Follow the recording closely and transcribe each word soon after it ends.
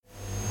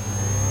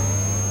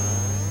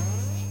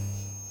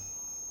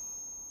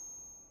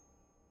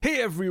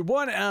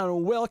everyone,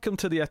 and welcome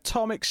to the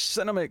Atomic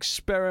Cinema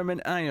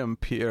Experiment. I am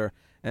Peter,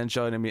 and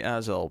joining me,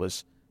 as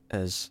always,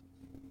 is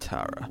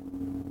Tara.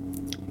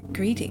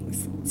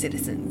 Greetings,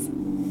 citizens.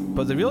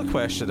 But the real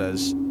question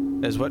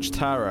is which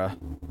Tara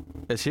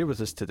is here with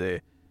us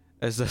today?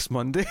 Is this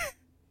Monday?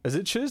 Is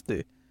it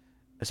Tuesday?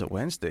 Is it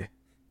Wednesday?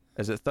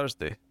 Is it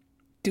Thursday?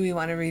 Do we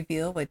want to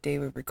reveal what day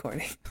we're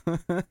recording?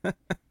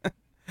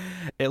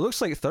 It looks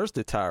like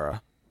Thursday,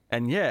 Tara.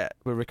 And yet,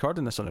 we're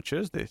recording this on a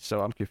Tuesday, so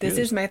I'm confused.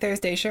 This is my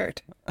Thursday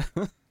shirt.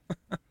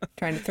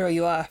 Trying to throw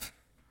you off.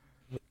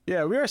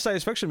 Yeah, we're a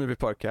science fiction movie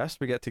podcast.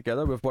 We get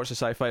together, we've watched a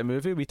sci-fi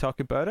movie, we talk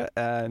about it,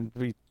 and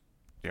we,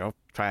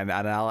 try and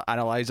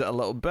analyze it a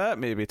little bit,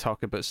 maybe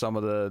talk about some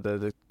of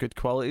the good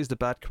qualities, the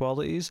bad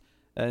qualities,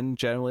 and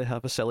generally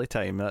have a silly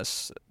time.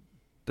 That's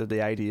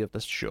the idea of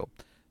this show.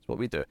 That's what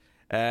we do.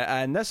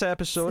 And this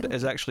episode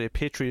is actually a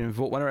Patreon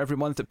vote winner every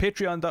month at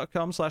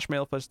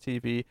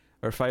patreon.com/MailFuzzTV.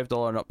 Our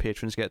 $5 and up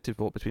patrons get to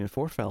vote between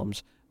 4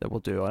 films that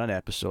we'll do on an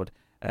episode.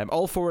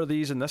 All 4 of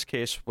these, in this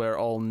case, were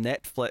all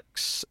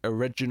Netflix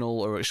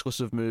original or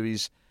exclusive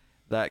movies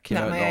that came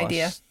out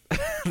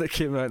that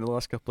came out in the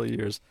last couple of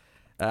years.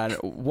 And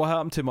What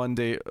Happened to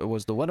Monday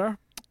was the winner.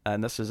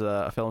 And this is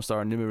a film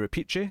starring Noomi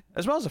Rapace,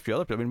 as well as a few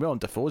other people. I mean, Willem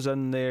Dafoe's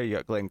in there, you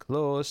got Glenn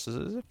Close,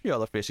 there's a few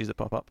other faces that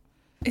pop up.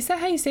 Is that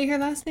how you say her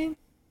last name?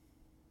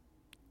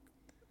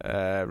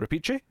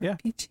 Rapace? Yeah.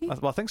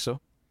 Rapace? I think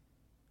so.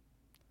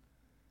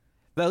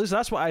 At least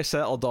that's what I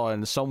settled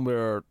on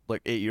somewhere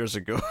like 8 years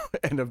ago,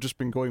 and I've just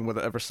been going with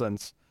it ever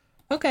since.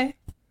 Okay.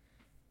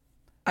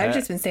 I've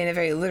just been saying it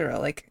very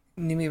literal, like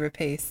Noomi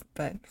Rapace,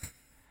 but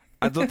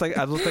I don't think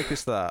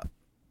it's that.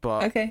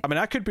 But okay. I mean,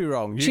 I could be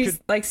wrong.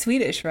 She's like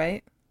Swedish,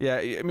 right?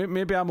 Yeah,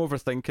 maybe I'm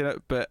overthinking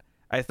it, but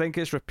I think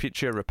it's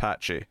Rapace or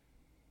Rapace.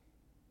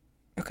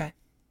 Okay.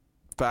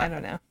 But I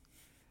don't know.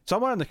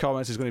 Someone in the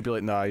comments is going to be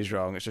like, "Nah, he's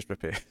wrong. It's just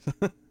Rapace."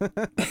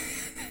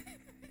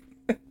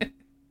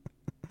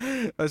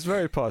 It's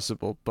very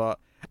possible, but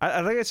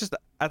I think it's just,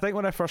 I think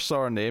when I first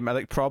saw her name, I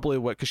think probably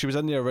because she was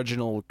in the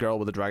original Girl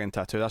with the Dragon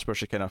Tattoo, that's where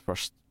she kind of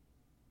first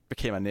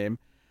became a name,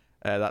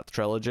 that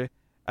trilogy.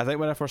 I think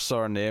when I first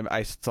saw her name,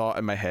 I thought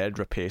in my head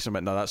Rapace, and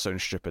went, no, that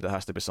sounds stupid, it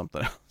has to be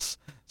something else.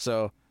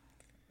 So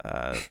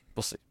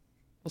we'll see.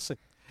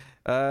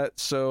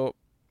 So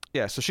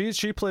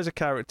she plays a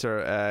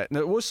character.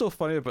 Now what's so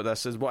funny about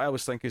this is, what I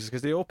was thinking is,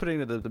 because the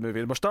opening of the movie,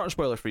 and we're starting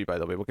spoiler free, by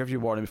the way, we'll give you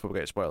a warning before we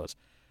get to spoilers.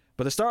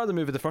 But the start of the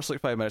movie, the first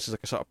 5 minutes is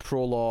like a sort of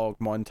prologue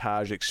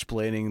montage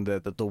explaining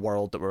the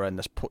world that we're in,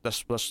 this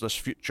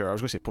future. I was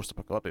going to say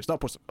post-apocalyptic. It's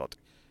not post-apocalyptic.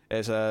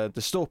 It's a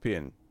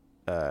dystopian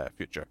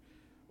future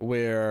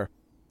where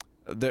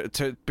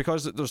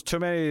because there's too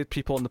many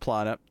people on the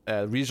planet,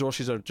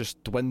 resources are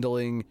just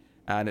dwindling,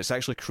 and it's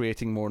actually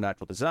creating more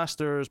natural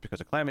disasters because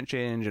of climate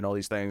change and all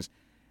these things.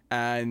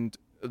 And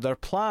their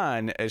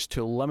plan is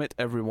to limit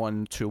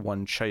everyone to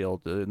one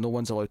child. No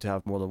one's allowed to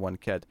have more than one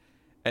kid.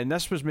 And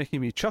this was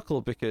making me chuckle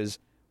because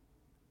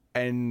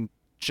in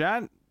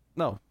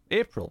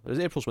April. It was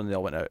April's when they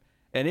all went out.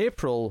 In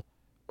April,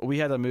 we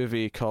had a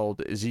movie called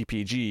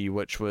ZPG,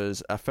 which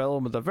was a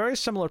film with a very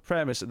similar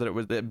premise,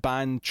 that it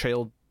banned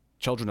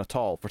children at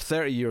all. For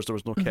 30 years, there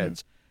was no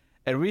kids.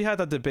 And we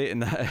had a debate in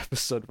that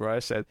episode where I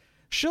said,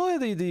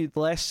 surely the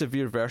less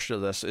severe version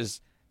of this is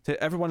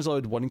everyone's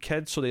allowed one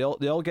kid, so they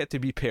all get to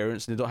be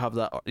parents, and they don't have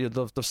that.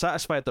 They've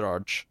satisfied their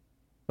urge.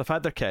 They've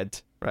had their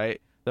kid,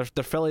 right? They're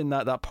filling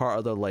that part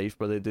of their life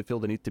where they feel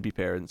they need to be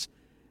parents,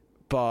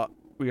 but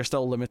we are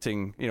still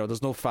limiting.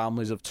 There's no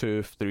families of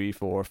 2, 3,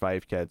 4,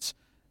 5 kids,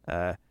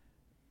 and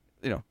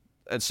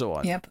so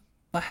on. Yep.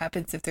 What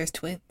happens if there's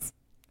twins?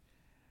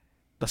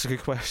 That's a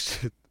good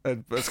question.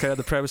 And that's kind of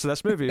the premise of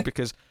this movie,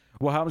 because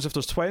what happens if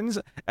there's twins,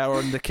 or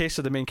in the case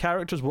of the main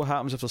characters, what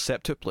happens if there's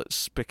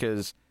septuplets?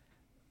 Because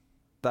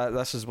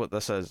this is what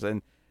this is.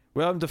 And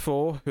Willem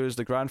Dafoe, who's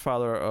the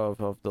grandfather of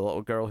the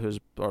little girl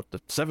or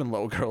the 7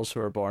 little girls who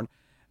are born,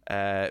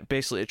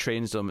 basically it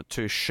trains them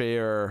to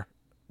share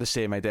the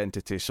same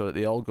identity, so that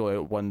they all go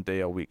out one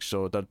day a week.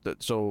 So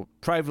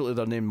privately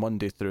they're named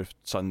Monday through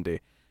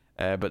Sunday,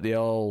 but they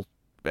all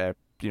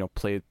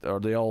played, or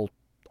they all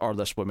are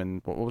this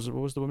woman. What was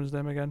the woman's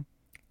name again?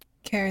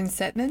 Karen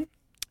Setman.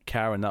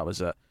 Karen, that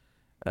was it.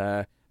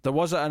 There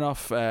wasn't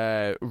enough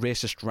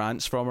racist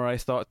rants from her, I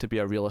thought, to be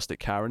a realistic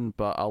Karen,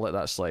 but I'll let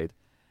that slide.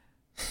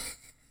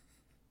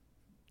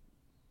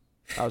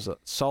 That was a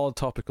solid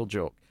topical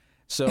joke.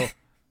 So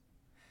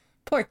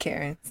poor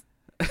Karens.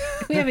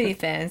 If we have any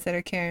fans that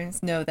are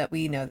Karens, know that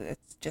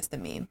it's just a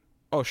meme.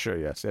 Oh sure,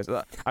 yes.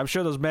 I'm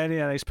sure there's many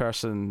a nice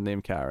person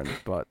named Karen,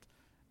 but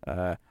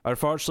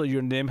unfortunately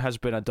your name has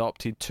been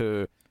adopted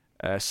to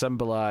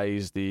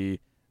symbolize the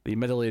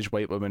middle-aged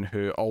white woman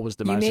who always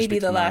demands to speak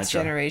to the manager. You may be the last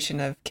generation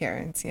of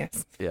Karens,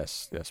 yes.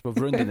 Yes. We've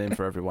ruined the name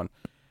for everyone.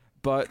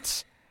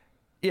 But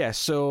yeah,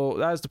 so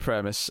that's the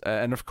premise,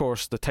 and of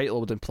course the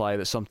title would imply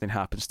that something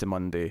happens to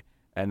Monday,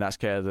 and that's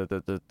kind of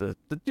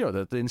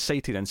the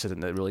inciting incident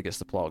that really gets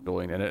the plot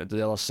going. And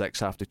the other 6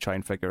 have to try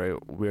and figure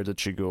out, where did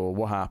she go,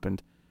 what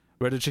happened,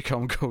 where did she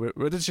come from,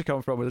 where did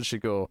she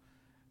go,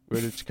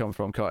 Where did you come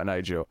from, Cotton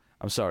Eye Joe?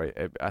 I'm sorry,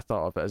 I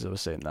thought of it as I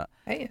was saying that.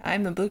 Hey,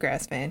 I'm a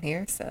bluegrass fan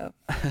here, so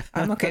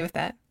I'm okay with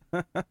that.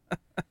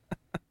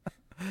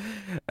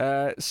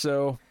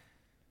 So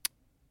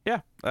yeah,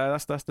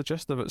 that's the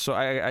gist of it. So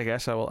I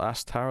guess I will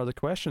ask Tara the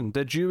question: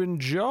 did you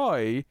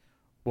enjoy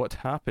what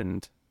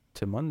happened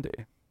to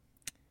Monday?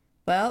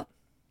 Well,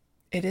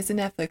 it is a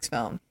Netflix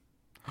film,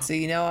 so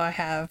I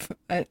have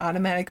an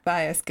automatic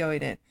bias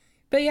going in.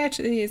 But yeah,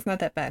 actually, it's not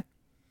that bad.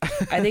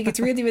 I think it's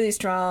really, really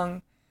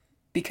strong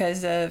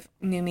because of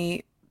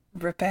Noomi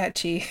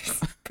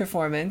Rapace's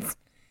performance.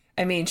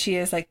 I mean, she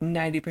is like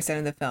 90%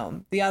 of the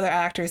film. The other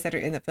actors that are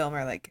in the film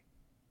are like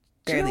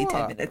barely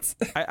 10 minutes.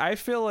 I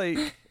feel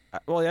like,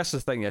 well, that's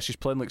the thing. Yeah, she's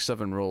playing like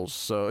 7 roles,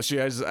 so she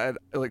has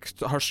like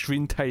her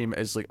screen time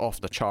is like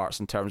off the charts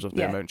in terms of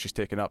the amount she's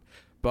taken up.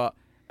 But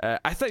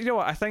I think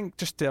I think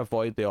just to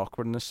avoid the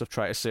awkwardness of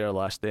trying to say her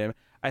last name,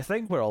 I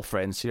think we're all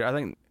friends here. I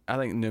think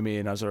Noomi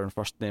and us are on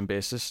first name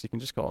basis. You can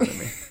just call her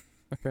Noomi.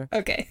 Okay.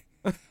 Okay.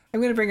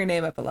 I'm gonna bring her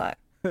name up a lot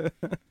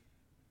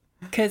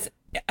because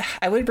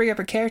I would bring up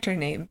her character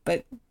name,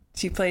 but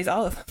she plays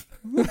all of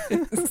them.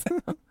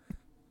 So.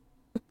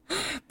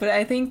 But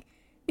I think,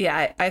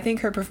 I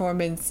think her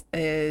performance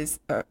is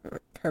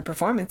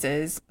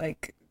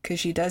like, because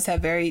she does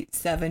have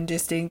 7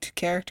 distinct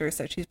characters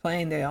that she's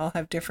playing. They all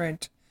have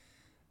different,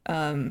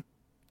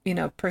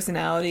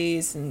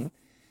 personalities, and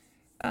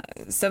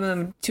some of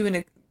them to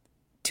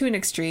an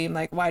extreme.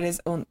 Like, why does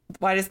the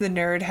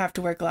nerd have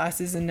to wear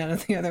glasses and none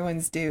of the other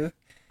ones do?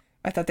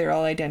 I thought they were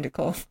all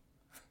identical.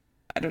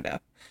 I don't know.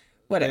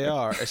 Whatever. They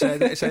are. It's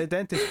an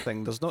identity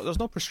thing. There's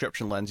no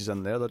prescription lenses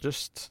in there. They're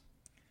just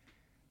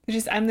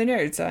I'm the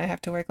nerd, so I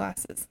have to wear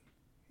glasses,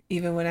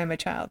 even when I'm a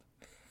child.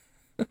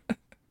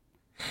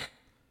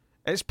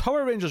 It's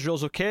Power Rangers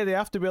rules, okay? They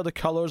have to wear the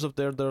colors of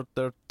their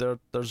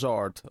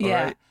Zord.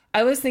 Yeah, right?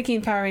 I was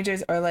thinking Power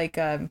Rangers are like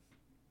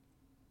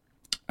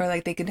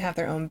they could have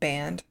their own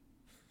band,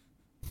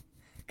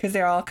 because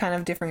they're all kind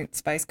of different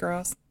Spice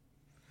Girls.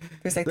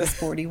 There's like the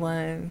sporty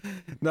one.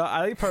 No,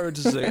 I think Power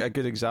Rangers is a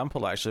good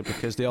example, actually,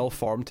 because they all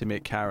formed to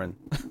make Karen.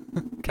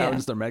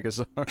 Karen's their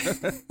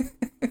Megazord.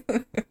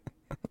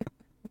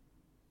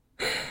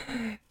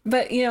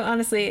 But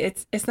honestly,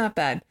 it's not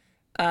bad.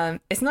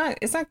 It's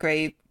not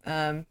great.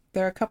 There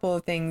are a couple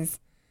of things,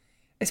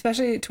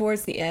 especially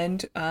towards the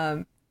end.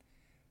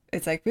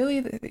 It's like, really,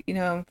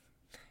 they're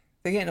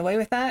getting away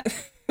with that.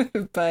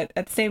 But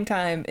at the same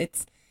time,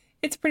 it's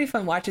a pretty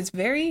fun watch. It's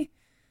very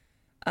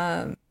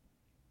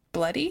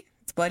bloody.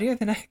 It's bloodier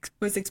than I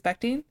was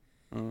expecting.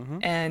 Mm-hmm.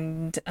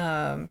 And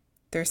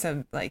there's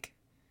some like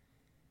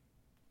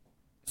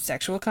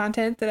sexual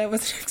content that I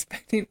wasn't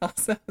expecting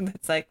also. And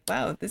it's like,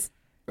 wow, this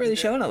really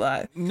showing a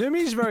lot.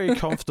 Numi's very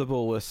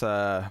comfortable with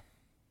her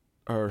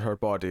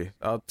body,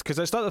 because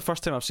it's not the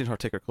first time I've seen her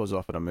take her clothes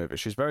off in a movie.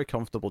 She's very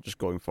comfortable just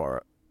going for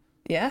it.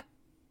 Yeah,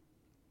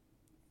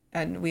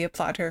 and we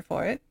applaud her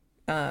for it.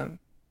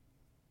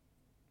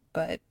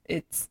 But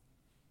it's,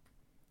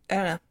 I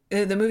don't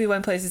know, the movie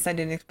went places I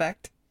didn't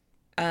expect.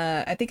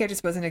 I think I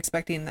just wasn't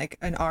expecting like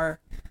an R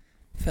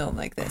film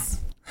like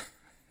this.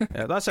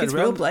 Yeah, that's it. It's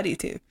real bloody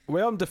too.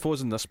 Willem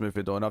Dafoe's in this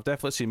movie though, and I've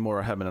definitely seen more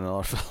of him in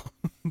another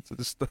film. So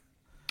just,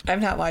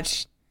 I've not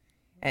watched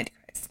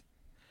Antichrist.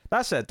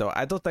 That's it though.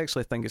 I don't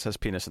actually think it's his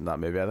penis in that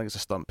movie. I think it's a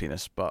stunt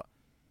penis, but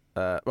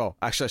well,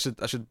 actually,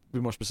 I should be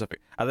more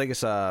specific. I think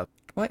it's a.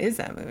 What is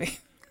that movie?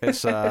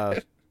 It's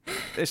a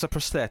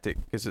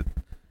prosthetic, because it.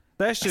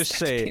 Let's just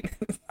say,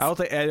 I don't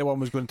think anyone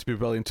was going to be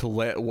willing to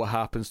let what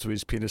happens to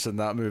his penis in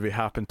that movie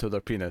happen to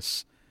their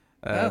penis,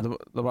 no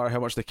matter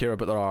how much they care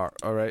about their art.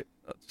 All right.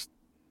 Just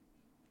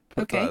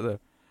put that there.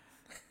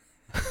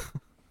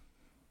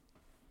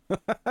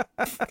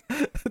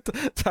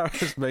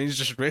 Tara's mind's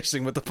just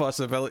racing with the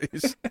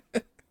possibilities.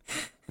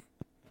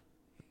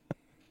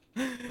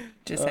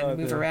 Just had to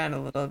move around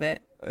a little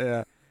bit.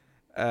 Yeah.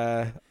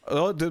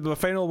 The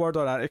final word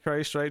on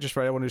Antichrist, right, just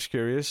for anyone who's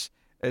curious,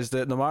 is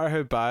that no matter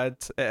how bad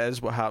it is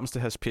what happens to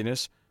his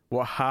penis,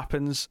 what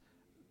happens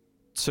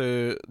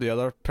to the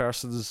other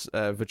person's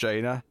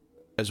vagina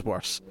is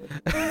worse.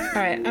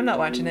 Alright, I'm not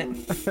watching it.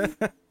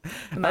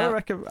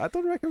 I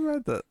don't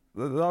recommend it.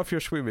 Not if you're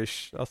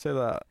squeamish, I'll say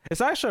that. It's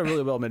actually a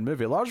really well made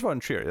movie. Lars von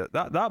Trier,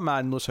 that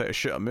man knows how to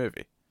shoot a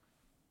movie.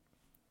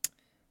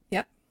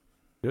 Yep.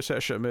 He knows how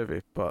to shoot a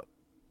movie, but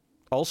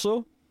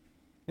also,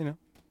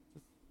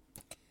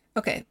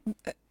 Okay.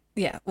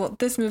 Yeah, well,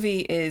 this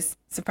movie is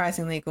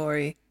surprisingly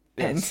gory.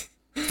 Yes.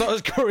 It's not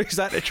as gory as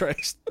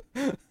Antichrist.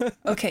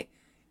 Okay.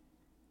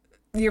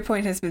 Your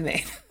point has been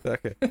made.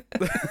 Okay.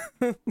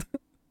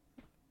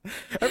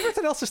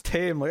 Everything else is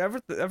tame. Like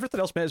everything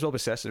else may as well be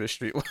Sesame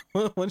Street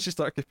once you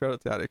start comparing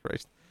it to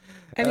Antichrist.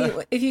 I mean,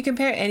 if you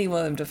compare any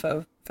Willem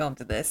Dafoe film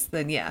to this,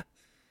 then yeah.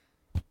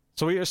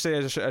 So what you're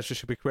saying is I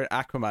should be comparing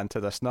Aquaman to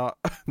this, not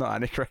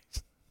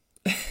Antichrist.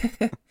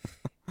 I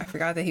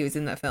forgot that he was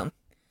in that film.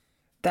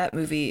 That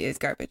movie is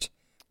garbage.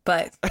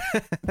 But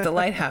The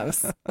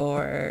Lighthouse,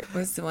 or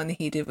was the one that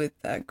he did with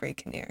Greg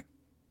Kinnear?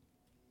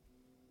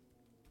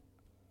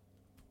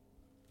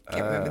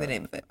 Can't remember the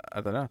name of it.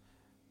 I don't know.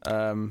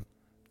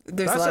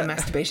 There's a lot of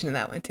masturbation in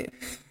that one too.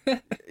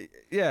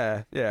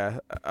 Yeah.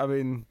 I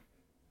mean,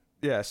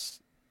 yes.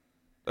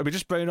 Are we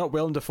just bringing up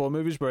Willem Dafoe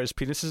movies where his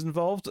penis is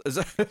involved? Is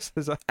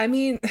that... I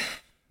mean,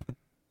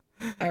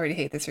 I already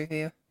hate this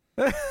review.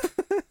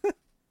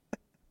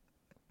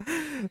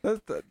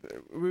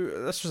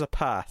 This was a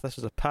path. This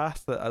was a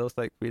path that I don't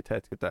think we'd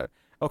had to go down.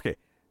 Okay,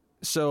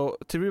 so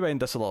to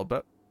rewind this a little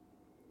bit,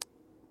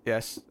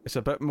 yes, it's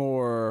a bit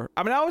more.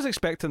 I mean, I was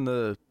expecting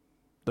the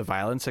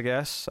violence. I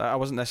guess I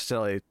wasn't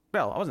necessarily.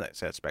 Well, I wasn't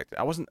necessarily expecting.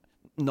 I wasn't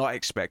not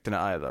expecting it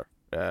either.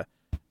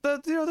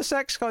 The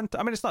sex content.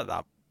 I mean, it's not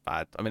that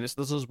bad. I mean,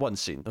 there's one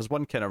scene. There's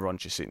one kind of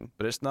raunchy scene,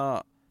 but it's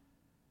not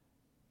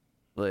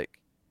like.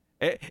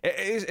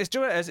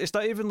 It's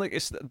not even like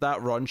it's that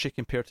raunchy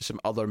compared to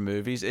some other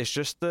movies. It's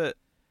just that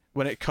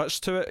when it cuts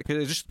to it,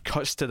 because it just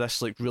cuts to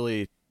this like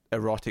really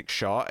erotic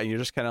shot, and you're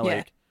just kind of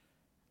like,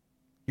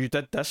 you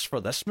did this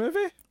for this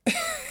movie?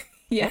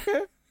 Yeah.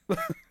 Okay.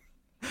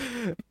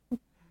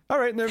 All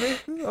right, Numi.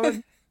 I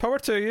mean, power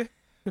to you.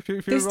 If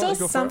There's really still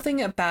go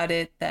something about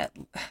it that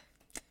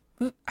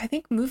I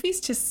think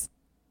movies just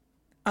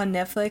on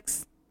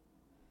Netflix.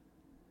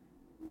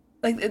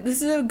 Like,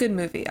 this is a good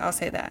movie, I'll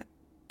say that,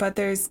 but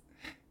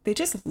they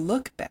just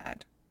look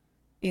bad,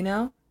 you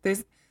know?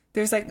 There's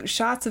like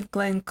shots of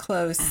Glenn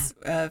Close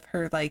of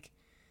her like,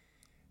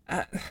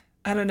 I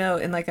don't know,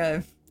 in like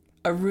a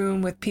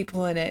room with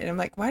people in it, and I'm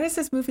like, why does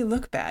this movie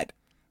look bad?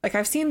 Like,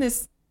 I've seen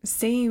this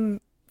same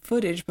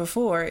footage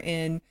before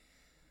in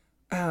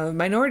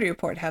Minority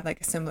Report had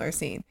like a similar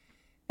scene,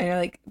 and you're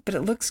like, but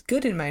it looks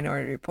good in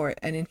Minority Report,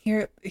 and in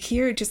here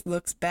it just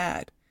looks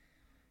bad.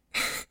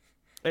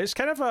 It's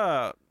kind of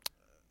a.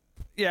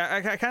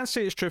 Yeah, I can't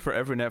say it's true for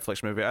every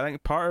Netflix movie. I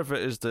think part of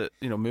it is that,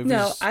 movies...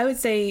 No, I would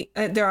say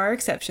there are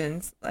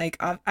exceptions. Like,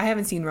 I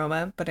haven't seen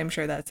Roma, but I'm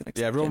sure that's an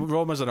exception. Yeah,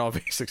 Roma's an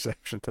obvious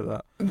exception to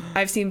that.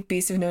 I've seen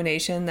Beast of No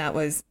Nation. That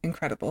was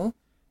incredible.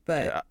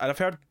 But yeah, and I've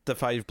heard The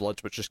Five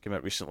Bloods, which just came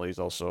out recently, is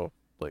also,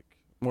 like,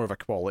 more of a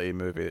quality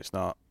movie. It's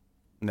not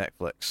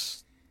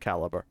Netflix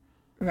caliber.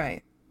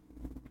 Right.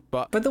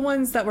 But the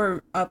ones that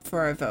were up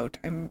for a vote,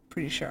 I'm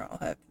pretty sure I'll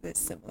have this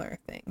similar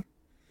thing.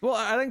 Well,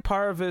 I think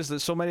part of it is that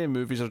so many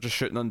movies are just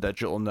shooting on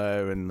digital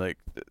now, and like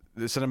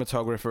the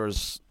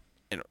cinematographers,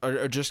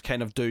 are just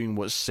kind of doing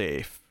what's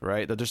safe,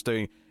 right? They're just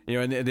doing,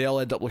 and they all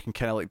end up looking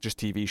kind of like just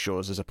TV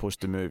shows as opposed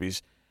to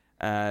movies,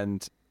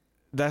 and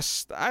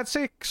this, I'd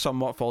say,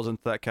 somewhat falls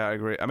into that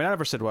category. I mean, I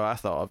never said what I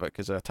thought of it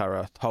because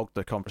Tara hogged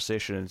the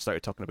conversation and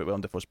started talking about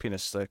Willem Dafoe's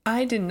penis. Like,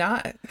 I did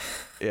not.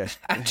 Yes,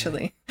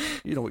 actually.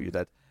 You know what you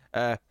did.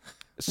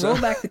 Roll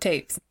back the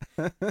tapes.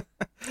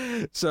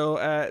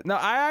 So no,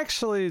 I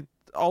actually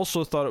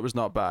also thought it was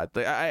not bad.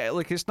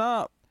 Like, it's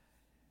not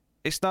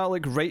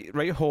like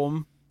right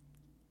home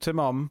to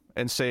mum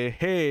and say,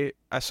 hey,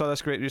 I saw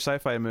this great new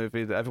sci-fi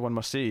movie that everyone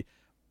must see,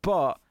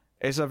 but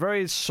it's a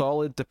very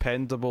solid,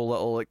 dependable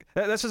little, like,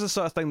 this is the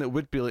sort of thing that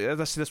would be like,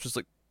 this was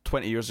like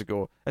 20 years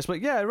ago. It's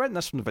like, yeah, rent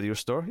this from the video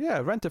store,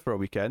 rent it for a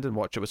weekend and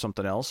watch it with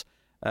something else,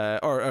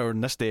 or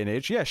in this day and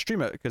age,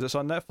 stream it because it's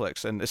on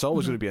Netflix, and it's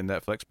always going to be on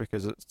Netflix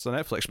because it's a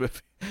Netflix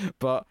movie.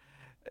 But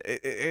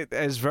it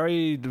is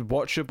very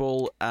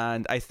watchable,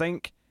 and I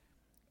think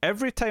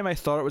every time I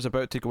thought it was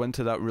about to go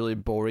into that really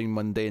boring,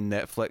 mundane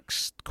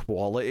Netflix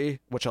quality,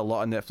 which a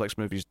lot of Netflix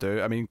movies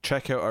do. I mean,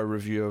 check out our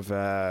review of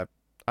I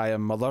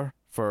Am Mother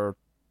for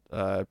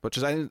which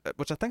I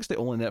think is the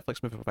only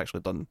Netflix movie I've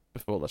actually done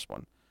before this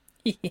one.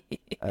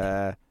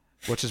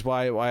 Which is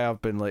why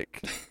I've been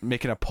like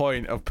making a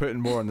point of putting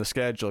more on the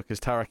schedule, because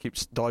Tara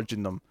keeps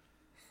dodging them.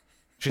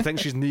 She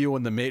thinks she's Neo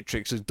in the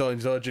Matrix, is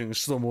dodging in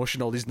slow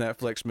motion all these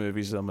Netflix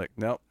movies. And I'm like,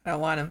 nope. I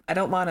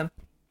don't want him.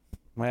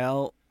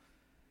 Well,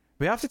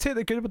 we have to take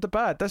the good with the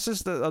bad. This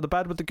is the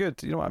bad with the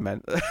good. You know what I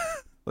meant?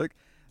 Like,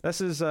 this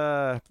is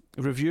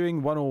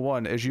reviewing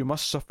 101, is you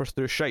must suffer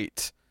through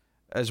shite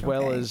as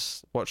well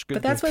as watch good.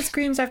 But that's movies. what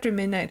Screams After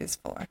Midnight is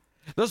for.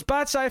 There's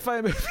bad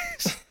sci-fi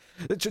movies.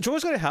 Do you know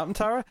what's going to happen,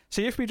 Tara?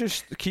 See, if we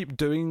just keep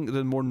doing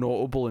the more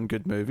notable and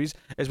good movies,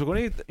 is we're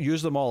going to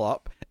use them all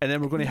up, and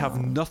then we're going to have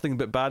nothing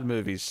but bad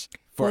movies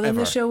forever. Well, then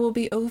the show will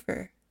be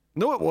over.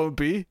 No, it won't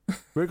be.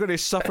 We're going to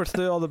suffer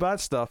through all the bad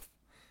stuff.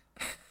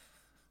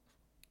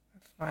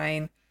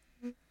 Fine.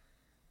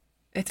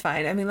 It's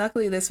fine. I mean,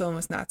 luckily this one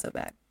was not so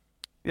bad.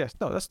 Yes,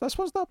 no, this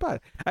one's not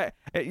bad.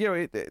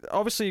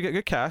 Obviously you get a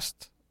good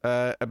cast.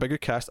 A bigger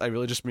cast. I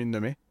really just mean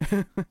Numi.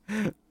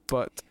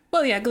 But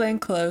well, yeah, Glenn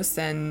Close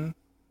and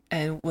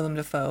Willem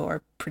Dafoe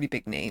are pretty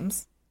big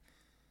names.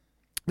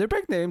 They're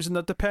big names and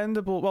they're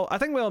dependable. Well, I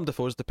think Willem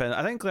Dafoe's dependent.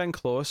 I think Glenn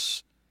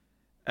Close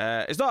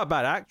is not a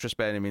bad actress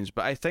by any means,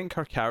 but I think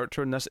her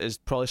character in this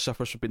probably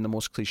suffers from being the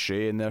most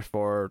cliche and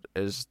therefore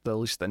is the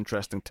least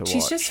interesting to watch.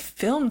 She's just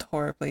filmed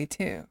horribly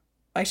too.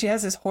 Like, she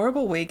has this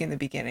horrible wig in the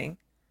beginning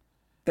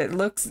that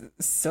looks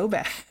so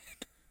bad.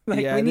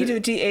 Like, we need to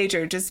de-age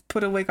her. Just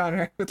put a wig on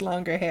her with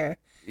longer hair.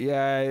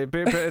 Yeah,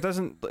 but it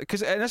doesn't,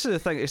 because this is the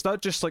thing. It's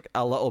not just like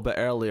a little bit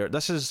earlier.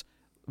 This is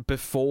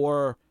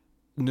before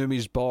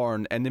Numi's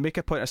born, and they make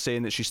a point of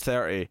saying that she's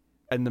 30,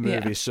 in the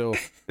movie. Yeah. So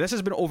this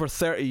has been over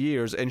 30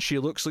 years, and she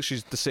looks like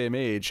she's the same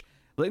age.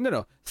 Like,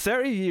 no,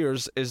 30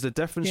 years is the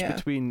difference Yeah.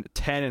 between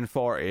 10 and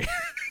 40.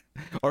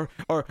 or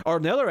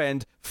on the other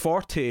end,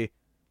 40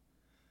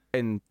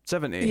 and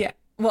 70. Yeah.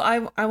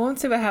 Well, I won't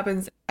say what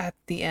happens at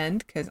the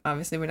end because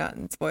obviously we're not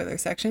in spoiler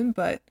section,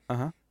 but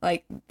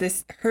like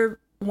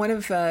one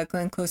of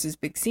Glenn Close's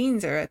big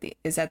scenes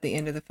is at the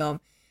end of the film,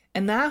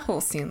 and that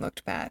whole scene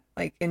looked bad.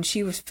 Like, and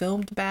she was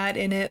filmed bad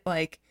in it.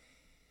 Like,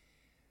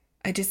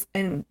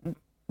 and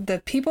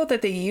the people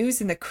that they use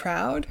in the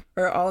crowd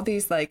are all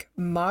these like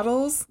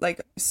models,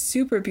 like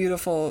super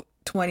beautiful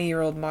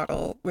 20-year-old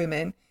model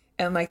women,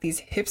 and like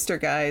these hipster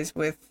guys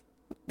with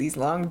these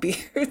long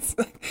beards.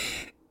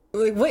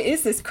 Like, what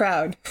is this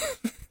crowd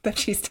that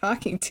she's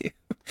talking to?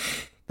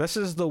 This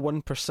is the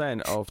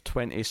 1% of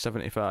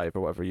 2075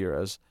 or whatever year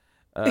it is.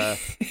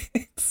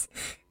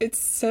 It's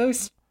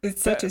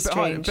such a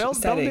strange build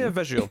setting. me a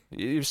visual.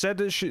 You've said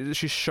that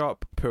she's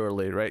shot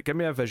poorly, right? Give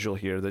me a visual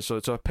here. So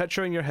it's a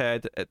picture in your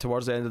head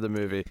towards the end of the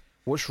movie.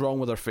 What's wrong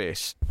with her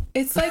face?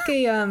 It's like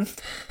a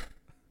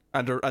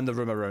and the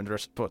room around her. I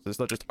suppose it's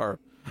not just her.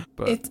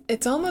 But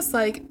it's almost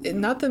like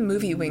not the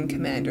movie Wing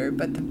Commander,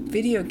 but the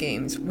video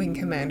games Wing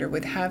Commander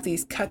would have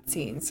these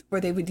cutscenes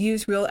where they would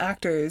use real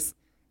actors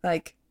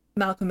like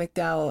Malcolm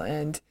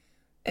McDowell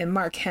and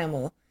Mark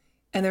Hamill,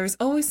 and there was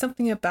always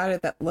something about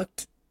it that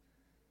looked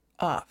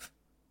off,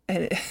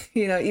 and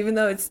even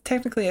though it's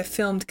technically a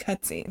filmed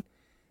cutscene,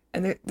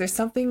 and there's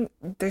something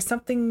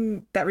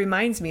that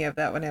reminds me of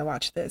that when I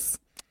watch this.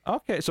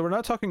 Okay, so we're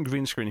not talking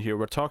green screen here.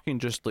 We're talking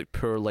just like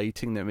poor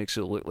lighting that makes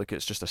it look like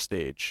it's just a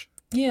stage.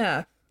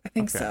 Yeah, I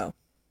think so.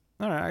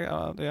 All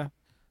right, yeah.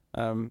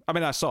 I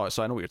mean, I saw it,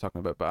 so I know what you're talking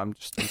about. But I'm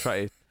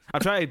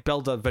trying to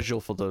build a visual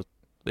for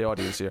the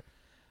audience here.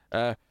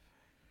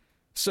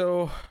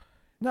 So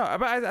no,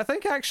 but I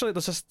think actually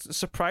there's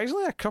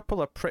surprisingly a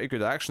couple of pretty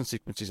good action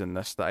sequences in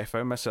this that I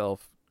found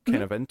myself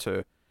kind of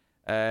into.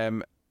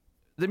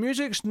 The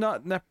music's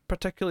not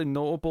particularly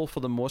notable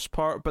for the most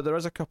part, but there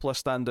is a couple of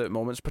standout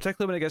moments,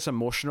 particularly when it gets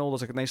emotional.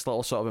 There's a nice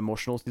little sort of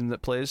emotional theme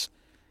that plays.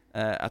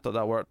 I thought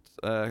that worked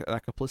in a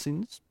couple of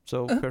scenes,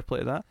 so fair play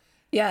to that.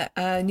 Yeah,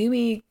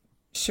 Numi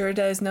sure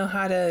does know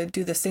how to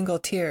do the single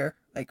tear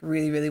like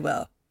really, really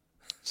well.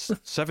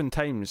 7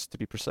 times to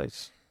be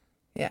precise.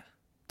 Yeah,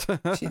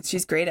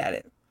 she's great at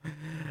it.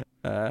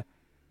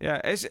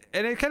 Yeah,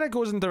 and it kind of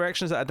goes in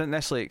directions that I didn't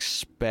necessarily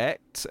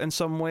expect in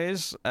some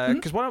ways.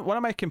 Because one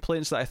of my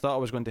complaints that I thought I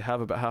was going to have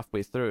about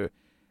halfway through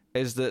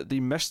is that the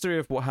mystery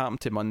of what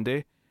happened to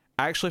Monday,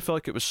 I actually felt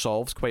like it was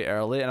solved quite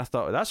early, and I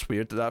thought, that's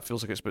weird that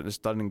feels like it's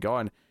done and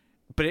gone.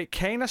 But it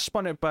kind of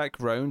spun it back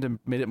round and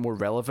made it more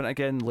relevant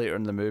again later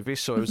in the movie,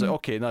 so it was like,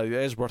 okay, no, it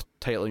is worth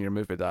titling your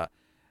movie that.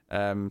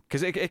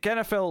 Because it kind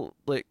of felt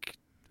like...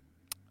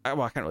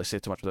 Well, I can't really say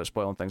too much without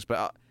spoiling things,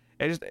 but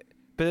it just...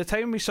 By the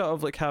time we sort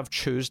of like have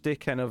Tuesday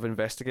kind of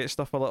investigate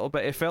stuff a little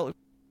bit, it felt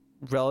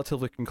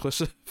relatively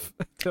conclusive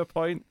to a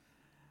point.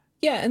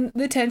 Yeah, and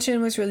the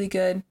tension was really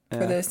good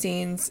for those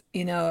scenes.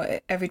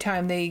 Every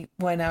time they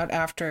went out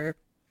after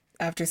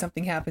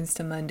something happens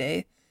to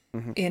Monday,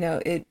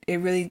 it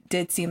really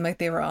did seem like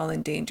they were all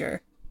in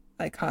danger,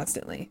 like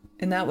constantly.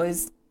 And that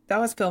was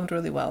filmed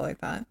really well, I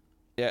thought.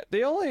 Yeah,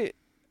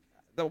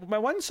 my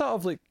one sort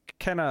of like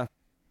kind of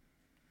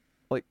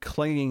like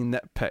clinging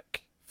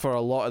nitpick for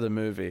a lot of the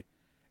movie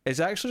is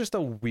actually just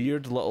a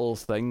weird little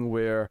thing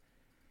where,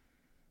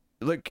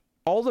 like,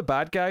 all the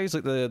bad guys,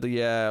 like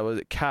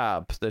the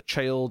CAB, the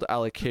Child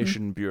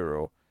Allocation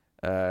Bureau,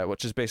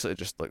 which is basically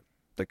just like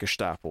the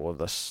Gestapo of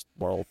this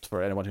world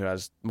for anyone who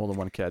has more than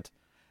one kid,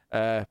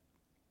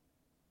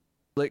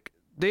 like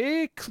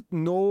they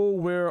know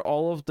where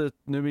all of the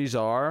Numis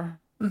are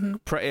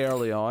pretty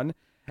early on,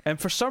 and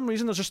for some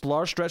reason there's just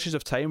large stretches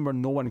of time where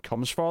no one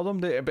comes for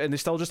them, and they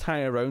still just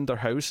hang around their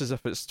house as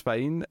if it's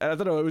fine. I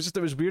don't know, it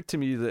was weird to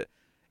me that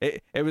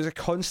it was a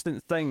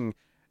constant thing.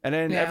 And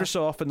then every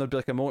so often there'll be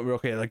like a moment where,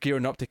 okay, they're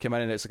gearing up to come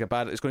in and it's going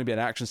to be an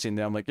action scene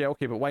there. I'm like, yeah,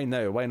 okay, but why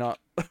now? Why not?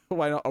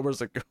 Why not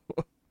hours ago?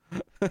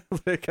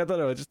 Like, I don't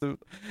know. It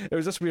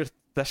was just weird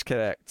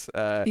disconnect.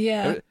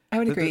 I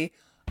would agree.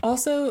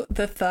 Also,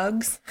 the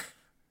thugs,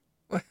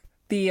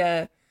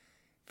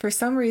 for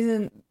some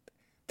reason,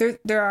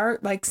 there are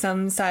like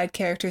some side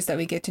characters that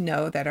we get to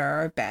know that are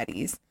our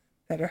baddies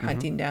that are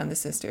hunting down the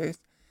sisters.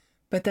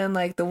 But then,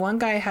 like, the one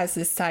guy has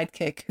this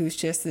sidekick who's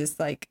just this,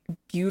 like,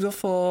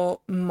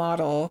 beautiful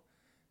model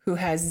who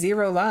has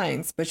 0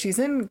 lines, but she's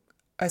in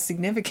a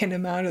significant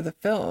amount of the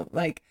film.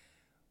 Like,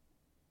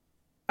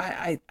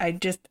 I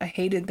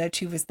hated that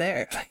she was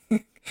there.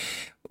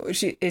 Is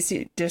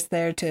she just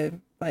there to,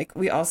 like,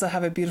 we also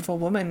have a beautiful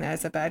woman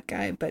as a bad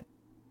guy, but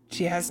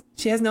she has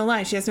no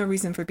lines. She has no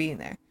reason for being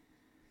there.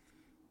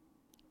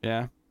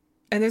 Yeah.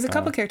 And there's a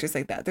couple characters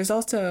like that. There's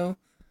also,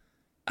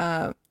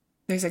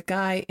 there's a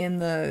guy in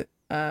the,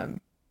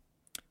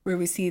 where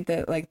we see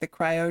the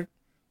cryo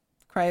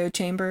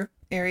chamber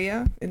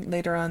area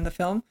later on in the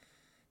film.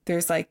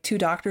 There's like 2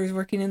 doctors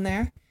working in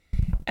there,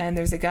 and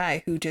there's a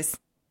guy who just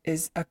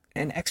is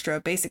an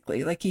extra,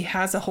 basically. Like, he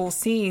has a whole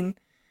scene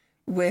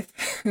with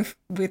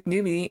with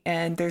Numi,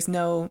 and there's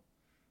no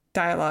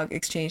dialogue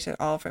exchanged at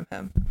all from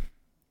him.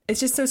 It's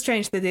just so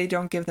strange that they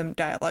don't give them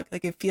dialogue.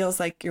 Like, it feels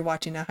like you're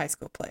watching a high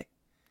school play.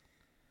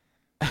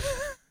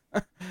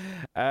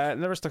 It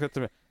never stuck out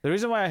to me. The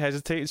reason why I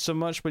hesitated so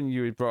much when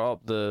you brought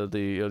up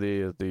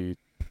the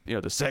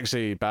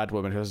sexy bad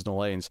woman who has no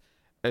lines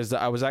is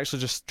that I was actually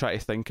just trying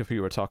to think of who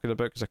you were talking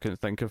about because I couldn't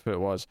think of who it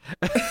was.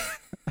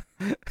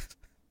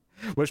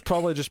 Which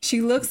probably just...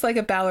 She looks like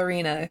a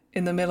ballerina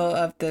in the middle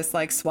of this,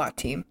 like, SWAT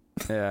team.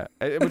 Yeah,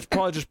 which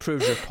probably just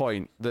proves your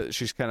point that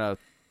she's kind of,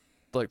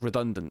 like,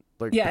 redundant.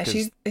 Like, yeah,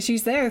 because...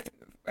 she's there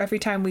every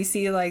time we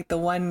see, like, the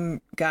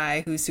one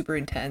guy who's super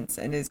intense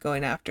and is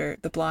going after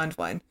the blonde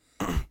one.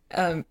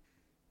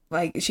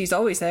 Like, she's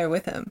always there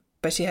with him,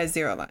 but she has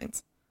 0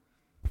 lines.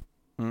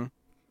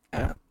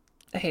 Yeah.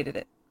 I hated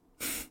it.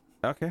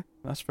 Okay,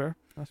 that's fair.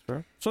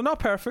 So not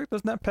perfect.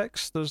 There's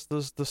nitpicks.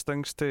 There's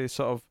things to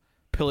sort of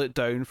pull it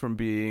down from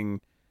being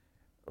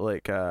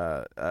like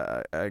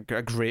a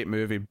great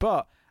movie.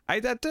 But I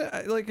did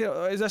like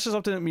this is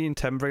something that me and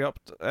Tim bring up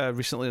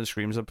recently on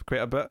streams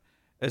quite a bit.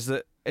 Is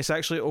that it's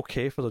actually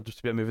okay for there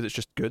to be a movie that's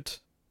just good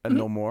and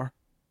no more,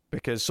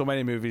 because so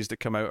many movies that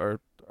come out are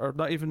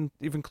not even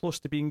close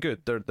to being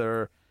good.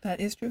 They're That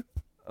is true.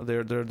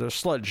 They're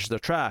sludge. They're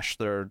trash.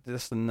 They're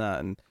this and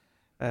that. And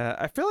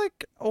I feel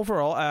like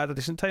overall I had a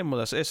decent time with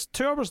this. It's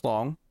 2 hours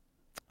long.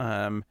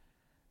 I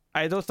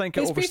don't think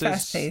it It's pretty overstays.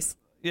 fast paced.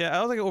 Yeah, I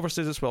don't think it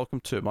overstays its welcome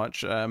too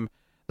much. The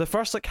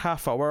first like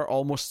half hour,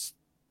 almost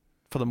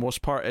for the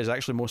most part, is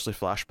actually mostly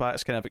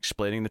flashbacks, kind of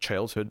explaining the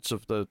childhoods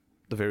of the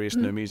various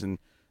Numis and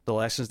the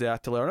lessons they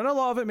had to learn. And a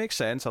lot of it makes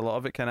sense. A lot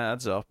of it kind of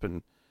adds up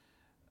and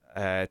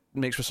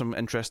makes for some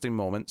interesting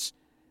moments.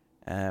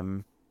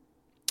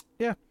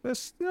 Yeah,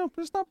 it's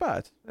it's not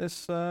bad.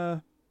 It's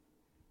I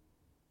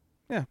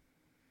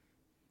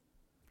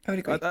would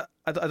agree.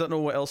 I don't know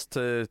what else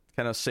to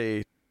kind of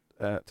say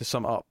to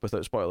sum up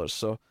without spoilers.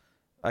 So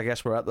I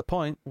guess we're at the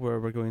point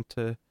where we're going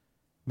to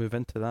move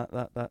into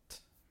that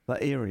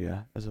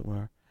area, as it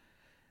were.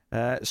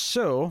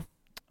 So,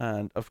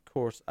 and of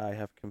course, I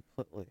have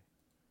completely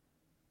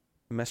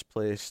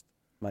misplaced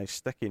my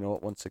sticky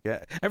note once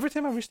again. Every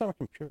time I restart my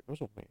computer, it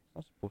goes away. It's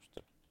not supposed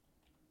to.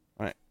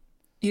 Right.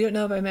 You don't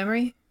know by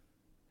memory?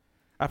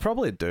 I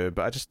probably do,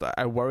 but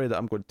I worry that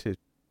I'm going to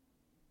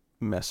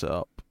mess it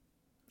up.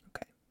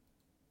 Okay.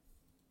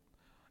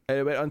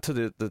 Anyway, onto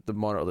the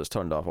monitor that's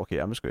turned off. Okay,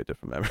 I'm just going to do it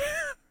from memory.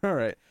 All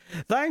right.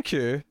 Thank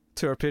you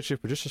to our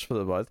Patreon producers for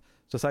the month.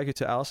 So thank you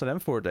to Alison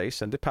M4 Dice,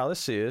 Cindy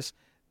Palacios,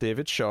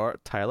 David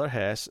Short, Tyler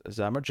Hess,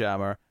 Zammer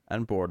Jammer,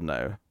 and Board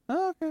Now.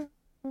 Oh, okay.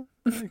 Well,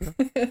 there you go.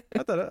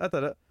 I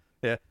did it.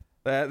 Yeah.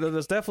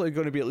 There's definitely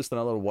going to be at least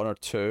another 1 or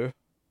 2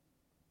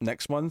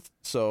 next month,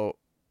 so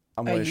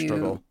I'm going to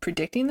struggle. Are you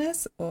predicting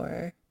this,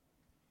 or?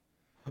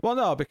 Well,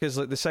 no, because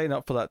like they sign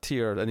up for that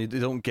tier and they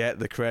don't get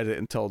the credit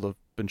until they've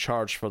been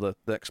charged for the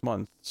next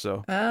month.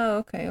 So. Oh,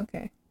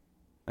 okay.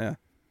 Yeah.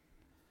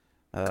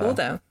 Cool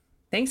down.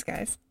 Thanks,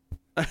 guys.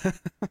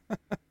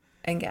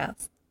 And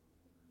gals.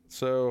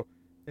 So,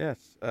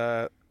 yes.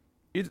 They're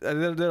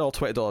all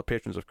 $20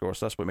 patrons, of course.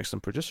 That's what makes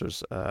them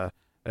producers.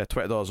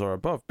 $20 or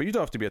above. But you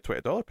don't have to be a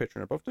 $20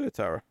 patron or above, do you,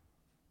 Tara?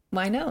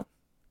 Why no?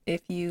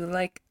 If you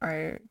like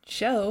our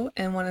show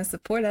and want to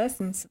support us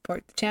and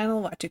support the channel,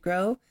 watch it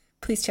grow,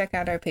 please check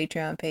out our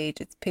Patreon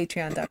page. It's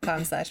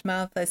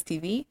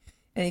patreon.com/MilePlusTV.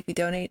 And if you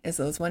donate as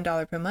low as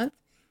 $1 per month,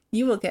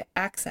 you will get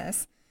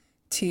access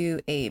to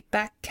a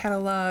back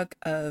catalog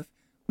of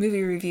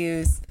movie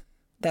reviews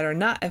that are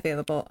not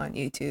available on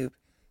YouTube.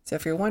 So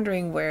if you're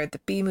wondering where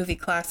the B-movie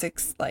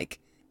classics like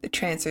the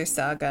Transfer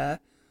Saga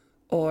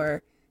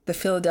or the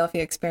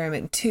Philadelphia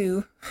Experiment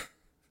 2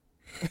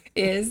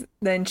 is,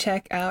 then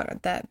check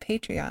out that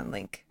Patreon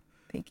link.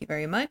 Thank you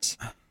very much.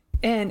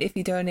 And if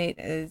you donate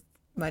as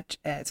much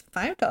as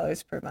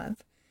 $5 per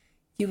month,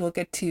 you will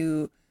get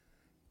to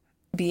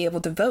be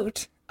able to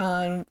vote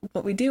on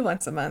what we do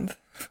once a month,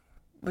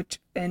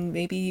 and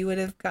maybe you would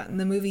have gotten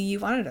the movie you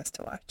wanted us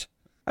to watch.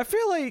 I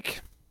feel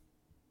like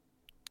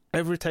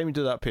every time you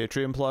do that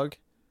Patreon plug,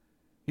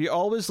 you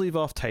always leave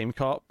off Time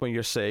Cop when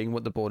you're saying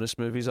what the bonus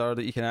movies are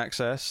that you can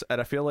access,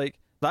 and I feel like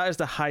that is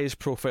the highest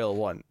profile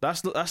one.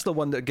 That's the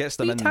one that gets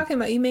them in. What are you talking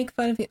about? You make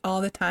fun of me all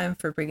the time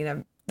for bringing up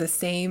the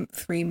same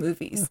 3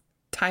 movies.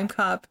 Time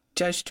Cop,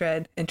 Judge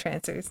Dredd, and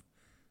Trancers.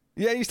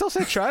 Yeah, you still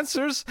say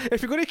Trancers.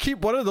 If you're going to keep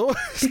one of those.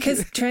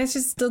 Because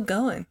Trancers is still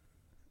going.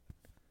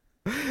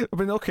 I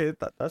mean, okay,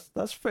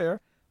 that's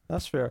fair.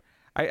 That's fair.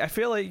 I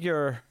feel like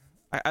you're,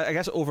 I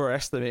guess,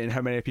 overestimating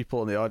how many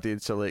people in the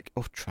audience are like,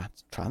 oh,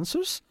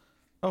 Trancers?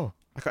 Oh,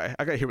 I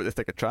got to hear what they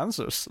think of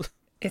Trancers.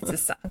 It's a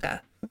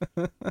saga.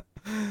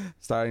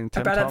 Starring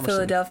Tim I brought up Thomerson.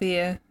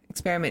 Philadelphia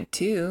Experiment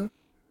 2,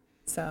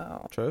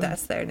 so True.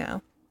 that's there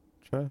now.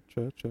 True.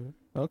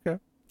 Okay.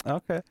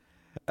 That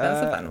was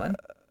a fun one.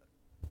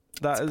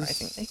 That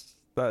surprisingly.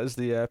 is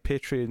the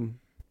Patreon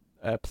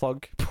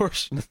plug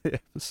portion of the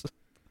episode.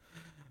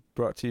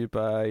 Brought to you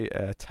by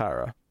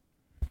Tara.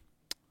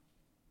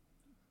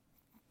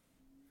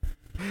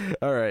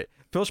 All right.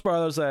 full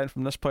spoilers then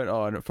from this point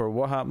on for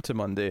What Happened to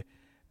Monday.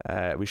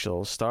 We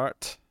shall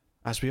start,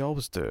 as we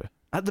always do,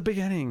 at the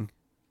beginning,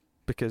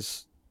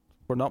 because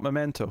we're not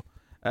Memento.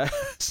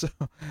 So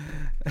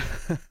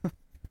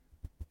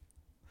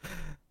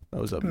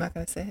I'm not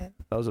going to say it.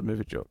 That was a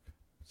movie joke.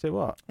 Say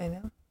what? I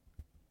know.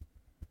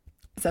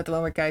 Is that the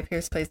one where Guy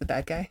Pearce plays the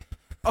bad guy?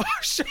 Oh,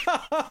 shut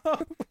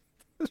up!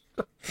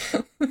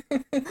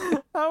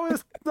 I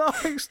was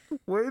not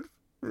waiting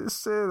to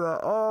say that.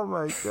 Oh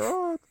my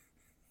god.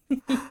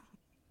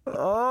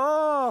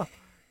 Oh,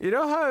 you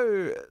know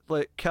how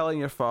like killing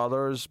your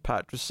father's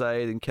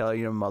patricide and killing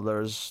your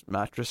mother's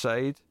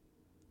matricide?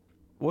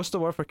 What's the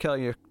word for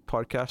killing your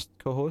podcast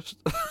co-host?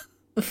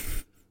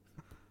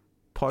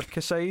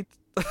 Podcaside?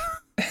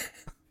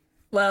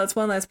 Well, it's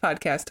one less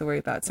podcast to worry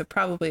about, so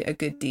probably a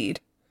good deed.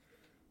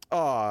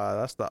 Oh,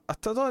 that's not.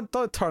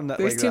 Don't turn that.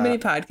 There's like too that. many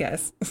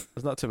podcasts.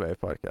 There's not too many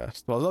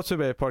podcasts. Well, there's not too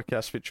many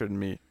podcasts featuring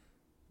me.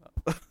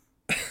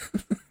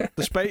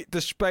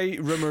 despite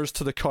rumors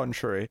to the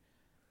contrary.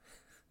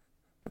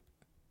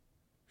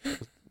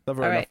 There's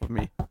never All enough right. of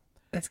me.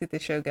 Let's get the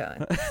show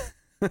going.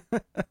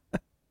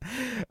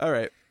 All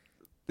right.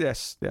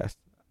 Yes.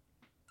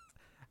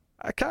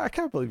 I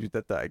can't believe you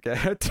did that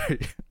again.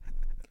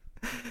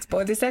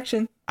 Spoiler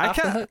section. Off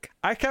the hook.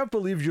 I can't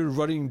believe your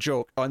running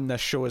joke on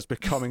this show is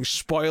becoming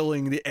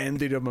spoiling the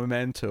ending of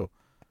Memento.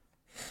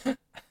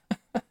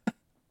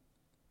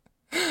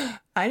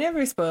 I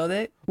never spoiled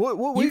it.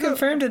 What You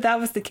confirmed that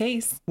was the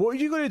case. What are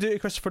you going to do to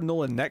Christopher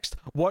Nolan next?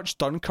 Watch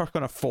Dunkirk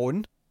on a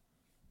phone?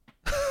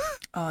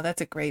 Oh,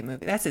 that's a great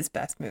movie. That's his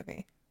best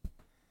movie.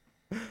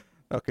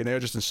 Okay, now you're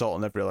just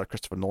insulting every other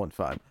Christopher Nolan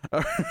fan.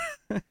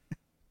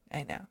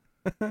 I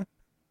know.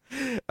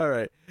 All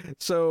right.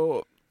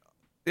 So,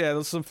 yeah,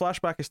 there's some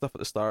flashbacky stuff at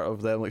the start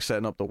of them like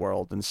setting up the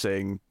world and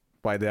saying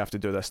why they have to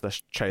do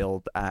this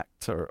child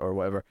act or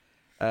whatever.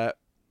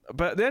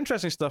 But the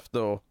interesting stuff,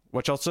 though,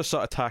 which I'll just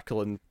sort of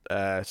tackle in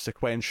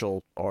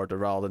sequential order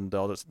rather than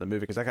the others in the movie,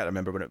 because I can't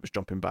remember when it was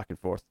jumping back and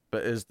forth,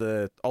 but is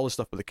all the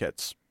stuff with the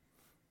kids.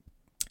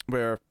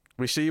 Where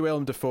we see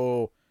Willem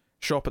Dafoe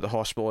show up at the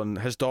hospital and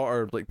his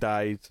daughter like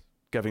died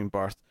giving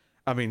birth.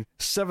 I mean,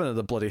 7 of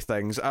the bloody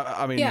things.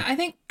 I mean, yeah, I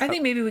think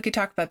maybe we could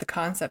talk about the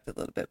concept a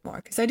little bit more,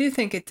 because I do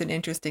think it's an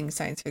interesting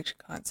science fiction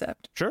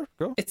concept. Sure,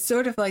 go. It's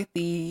sort of like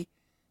the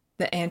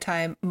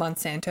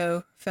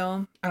anti-Monsanto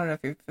film. I don't know if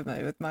you're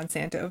familiar with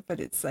Monsanto, but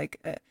it's like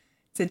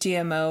it's a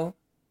GMO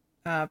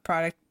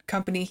product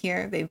company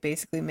here. They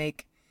basically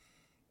make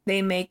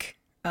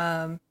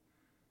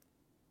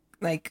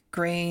like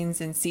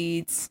grains and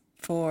seeds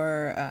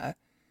for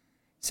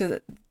so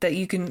that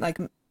you can like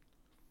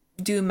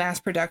do mass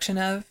production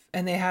of,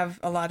 and they have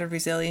a lot of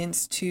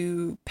resilience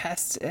to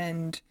pests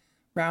and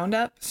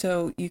Roundup,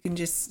 so you can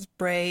just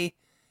spray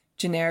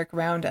generic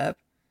Roundup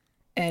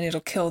and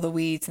it'll kill the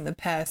weeds and the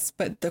pests,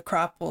 but the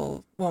crop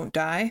won't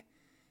die.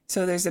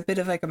 So there's a bit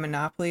of like a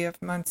monopoly of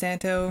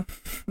Monsanto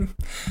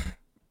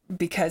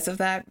because of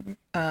that,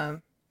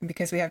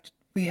 because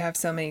we have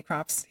so many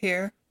crops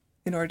here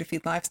in order to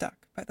feed livestock,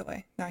 by the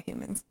way, not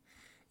humans.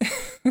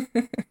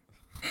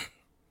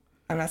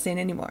 I'm not saying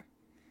anymore.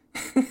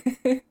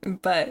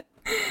 But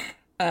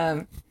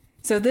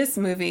so this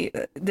movie,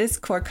 this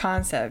core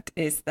concept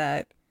is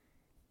that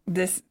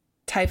this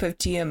type of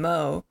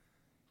GMO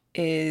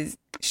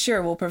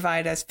will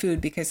provide us food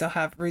because they'll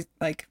have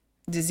like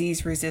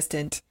disease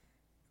resistant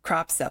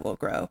crops that will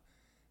grow.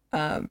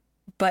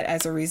 But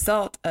as a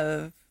result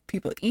of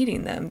people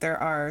eating them, there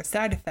are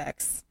side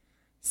effects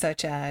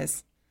such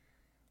as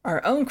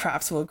our own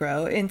crops will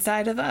grow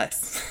inside of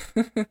us.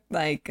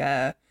 Like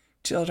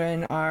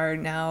children are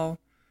now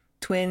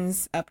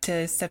twins up to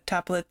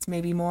septuplets,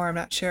 maybe more, I'm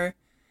not sure.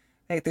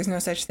 Like there's no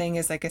such thing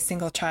as like a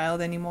single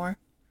child anymore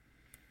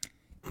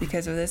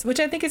because of this, which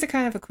I think is a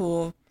kind of a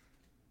cool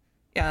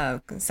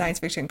science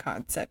fiction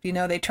concept. You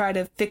know, they try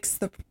to fix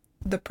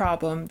the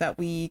problem that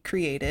we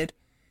created,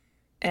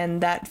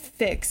 and that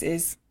fix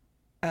is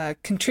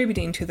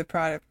contributing to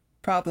the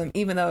problem,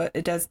 even though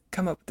it does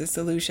come up with a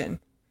solution.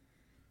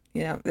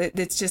 You know,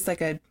 it's just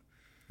like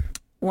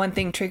one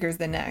thing triggers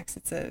the next.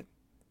 It's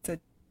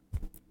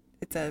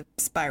a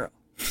spiral.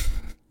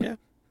 Yeah.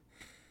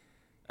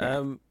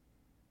 No,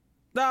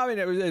 I mean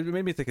it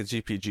made me think of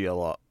GPG a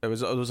lot. There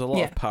was a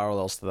lot of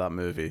parallels to that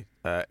movie.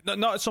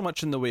 Not so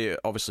much in the way it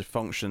obviously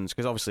functions,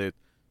 because obviously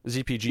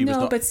ZPG was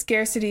not. But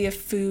scarcity of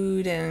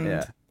food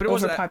and but it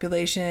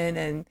overpopulation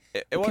and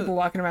people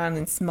walking around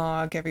in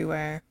smog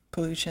everywhere,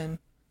 pollution.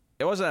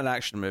 It wasn't an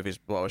action movie, is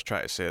what I was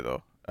trying to say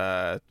though.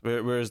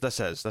 Whereas this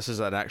is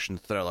an action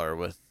thriller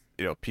with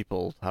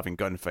people having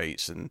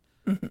gunfights and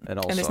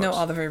all. And there's no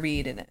Oliver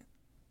Reed in it.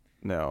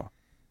 No.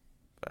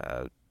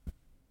 I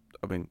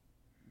mean,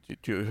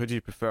 who do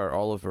you prefer,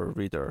 Oliver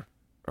Reed or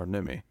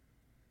Numi?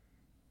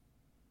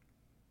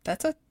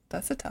 That's a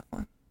tough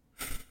one.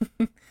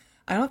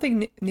 I don't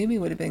think Numi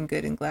would have been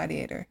good in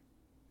Gladiator,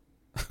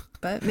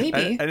 but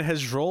maybe. And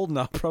his role,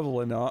 no,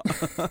 probably not.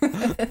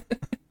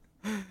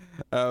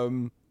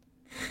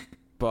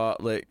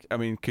 But like, I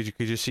mean, could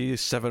you see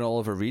 7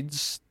 Oliver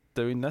Reeds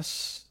doing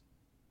this?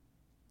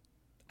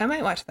 I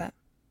might watch that.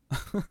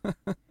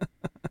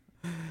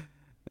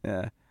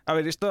 Yeah. I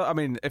mean, it's not. I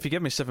mean, if you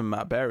give me 7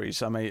 Matt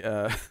Berries, I might.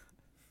 I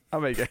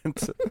might get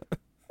into.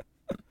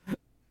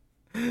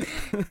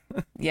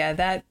 Yeah,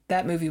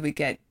 that movie would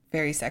get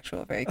very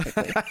sexual very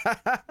quickly.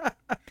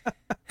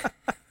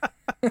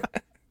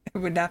 It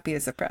would not be a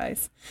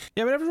surprise.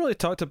 Yeah, we never really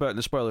talked about it in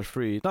the spoiler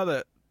free. Not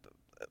that.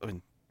 I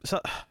mean, it's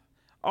not,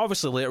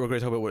 obviously later we're going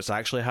to talk about what's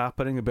actually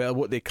happening. But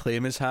what they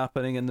claim is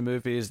happening in the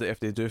movie is that if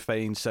they do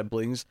find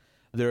siblings,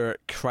 they're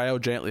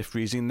cryogenically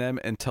freezing them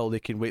until they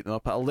can wake them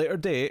up at a later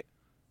date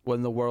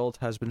when the world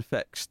has been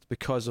fixed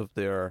because of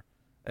their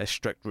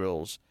strict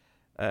rules.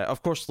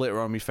 Of course, later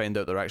on we find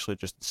out they're actually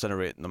just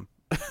incinerating them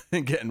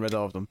and getting rid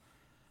of them.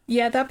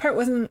 Yeah, that part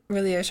wasn't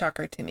really a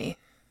shocker to me.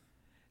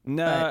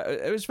 Nah,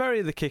 it was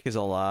very the cake is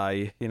a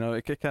lie. You know,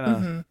 it kind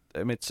of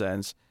it made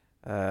sense.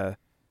 But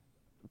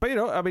you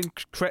know, I mean,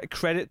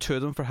 credit to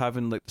them for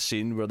having like the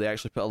scene where they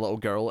actually put a little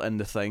girl in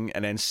the thing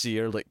and then see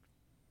her like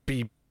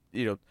be,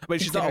 you know, I mean,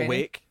 she's not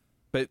awake,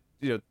 but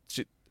you know,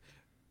 she.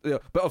 You know,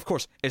 but of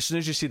course, as soon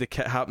as you see the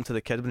kid happen to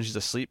the kid when she's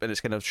asleep, and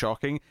it's kind of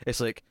shocking. It's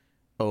like,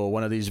 oh,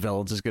 one of these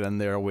villains is getting in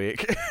there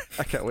awake.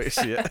 I can't wait to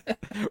see it.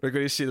 We're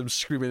going to see them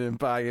screaming and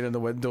banging in the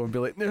window and be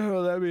like,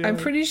 no, let me. I'm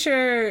pretty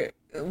sure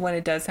when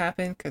it does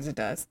happen, because it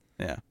does.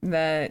 Yeah.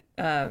 That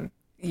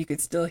you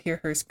could still hear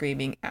her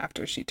screaming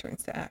after she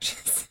turns to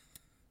ashes.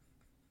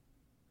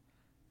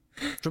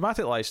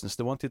 Dramatic license.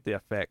 They wanted the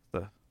effect,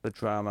 the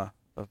drama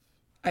of.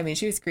 I mean,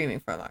 she was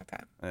screaming for a long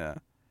time. Yeah.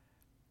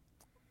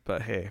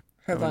 But hey.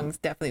 Her lungs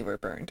definitely were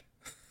burned.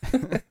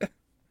 It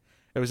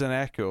was an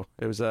echo.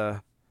 It was an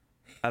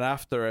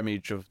after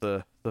image of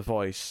the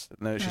voice.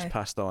 And now it's just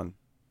passed on.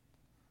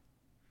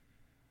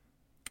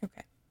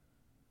 Okay.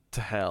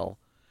 To hell.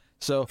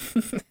 So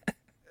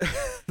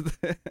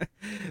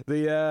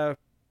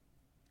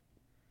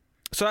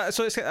so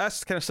it's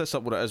that's kind of sets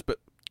up what it is. But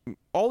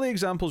all the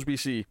examples we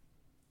see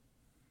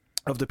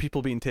of the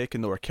people being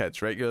taken though are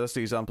kids, right? That's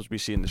the examples we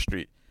see in the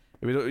street.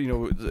 We don't, you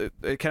know,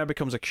 it kind of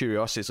becomes a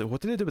curiosity. It's like, what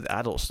do they do with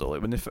adults though?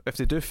 Like, if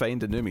they do find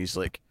the Noomies,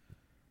 like,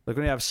 they're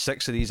going to have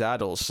 6 of these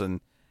adults,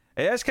 and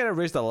it is kind of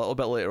raised a little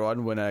bit later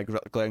on when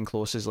Glenn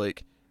Close is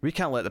like, we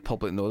can't let the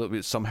public know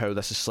that somehow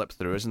this has slipped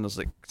through us, and there's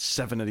like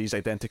 7 of these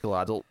identical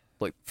adult,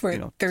 like, for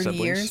 30 siblings.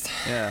 years.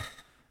 Yeah,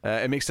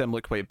 it makes them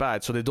look quite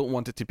bad, so they don't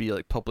want it to be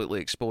like publicly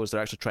exposed.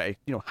 They're actually trying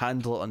to,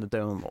 handle it on the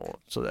down low,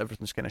 so that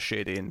everything's kind of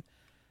shady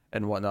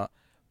and whatnot.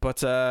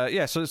 But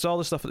yeah, so it's all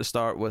the stuff at the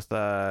start with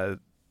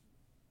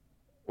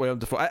William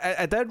Dafoe.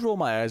 I did roll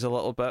my eyes a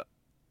little bit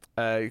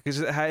because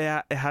it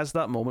has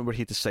that moment where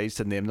he decides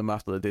to name them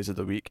after the days of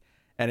the week,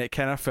 and it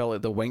kind of felt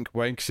like the wink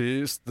wink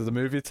sees the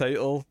movie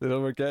title. They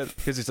never get,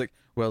 because he's like,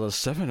 well, there's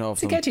 7 of them.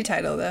 It's a catchy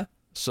title though.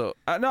 So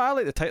no, I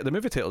like the title. The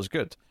movie title is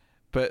good,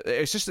 but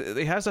it's just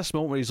he has this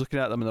moment where he's looking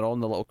at them and they're all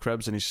in the little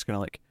cribs, and he's just kind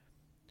of like,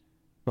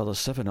 well, there's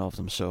 7 of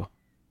them, so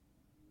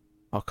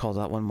I'll call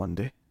that one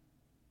Monday,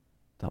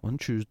 that one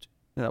Tuesday,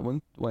 that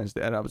one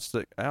Wednesday. And I was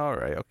like, all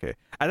right, okay.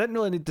 I didn't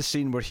really need the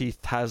scene where he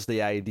has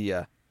the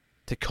idea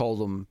to call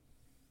them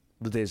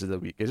the days of the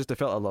week. It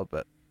felt a little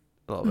bit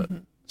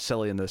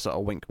silly in the sort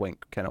of wink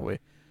wink kind of way.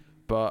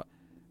 But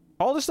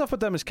all the stuff with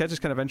them as kids is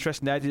kind of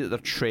interesting. The idea that they're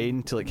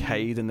trained to like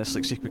hide in this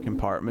like secret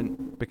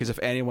compartment, because if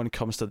anyone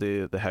comes to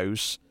the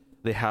house,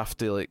 they have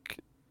to like,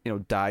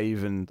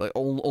 dive, and like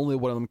only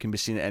one of them can be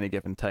seen at any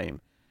given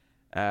time.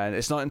 And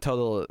it's not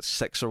until the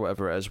 6 or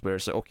whatever it is where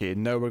it's like, okay,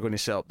 now we're going to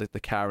set up the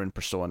Karen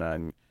persona,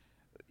 and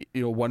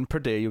 1 per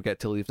day you'll get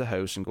to leave the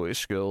house and go to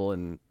school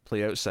and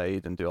play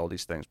outside and do all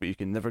these things, but you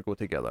can never go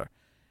together.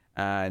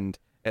 And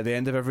at the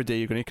end of every day,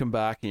 you're going to come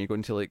back and you're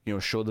going to like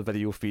show the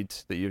video feed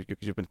that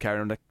you've been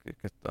carrying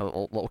a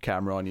little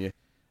camera on you,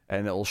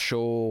 and it'll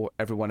show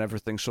everyone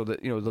everything, so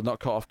that they're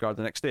not caught off guard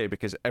the next day,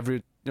 because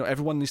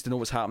everyone needs to know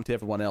what's happened to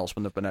everyone else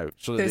when they've been out,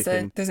 so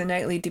that there's a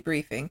nightly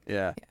debriefing.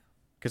 Yeah.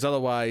 Because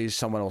otherwise,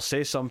 someone will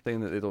say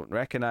something that they don't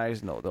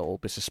recognize, and they'll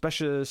be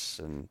suspicious,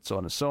 and so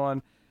on and so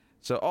on.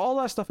 So all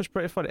that stuff is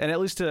pretty funny, and it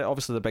leads to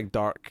obviously the big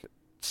dark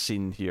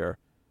scene here,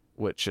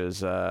 which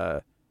is I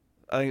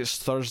think it's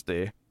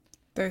Thursday.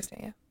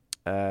 Thursday,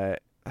 yeah.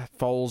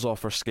 Falls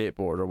off her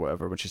skateboard or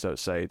whatever when she's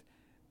outside,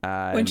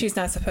 and when she's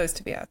not supposed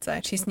to be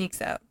outside, she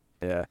sneaks out.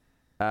 Yeah,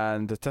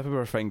 and the tip of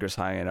her finger's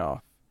hanging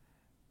off,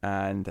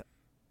 and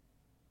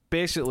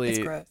basically, it's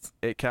gross.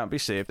 It can't be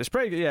saved. It's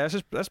pretty. Yeah,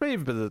 that's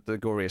maybe the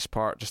goriest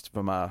part, just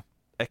from a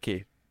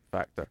icky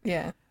factor.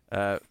 Yeah.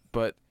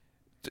 But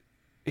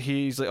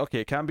he's like, okay,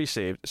 it can't be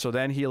saved. So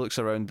then he looks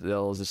around the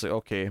hills. It's like,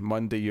 okay,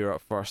 Monday, you're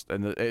up first,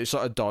 and it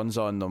sort of dawns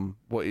on them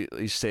what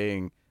he's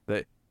saying,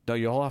 that no,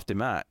 you all have to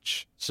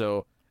match.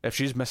 So if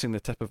she's missing the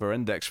tip of her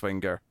index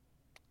finger,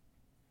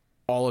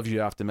 all of you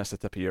have to miss the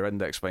tip of your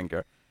index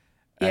finger.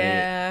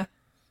 Yeah,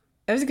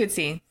 that was a good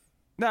scene.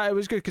 No, it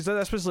was good, because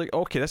this was like,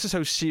 okay, this is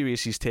how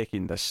serious he's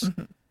taking this.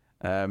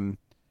 Mm-hmm.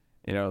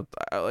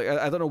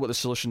 I don't know what the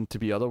solution to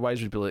be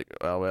otherwise would be. Like,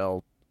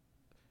 well,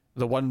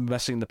 the one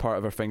missing the part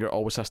of her finger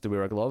always has to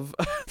wear a glove.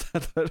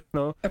 I don't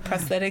know. A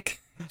prosthetic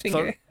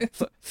finger.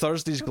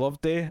 Thursday's glove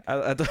day.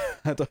 I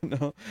don't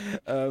know.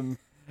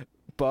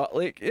 But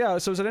like, yeah,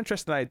 so it's an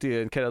interesting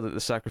idea and kind of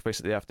the sacrifice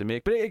that they have to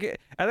make. But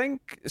I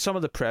think some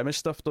of the premise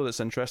stuff though that's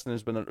interesting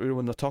is when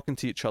they're talking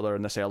to each other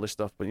in this early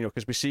stuff. But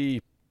because we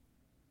see,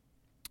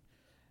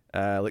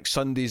 like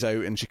Sunday's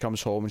out and she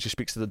comes home and she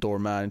speaks to the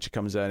doorman and she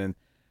comes in, and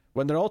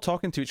when they're all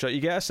talking to each other,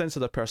 you get a sense of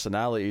their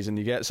personalities and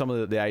you get some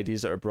of the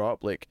ideas that are brought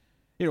up. Like,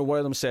 one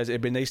of them says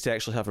it'd be nice to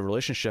actually have a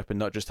relationship and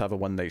not just have a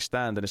one night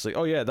stand, and it's like,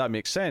 oh yeah, that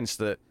makes sense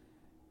that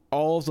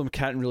all of them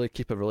can't really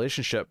keep a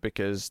relationship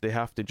because they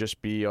have to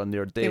just be on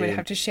their day. They would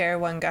have to share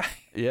one guy.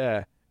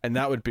 Yeah, and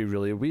that would be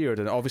really weird.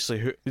 And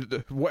obviously,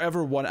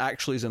 whatever one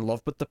actually is in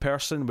love with the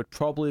person would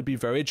probably be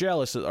very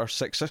jealous that our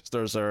 6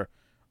 sisters are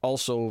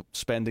also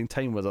spending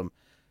time with them.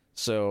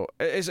 So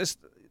that's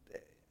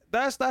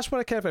what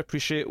I kind of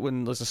appreciate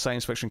when there's a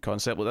science fiction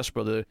concept like this,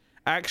 where they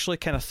actually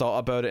kind of thought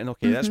about it and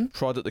let's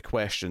prod at the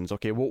questions.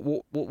 Okay,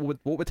 what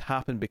would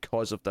happen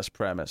because of this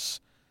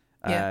premise?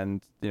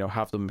 And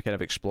have them kind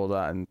of explore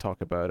that and talk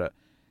about it.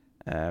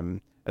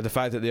 And the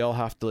fact that they all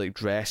have to like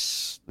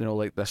dress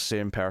like this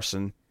same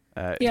person.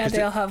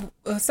 They all have,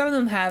 some of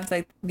them have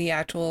like the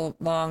actual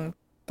long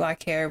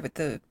black hair with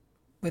the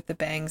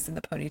bangs and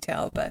the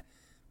ponytail, but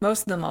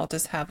most of them all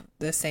just have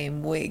the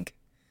same wig.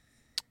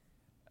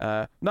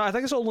 No, I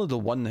think it's only the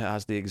one that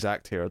has the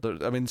exact hair.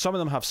 I mean, some of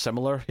them have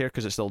similar hair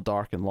because it's still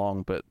dark and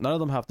long, but none of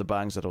them have the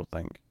bangs, I don't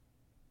think.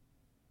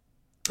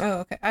 Oh,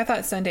 okay. I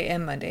thought Sunday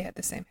and Monday had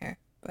the same hair.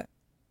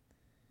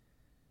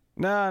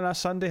 Nah,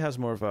 Sunday has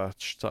more of a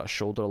sort of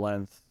shoulder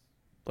length,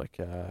 like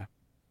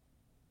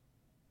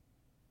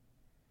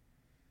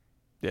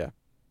yeah,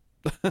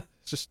 it's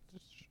just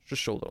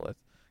shoulder length.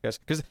 Yes,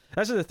 because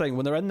that's the thing.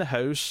 When they're in the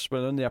house,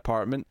 when they're in the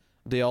apartment,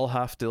 they all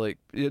have to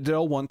they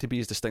all want to be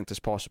as distinct as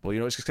possible.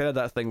 It's kind of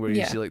that thing where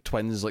you see like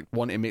twins like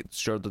want to make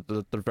sure that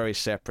they're very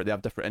separate. They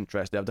have different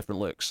interests. They have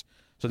different looks.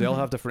 So they all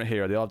have different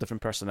hair. They all have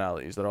different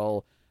personalities. They're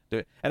all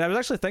doing. And I was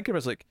actually thinking, I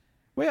was like,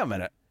 wait a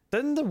minute.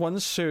 Didn't the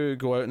ones who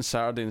go out on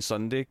Saturday and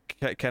Sunday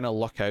kind of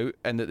luck out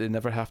and that they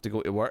never have to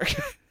go to work?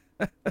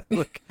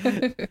 And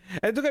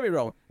don't get me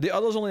wrong, the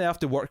others only have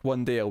to work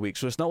 1 day a week,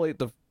 so it's not like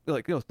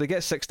they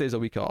get 6 days a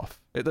week off.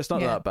 It's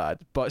not that bad,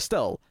 but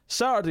still,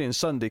 Saturday and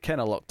Sunday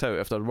kind of lucked out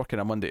if they're working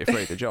a Monday to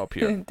Friday job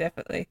here.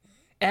 Definitely.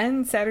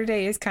 And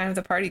Saturday is kind of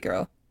the party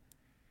girl.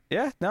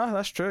 Yeah, no,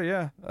 that's true.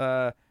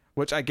 Yeah,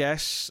 which I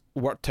guess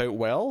worked out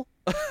well.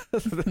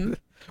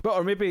 But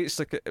or maybe it's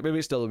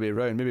the other way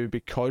around. Maybe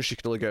because she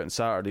could only go out on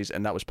Saturdays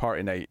and that was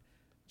party night,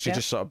 she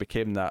just sort of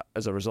became that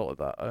as a result of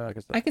that.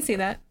 I can see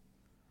that.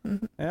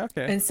 Mm-hmm. Yeah,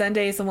 okay. And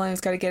Sunday is the one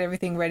who's got to get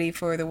everything ready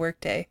for the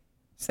workday,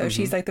 so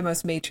she's like the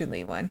most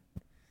matronly one.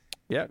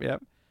 Yep.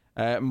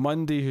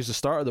 Monday, who's the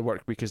start of the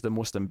work week, is the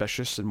most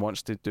ambitious and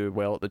wants to do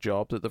well at the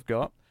job that they've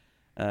got.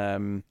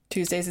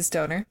 Tuesday's a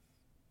stoner.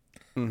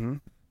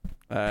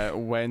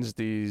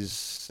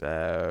 Wednesday's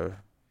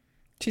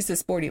she's the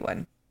sporty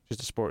one. She's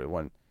the sporty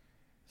one.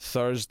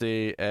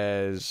 Thursday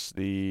is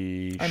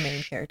our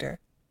main character.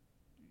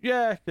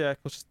 Yeah,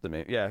 closest to the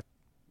main. Yeah,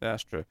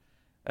 that's true.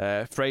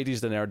 Friday's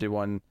the nerdy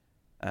one.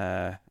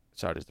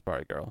 Saturday's the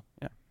party girl.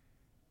 Yeah.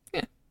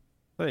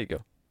 There you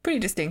go. Pretty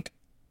distinct.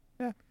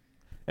 Yeah.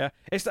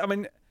 I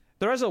mean,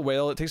 there is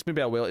it takes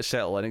maybe a while to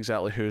settle in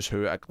exactly who's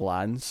who at a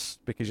glance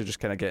because you're just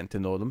kind of getting to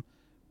know them.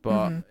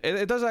 But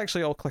it does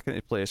actually all click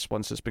into place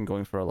once it's been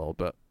going for a little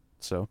bit.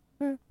 So,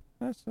 yeah,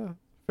 that's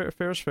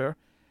fair is fair.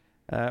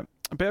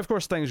 But of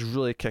course, things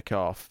really kick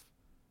off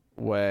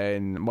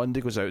when Monday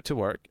goes out to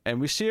work,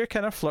 and we see her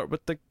kind of flirt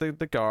with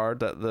the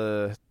guard at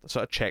the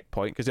sort of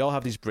checkpoint because they all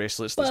have these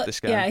bracelets that they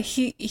scan. Yeah,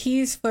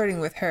 he's flirting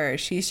with her.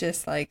 She's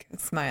just like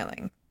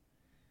smiling,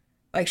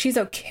 like she's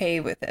okay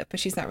with it, but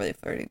she's not really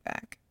flirting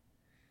back.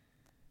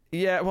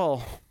 Yeah,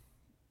 well,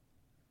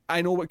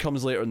 I know what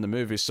comes later in the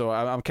movie, so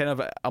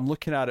I'm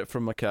looking at it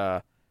from like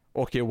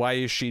okay, why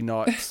is she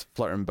not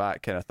flirting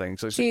back kind of thing.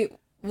 So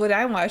when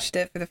I watched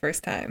it for the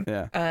first time,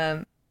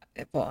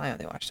 well, I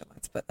only watched it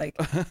once, but like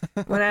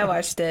when I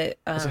watched it,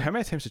 so how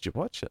many times did you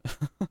watch it?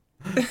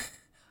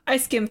 I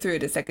skimmed through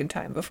it a second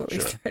time before we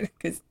started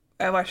because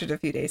I watched it a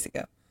few days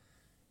ago.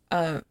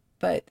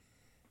 But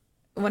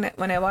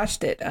when I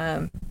watched it,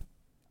 I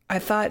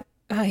thought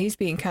he's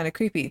being kind of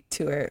creepy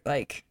to her,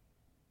 like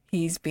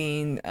he's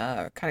being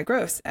kind of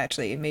gross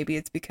actually. Maybe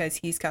it's because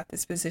he's got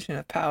this position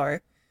of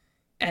power,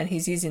 and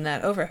he's using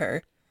that over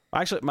her.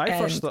 Actually,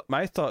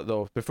 my thought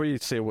though, before you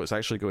say what's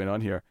actually going on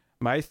here,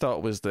 my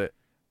thought was that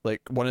like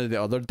one of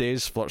the other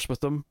days flirts with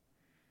them,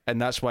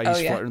 and that's why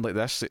he's flirting like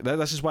this.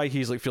 This is why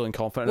he's like feeling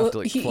confident enough to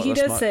like flirt he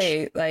this does much.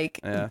 say like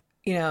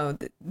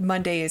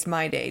Monday is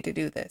my day to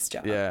do this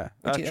job. Yeah,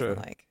 which he doesn't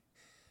like.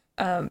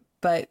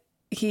 But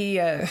he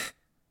I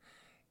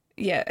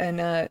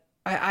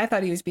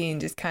thought he was being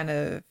just kind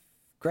of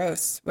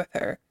gross with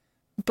her,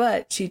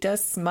 but she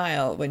does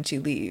smile when she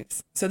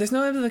leaves, so there's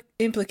no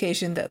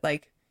implication that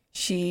like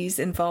she's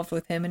involved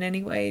with him in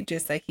any way,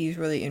 just like he's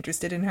really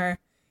interested in her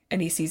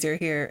and he sees her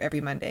here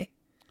every Monday.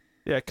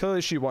 Yeah,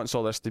 clearly she wants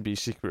all this to be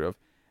secretive,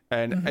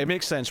 and it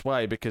makes sense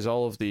why, because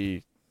all of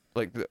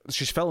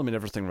she's filming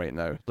everything right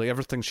now. Like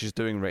everything she's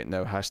doing right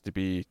now has to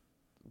be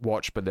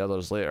watched by the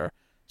others later.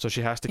 so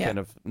she has to kind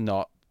of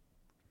not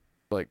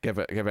like give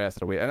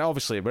anything away. And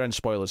obviously, we're in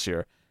spoilers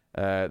here.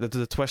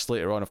 The twist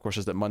later on, of course,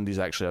 is that Mundy's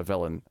actually a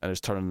villain and is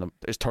turned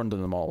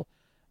on them all.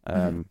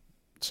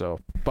 So,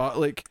 but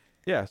like,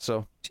 yeah,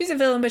 so she's a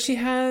villain, but she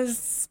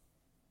has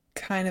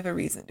kind of a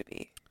reason to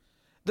be.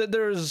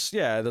 There's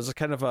a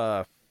kind of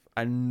a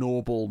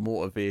noble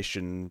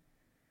motivation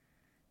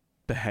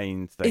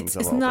behind things.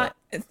 It's not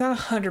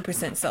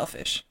 100%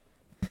 selfish.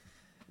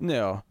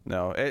 No,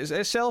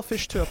 it's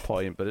selfish to a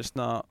point, but it's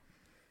not.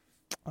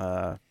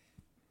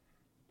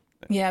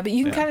 Yeah, but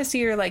you can kind of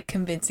see her like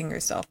convincing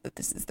herself that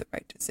this is the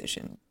right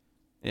decision.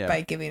 Yeah.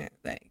 By giving it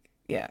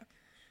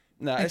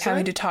No, like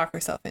having to talk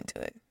herself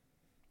into it.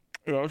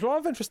 There's a lot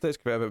of interesting things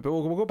about it, but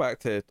we'll go back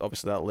to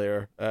obviously that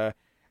later.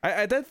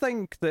 I did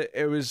think that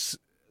it was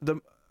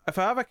if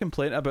I have a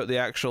complaint about the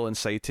actual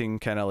inciting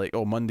kind of like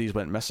Mundy's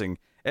went missing,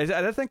 I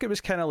did think it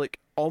was kind of like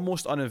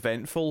almost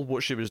uneventful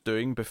what she was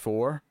doing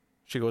before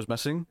she goes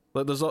missing.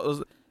 Like there's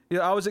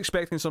I was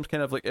expecting some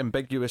kind of like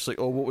ambiguous like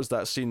what was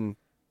that scene?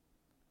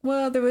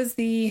 Well, there was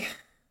it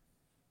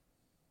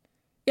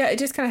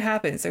just kind of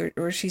happens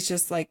or she's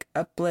just like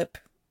a blip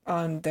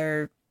on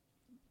their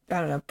I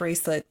don't know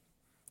bracelet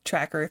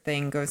tracker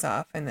thing goes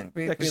off and then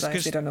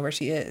realize they don't know where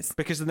she is.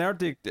 Because the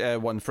Nerdy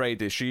one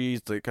Friday,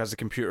 she's like has the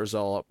computers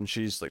all up and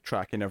she's like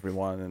tracking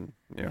everyone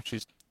and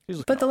she's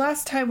But the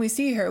last time we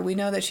see her, we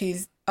know that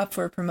she's up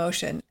for a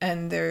promotion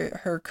and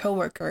her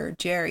coworker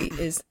Jerry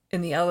is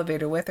in the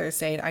elevator with her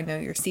saying, "I know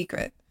your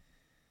secret."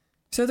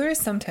 So there is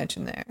some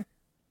tension there.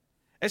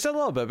 It's a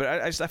little bit, but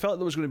I felt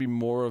there was going to be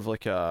more of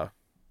like a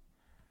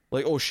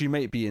she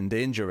might be in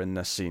danger in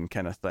this scene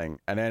kind of thing,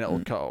 and then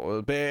it'll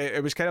cut. But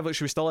it was kind of like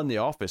she was still in the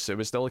office. It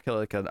was still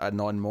like a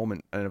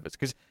non-moment, and it's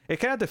because it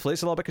kind of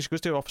deflates a little bit because she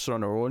goes to the office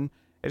on her own.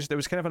 It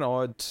was kind of an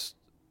odd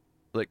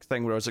like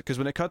thing where I was like, because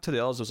when it cut to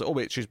the others, I was like, oh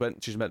wait, she's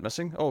went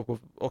missing. Oh, well,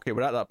 okay,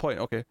 we're at that point.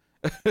 Okay,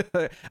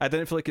 I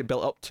didn't feel like it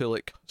built up to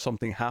like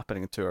something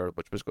happening to her,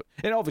 which was good.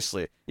 And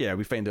obviously, yeah,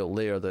 we find out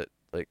later that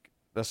like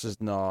this is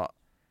not.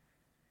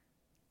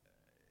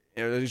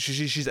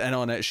 She's in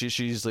on it.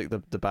 She's like the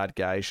bad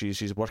guy.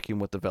 She's working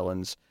with the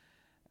villains,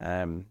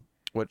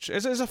 which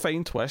is a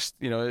fine twist.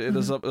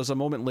 There's a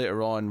moment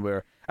later on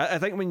where I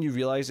think when you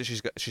realize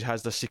that she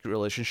has this secret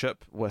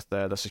relationship with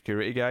the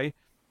security guy,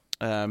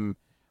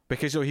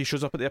 because he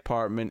shows up at the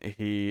apartment.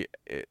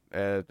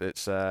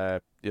 It's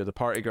the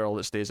party girl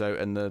that stays out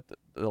in the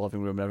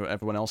living room. And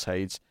everyone else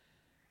hides,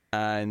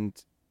 and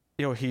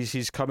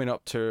he's coming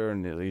up to her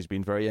and he's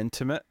been very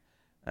intimate.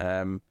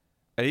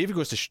 And he even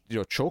goes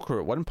to choke her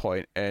at one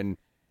point, and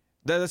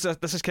this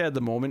is kind of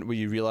the moment where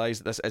you realize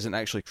that this isn't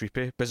actually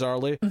creepy,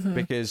 bizarrely,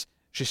 because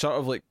she sort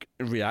of like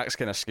reacts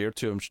kind of scared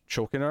to him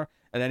choking her,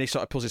 and then he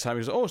sort of pulls his hand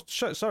and goes, "Oh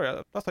shit, sorry,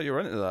 I thought you were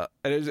into that."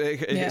 And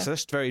it's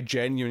this very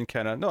genuine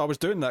kind of, "No, I was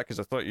doing that because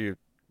I thought you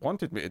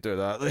wanted me to do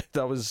that."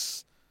 That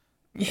was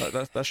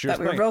that's your that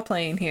thing. we're role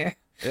playing here.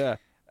 Yeah.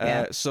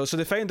 So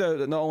they find out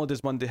that not only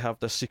does Mundy have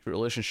this secret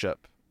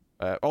relationship,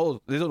 they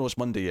don't know it's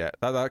Mundy yet.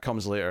 That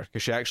comes later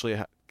because she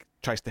actually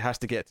has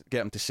to get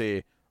him to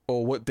say, "Oh,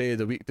 what day of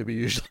the week do we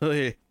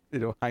usually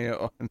hang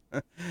out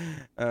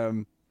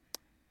on?"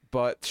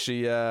 But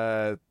she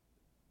because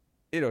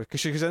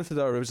she goes into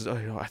the other room and says,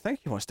 "Oh, I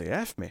think he wants to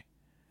F me."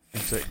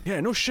 And she's like, "Yeah,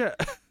 no shit."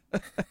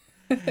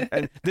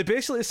 And they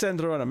basically send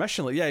her on a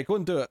mission, like, "Yeah, go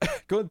and do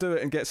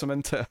it, and get some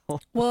intel."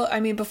 Well,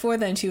 I mean, before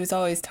then she was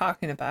always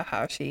talking about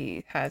how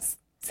she has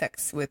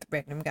sex with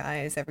random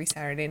guys every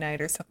Saturday night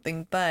or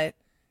something, but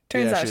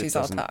turns out she's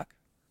all talk.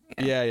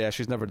 Yeah,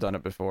 she's never done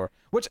it before,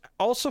 which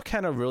also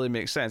kind of really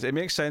makes sense. It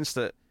makes sense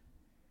that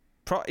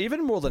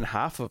even more than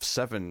half of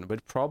 7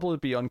 would probably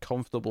be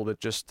uncomfortable with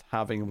just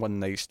having one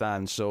night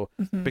stands. So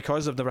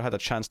because they've never had a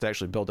chance to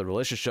actually build a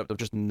relationship, they've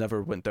just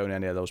never went down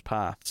any of those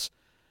paths.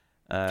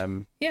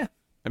 It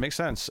makes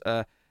sense.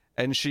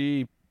 And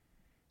she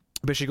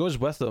goes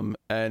with them,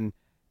 and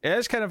it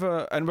is kind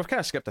of and we've kind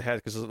of skipped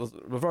ahead because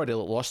we've already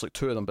lost like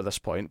 2 of them by this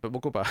point, but we'll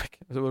go back.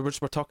 We're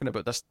talking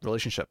about this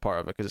relationship part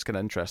of it because it's kind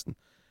of interesting.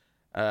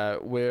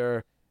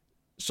 Where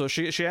so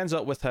she ends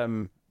up with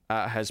him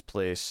at his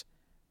place,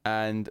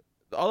 and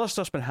other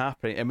stuff's been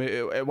happening. I mean,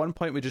 at one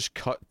point we just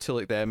cut to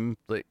like them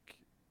like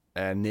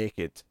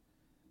naked,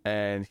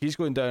 and he's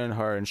going down on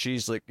her, and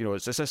she's like,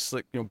 it's this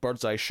like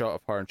bird's eye shot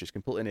of her, and she's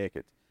completely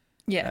naked.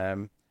 Yeah.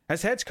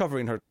 His head's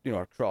covering her,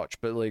 her crotch,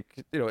 but like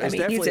it's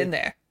definitely he's in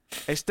there.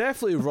 It's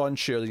definitely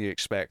raunchier than you're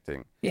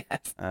expecting.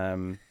 Yes.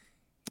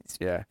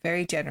 Yeah.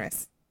 Very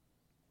generous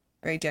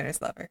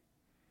lover.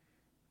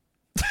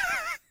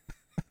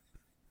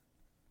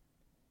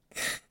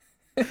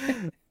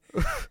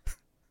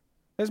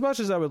 As much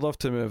as I would love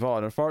to move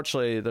on,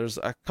 unfortunately, there's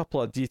a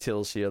couple of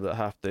details here that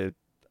have to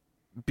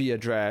be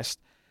addressed.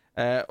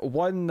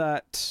 One,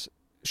 that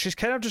she's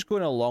kind of just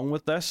going along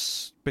with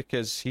this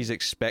because he's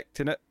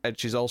expecting it, and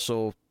she's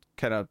also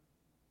kind of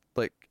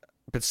like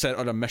been sent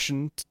on a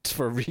mission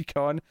for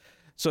recon.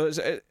 So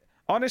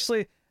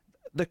honestly,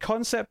 the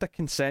concept of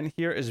consent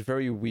here is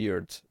very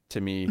weird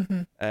to me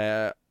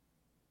on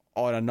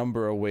a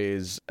number of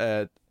ways.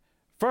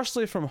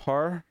 Firstly, from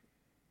her,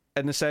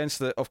 in the sense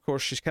that, of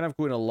course, she's kind of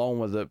going along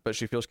with it, but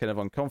she feels kind of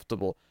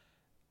uncomfortable.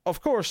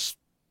 Of course,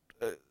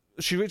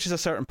 she reaches a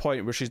certain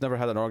point where she's never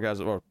had an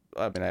orgasm, or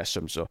I mean, I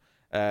assume so,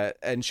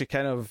 and she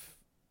kind of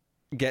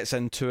gets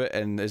into it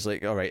and is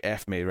like, all right,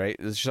 F me, right?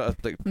 She sort of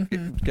like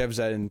gives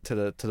in to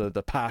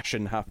the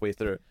passion halfway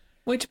through.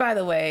 Which, by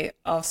the way,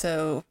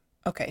 also,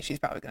 okay, she's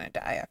probably going to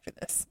die after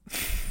this.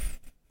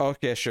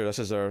 Okay, sure, this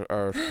is her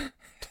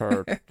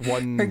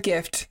one her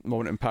gift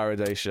moment in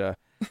paradise, yeah.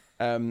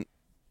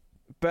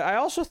 But I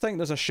also think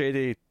there's a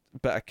shady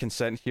bit of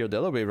consent here the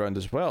other way around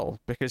as well,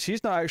 because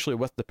he's not actually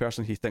with the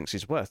person he thinks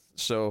he's with.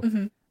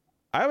 So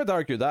I would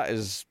argue that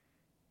is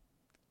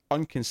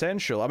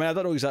unconsensual. I mean, I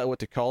don't know exactly what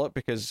to call it,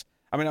 because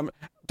I mean,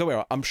 don't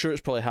worry, I'm sure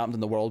it's probably happened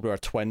in the world where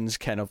twins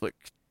kind of like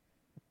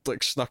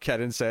snuck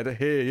in and said,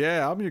 "Hey,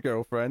 yeah, I'm your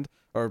girlfriend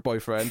or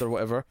boyfriend or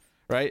whatever,"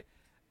 right?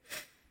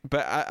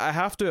 But I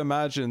have to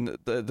imagine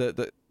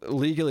that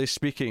legally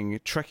speaking,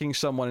 tricking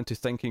someone into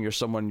thinking you're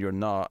someone you're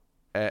not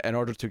in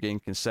order to gain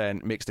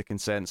consent makes the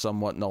consent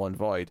somewhat null and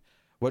void,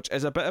 which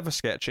is a bit of a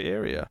sketchy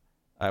area,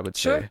 I would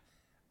say.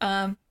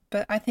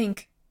 But I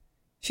think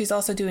she's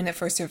also doing it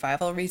for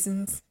survival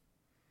reasons.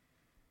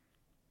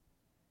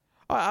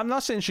 I'm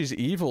not saying she's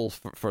evil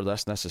for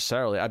this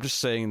necessarily. I'm just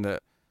saying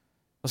that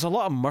there's a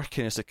lot of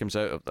murkiness that comes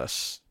out of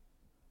this.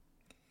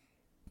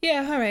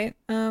 Yeah, all right.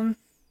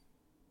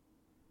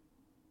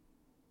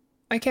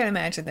 I can't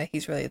imagine that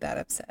he's really that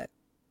upset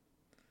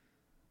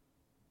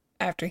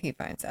after he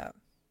finds out.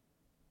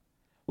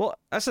 Well,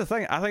 that's the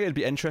thing. I think it'd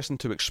be interesting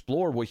to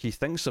explore what he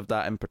thinks of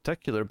that in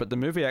particular, but the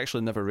movie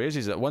actually never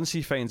raises it. Once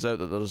he finds out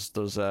that there's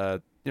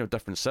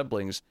different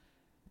siblings,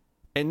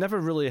 it never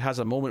really has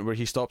a moment where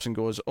he stops and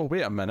goes, "Oh,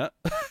 wait a minute.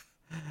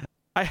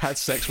 I had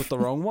sex with the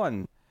wrong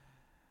one."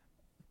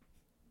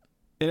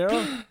 You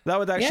know, that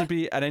would actually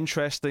be an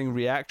interesting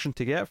reaction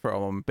to get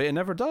from him, but it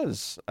never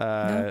does.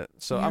 No,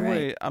 so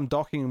I'm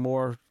docking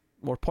more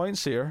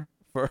points here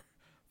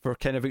for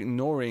kind of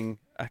ignoring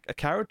a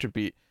character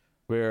beat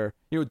where,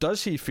 you know,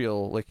 does he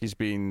feel like he's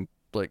being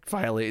like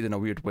violated in a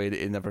weird way that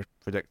he never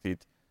predicted?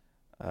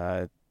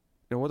 You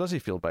know, what does he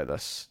feel by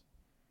this?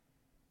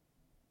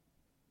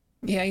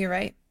 Yeah, you're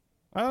right.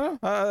 I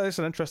don't know. It's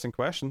an interesting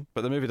question,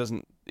 but the movie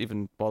doesn't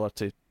even bother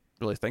to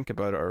really think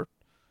about it or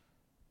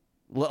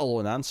let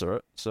alone answer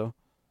it. So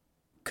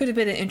could have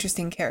been an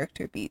interesting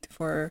character beat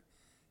for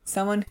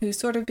someone who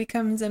sort of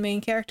becomes a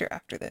main character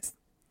after this.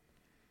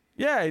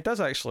 Yeah, he does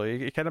actually.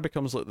 He kind of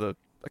becomes like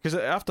because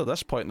after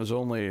this point, there's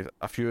only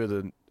a few of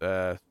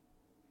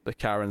the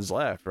Karens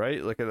left,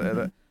 right? Like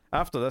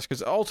after this,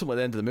 because ultimately at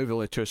the end of the movie,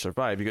 only two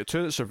survive. You got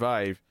two that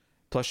survive,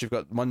 plus you've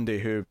got Monday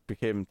who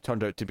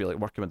turned out to be like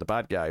working with the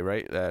bad guy,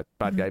 right?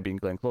 Bad guy being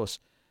Glenn Close.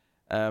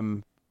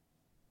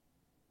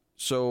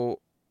 So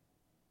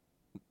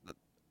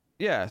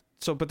yeah,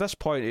 so by this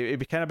point,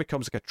 it kind of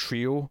becomes like a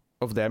trio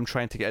of them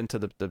trying to get into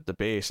the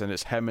base, and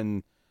it's him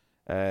and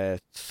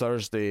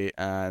Thursday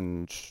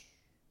and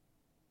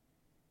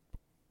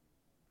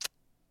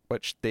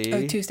which day?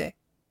 Oh, Tuesday.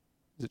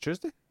 Is it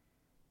Tuesday?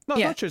 No,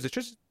 yeah. Not Tuesday.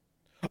 Tuesday.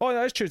 Oh,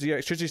 no, it's Tuesday.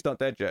 Yeah, Tuesday's not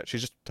dead yet. She's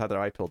just had her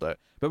eye pulled out.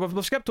 But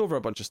we've skipped over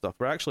a bunch of stuff.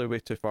 We're actually way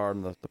too far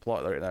in the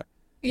plot right now.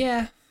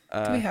 Yeah.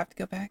 Do we have to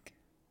go back?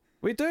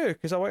 We do,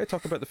 because I want to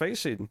talk about the fight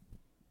scene.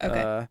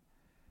 Okay.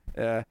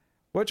 Yeah.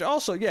 Which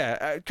also,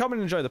 come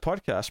and enjoy the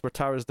podcast where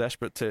Tara's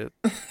desperate to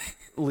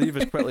leave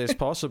as quickly as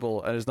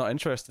possible and is not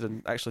interested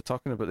in actually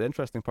talking about the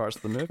interesting parts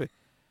of the movie.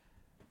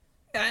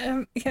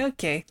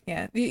 Okay,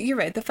 yeah, you're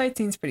right. The fight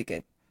scene's pretty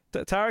good.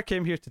 Tara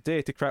came here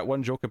today to crack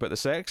one joke about the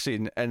sex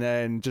scene and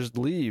then just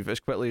leave as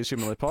quickly as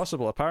humanly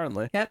possible,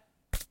 apparently. Yep.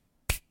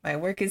 My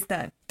work is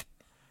done.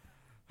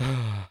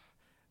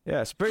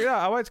 Yes, but yeah,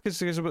 I liked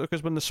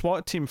because when the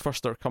SWAT team first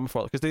start coming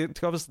for it, because they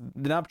obviously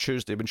nab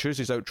Tuesday, when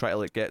Tuesday's out trying to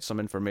like get some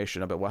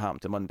information about what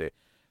happened to Monday,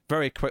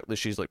 very quickly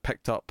she's like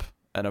picked up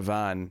in a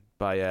van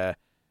by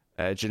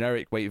a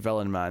generic white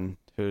villain man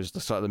who's the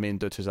sort of the main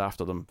dude who's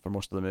after them for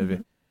most of the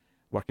movie,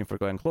 working for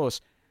Glenn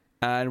Close,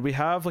 and we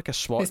have like a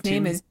SWAT team. His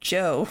name is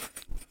Joe.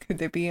 Could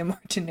there be a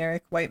more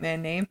generic white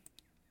man name?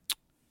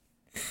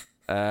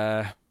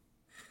 I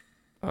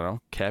don't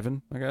know,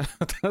 Kevin, I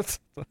guess.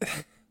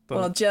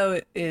 Well,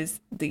 Joe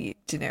is the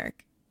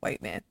generic white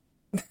man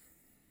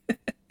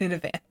in a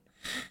van.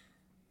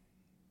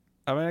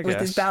 I mean, I with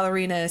guess. His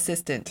ballerina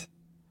assistant.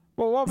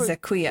 Well, what about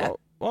Zakia?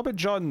 What about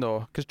John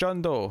though? Because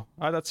John Doe,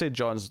 I'd say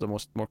John's the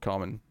more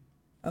common.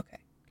 Okay.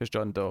 Because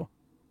John Doe.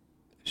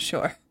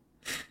 Sure.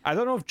 I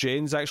don't know if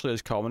Jane's actually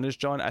as common as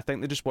John. I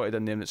think they just wanted a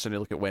name that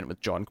sounded like it went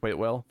with John quite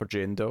well for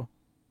Jane Doe.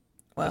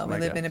 Well, we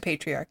live in a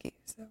patriarchy,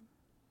 so.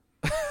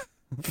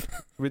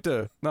 We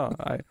do. No,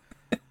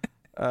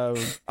 I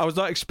was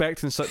not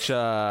expecting such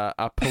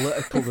a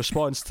political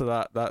response to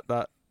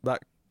that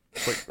like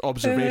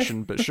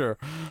observation, but sure.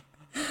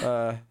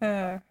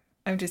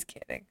 I'm just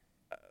kidding.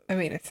 I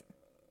mean, it's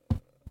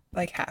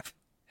like half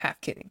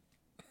kidding.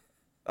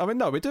 I mean,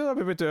 no, we do.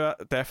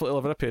 Definitely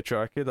live in a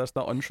patriarchy. That's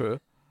not untrue.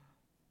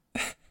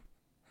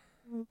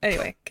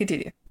 Anyway,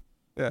 continue.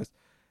 Yes.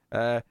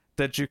 Um,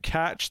 Did you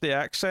catch the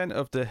accent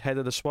of the head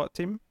of the SWAT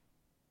team?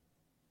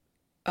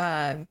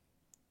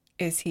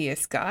 Is he a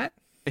Scot?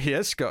 He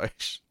is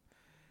Scottish.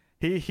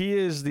 He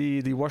is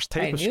the worst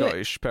type of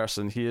Scottish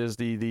person. He is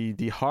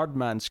the hard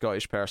man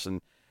Scottish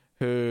person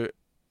who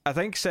I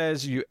think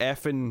says you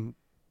effing.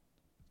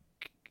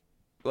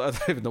 I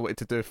don't even know what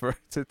to do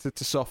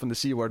to soften the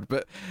C word,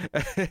 but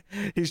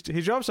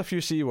he drops a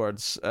few C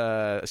words,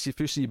 a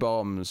few C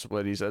bombs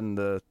when he's in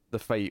the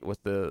fight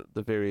with the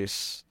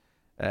various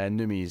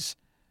Numies.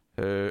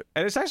 And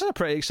it's actually a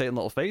pretty exciting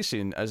little fight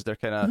scene as they're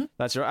kind of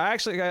that's I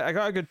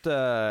got a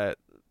good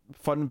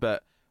fun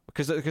bit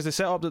because they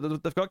set up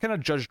that they've got kind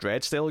of Judge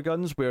Dredd style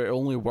guns where it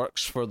only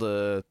works for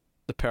the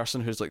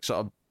person who's like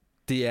sort of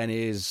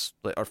DNA's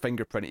like or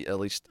fingerprint at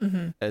least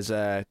is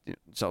sort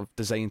of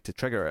designed to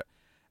trigger it.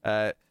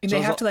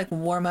 They have to like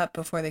warm up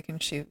before they can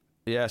shoot.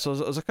 Yeah, so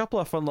there's a couple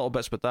of fun little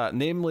bits with that.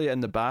 Namely,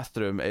 in the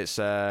bathroom, it's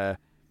Wednesday.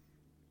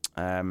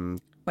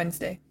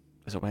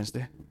 Is it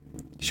Wednesday?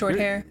 Short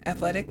hair,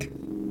 athletic.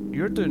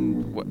 You're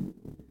doing what?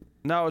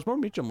 No, it's more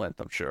medium length,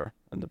 I'm sure,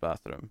 in the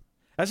bathroom.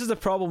 This is the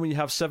problem when you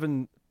have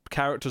 7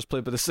 characters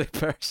played by the same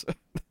person.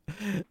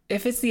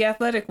 If it's the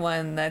athletic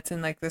one that's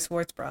in like the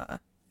sports bra,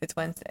 it's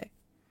Wednesday.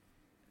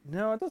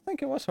 No, I don't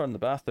think it was her in the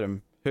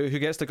bathroom. Who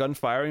gets the gun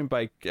firing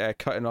by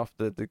cutting off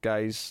the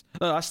guys?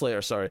 No, that's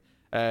later. Sorry.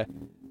 Oh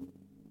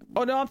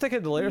no, I'm thinking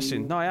of the later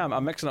scene. No, I am.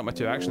 I'm mixing up my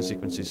 2 action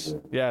sequences.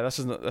 Yeah, this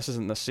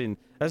isn't this scene.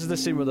 This is the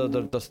scene where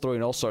they're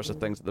throwing all sorts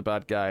of things at the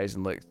bad guys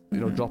and like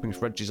dropping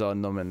fridges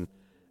on them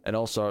and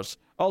all sorts.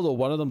 Although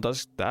one of them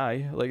does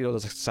die. Like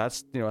there's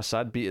a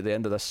sad beat at the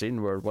end of this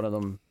scene where one of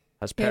them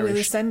has perished. Yeah, it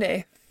was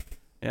Sunday.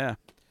 Yeah.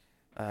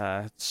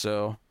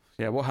 So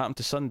yeah, what happened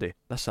to Sunday?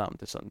 This happened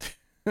to Sunday.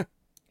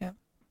 Yeah.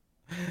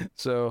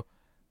 So.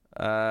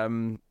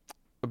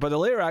 But the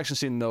later action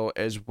scene though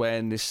is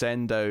when they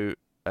send out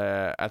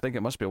I think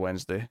it must be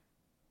Wednesday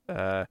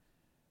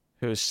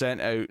who's sent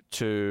out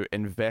to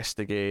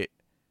investigate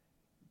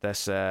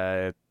this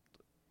it's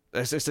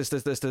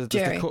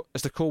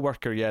the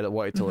co-worker that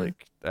wanted to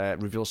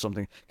reveal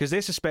something because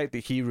they suspect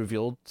that he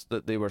revealed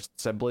that they were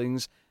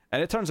siblings,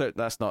 and it turns out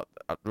that's not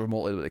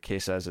remotely what the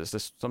case is. It's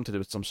just something to do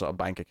with some sort of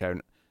bank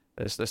account.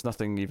 There's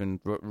nothing even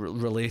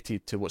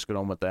related to what's going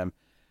on with them.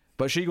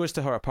 But she goes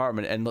to her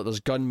apartment and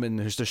there's gunmen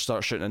who just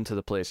start shooting into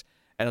the place.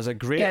 And there's a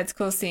great it's a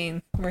cool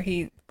scene where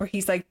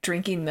he's like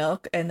drinking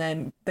milk and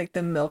then like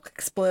the milk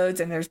explodes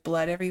and there's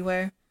blood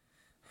everywhere.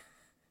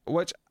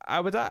 Which I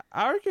would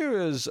argue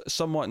is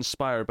somewhat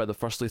inspired by the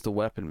first Lethal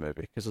Weapon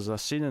movie because there's a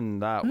scene in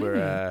that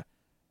where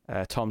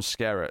Tom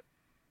Skerritt,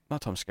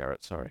 not Tom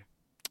Skerritt, sorry.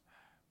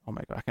 Oh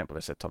my god, I can't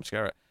believe I said Tom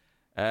Skerritt.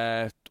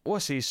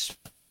 What's his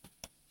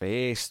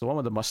face? The one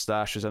with the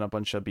mustache was in a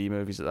bunch of B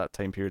movies at that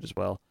time period as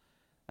well.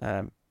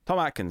 Tom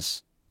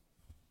Atkins.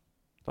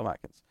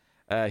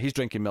 He's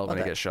drinking milk when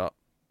he gets shot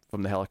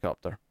from the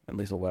helicopter in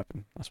Lethal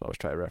Weapon. That's what I was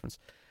trying to reference.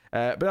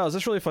 But no, there's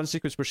this really fun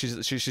sequence where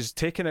she's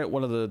taking out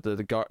one of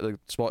the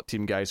SWAT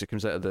team guys who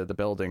comes out of the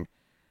building,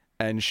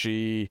 and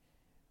she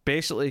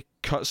basically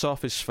cuts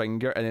off his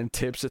finger and then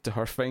tapes it to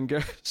her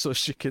finger so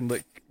she can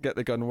like get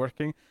the gun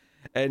working.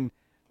 And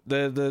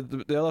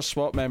the other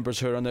SWAT members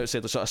who are on the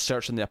outside, they're sort of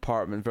searching the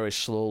apartment very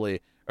slowly,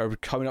 are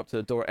coming up to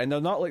the door, and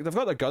they're not like, they've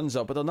got their guns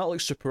up, but they're not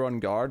like super on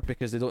guard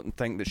because they don't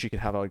think that she could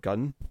have a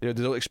gun. They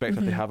don't expect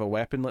her to have a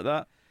weapon like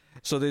that.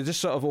 So they just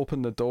sort of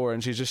open the door,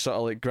 and she just sort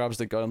of like grabs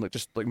the gun and like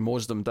just like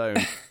mows them down.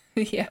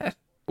 Yeah.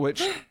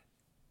 Which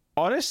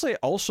honestly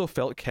also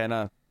felt kind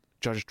of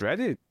Judge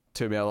Dredd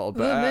to me a little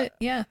bit. A little bit,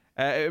 yeah.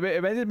 It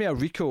reminded me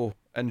of Rico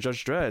and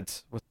Judge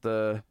Dredd with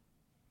the,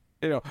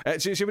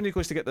 see when he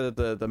goes to get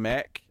the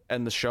mech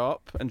in the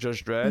shop and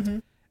Judge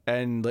Dredd.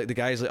 And like the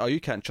guy's like, oh, you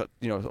can't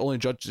only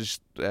judges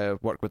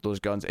work with those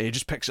guns. And he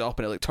just picks it up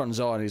and it like turns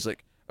on. And he's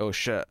like, oh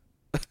shit.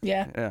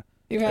 Yeah. Yeah.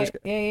 You're right.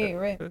 You're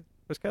right.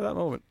 It's kind of that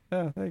moment.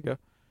 Yeah, there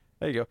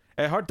you go.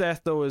 Her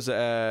death though is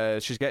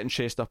she's getting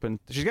chased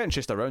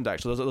around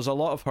actually. There's a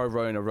lot of her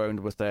running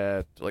around with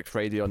like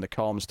Friday on the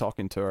comms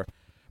talking to her.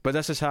 But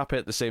this is happening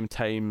at the same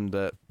time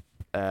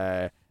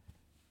that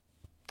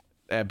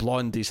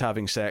Blondie's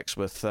having sex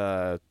with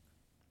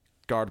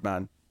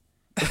Guardman.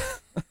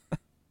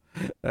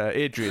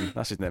 Adrian,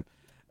 that's his name.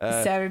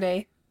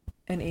 Saturday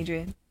and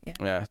Adrian.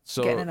 Yeah.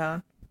 So getting it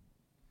on.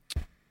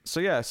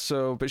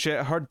 But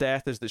her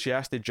death is that she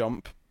has to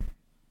jump.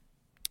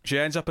 She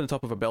ends up on the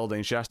top of a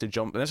building. She has to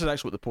jump, and this is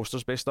actually what the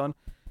poster's based on,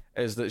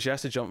 is that she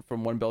has to jump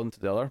from one building to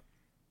the other.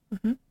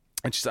 And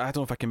she's like, I don't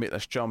know if I can make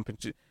this jump.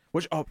 And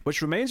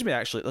which reminds me,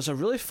 actually, there's a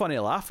really funny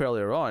laugh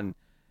earlier on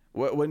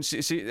when she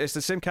it's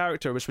the same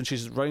character, which when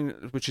she's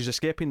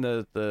escaping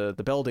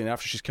the building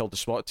after she's killed the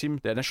SWAT team,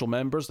 the initial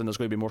members, then there's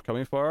going to be more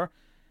coming for her,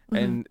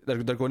 and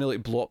they're going to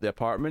like blow up the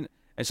apartment.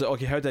 And so,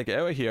 okay, how do I get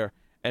out of here?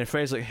 And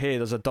Fred's like, hey,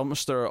 there's a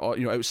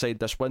dumpster, outside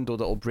this window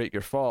that'll break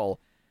your fall.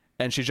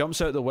 And she jumps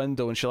out the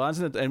window and she lands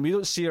in it, and we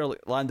don't see her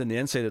land in the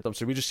inside of the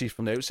dumpster. We just see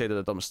from the outside of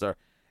the dumpster,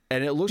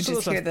 and it looks. You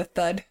just hear the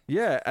thud.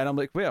 Yeah, and I'm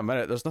like, wait a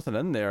minute, there's nothing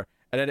in there.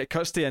 And then it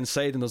cuts to the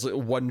inside, and there's like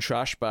one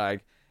trash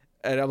bag,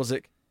 and I was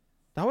like,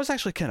 that was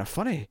actually kind of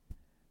funny.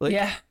 Like,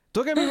 yeah.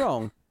 Don't get me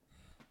wrong,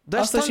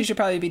 Also, she should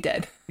probably be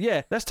dead.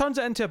 Yeah, this turns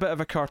it into a bit of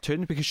a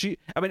cartoon because she,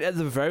 I mean, at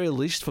the very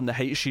least, from the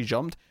height she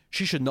jumped,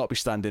 she should not be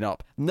standing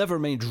up. Never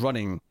mind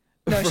running.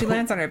 No, she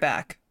lands on her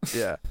back.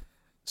 Yeah.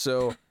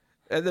 So,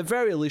 at the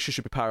very least, she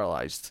should be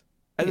paralyzed.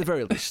 At the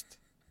very least.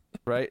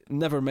 Right?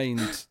 Never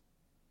mind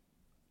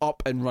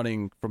up and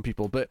running from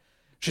people. But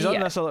she's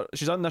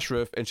on this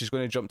roof and she's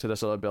going to jump to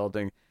this other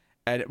building.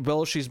 And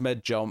while she's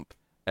mid-jump,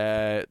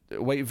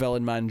 white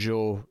villain man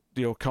Joe,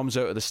 comes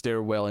out of the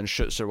stairwell and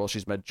shoots her while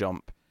she's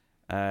mid-jump.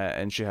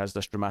 And she has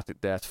this dramatic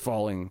death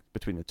falling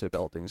between the two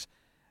buildings.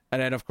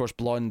 And then, of course,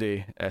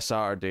 Blondie,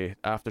 Saturday,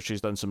 after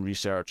she's done some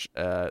research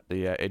at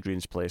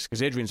Adrian's place,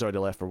 because Adrian's already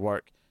left for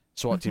work,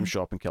 SWAT team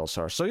show up and kills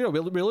her. So, we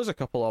lose a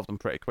couple of them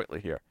pretty quickly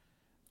here.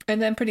 And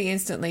then pretty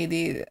instantly,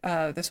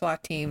 the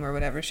SWAT team or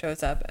whatever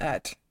shows up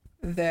at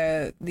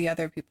the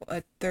other people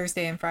at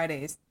Thursday and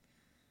Fridays.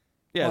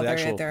 Yeah, while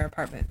they're at their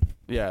apartment.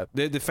 Yeah,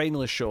 they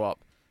finally show up,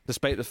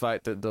 despite the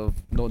fact that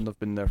they've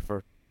been there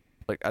for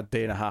like a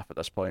day and a half at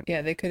this point.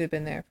 Yeah, they could have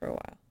been there for a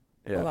while.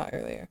 Yeah. A lot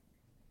earlier.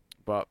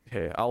 But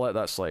hey, I'll let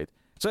that slide.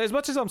 So as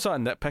much as I'm sort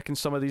of nitpicking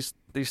some of these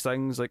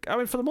things, like, I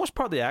mean, for the most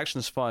part, the action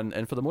is fun,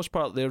 and for the most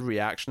part, their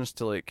reactions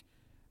to like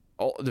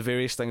all the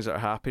various things that are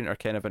happening are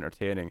kind of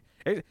entertaining.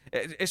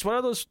 It's one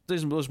of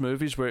those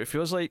movies where it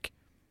feels like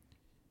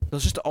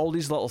there's just all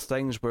these little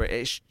things where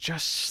it's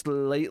just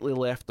slightly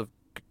left of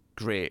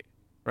great,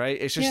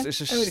 right? It's just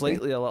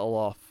slightly a little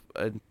off,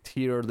 and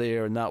here or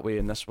there, and that way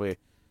and this way.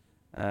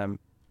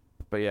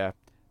 But yeah.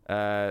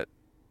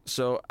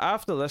 So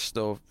after this,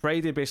 though,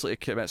 Friday basically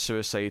commits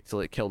suicide to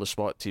like kill the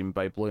SWAT team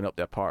by blowing up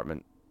the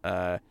apartment,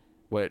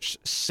 which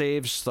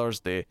saves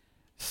Thursday.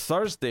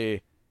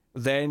 Thursday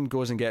then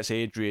goes and gets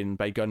Adrian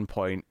by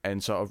gunpoint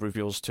and sort of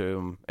reveals to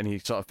him, and he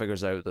sort of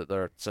figures out that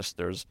they're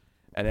sisters,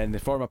 and then they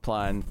form a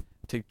plan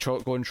to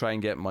go and try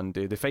and get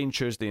Monday. They find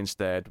Tuesday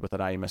instead with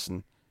an eye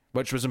missing,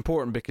 which was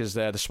important because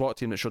the SWAT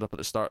team that showed up at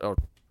the start,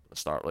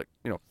 like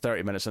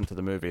 30 minutes into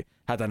the movie,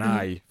 had an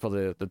eye for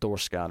the door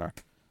scanner.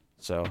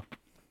 So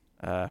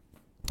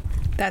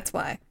that's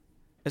why.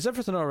 Is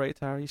everything all right,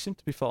 Tara? You seem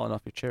to be falling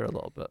off your chair a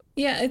little bit.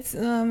 Yeah, it's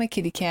my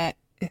kitty cat.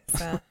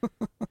 It's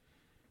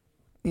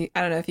I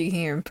don't know if you can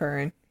hear him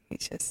purring.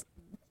 He's just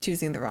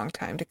choosing the wrong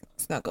time to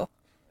snuggle.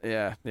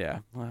 Yeah.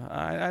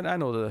 I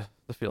know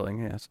the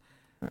feeling. Yes.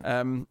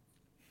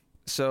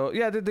 So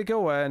yeah, they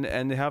go in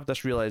and they have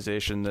this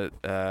realization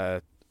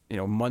that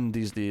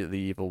Monday's the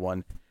evil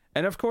one,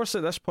 and of course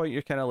at this point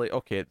you're kind of like,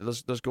 okay,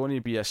 there's going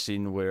to be a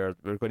scene where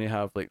we're going to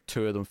have like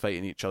two of them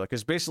fighting each other,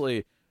 because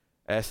basically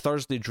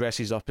Thursday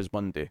dresses up as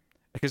Monday,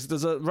 because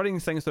there's a running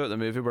thing throughout the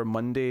movie where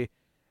Monday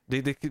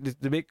they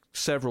make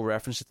several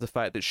references to the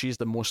fact that she's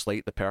the most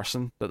like the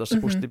person that they're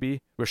supposed to be,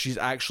 where she's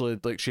actually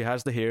like, she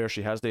has the hair,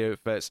 she has the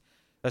outfits,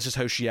 this is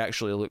how she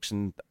actually looks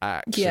and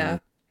acts. Yeah.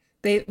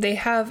 They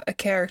have a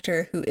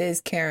character who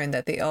is Karen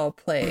that they all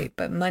play,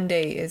 but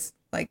Monday is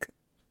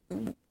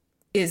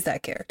that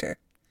character.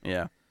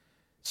 Yeah.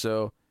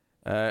 So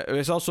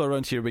it's also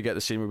around here we get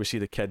the scene where we see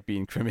the kid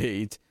being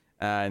cremated,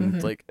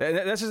 and like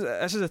this is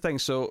the thing.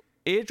 So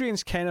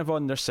Adrian's kind of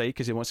on their side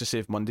because he wants to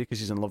save Monday because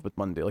he's in love with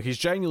Monday. Like, he's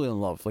genuinely in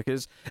love. Like,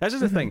 this is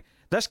the thing.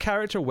 This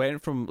character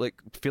went from like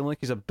feeling like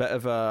he's a bit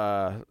of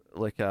a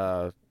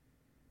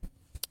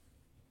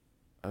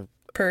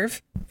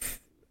perv.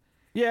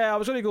 Yeah, I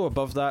was going to go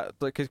above that,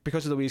 like,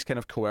 because of the way he's kind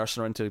of coercing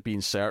her into being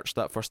searched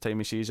that first time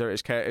he sees her.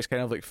 It's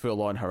kind of like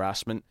full on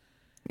harassment.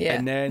 Yeah.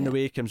 And then the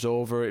way he comes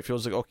over, it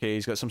feels like, okay,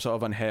 he's got some sort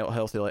of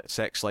unhealthy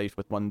sex life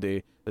with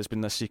Monday that's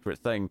been this secret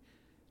thing.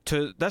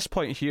 To this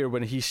point here,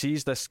 when he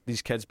sees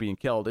these kids being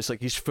killed, it's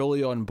like he's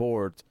fully on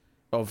board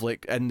of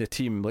like in the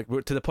team, like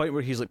to the point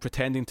where he's like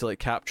pretending to like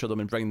capture them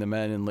and bring them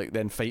in and like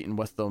then fighting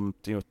with them,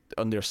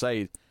 on their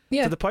side.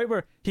 Yeah. To the point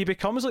where he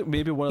becomes like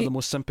maybe one of the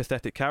most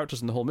sympathetic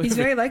characters in the whole movie. He's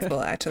very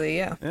likable, actually.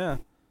 Yeah. Yeah.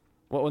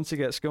 Well, once he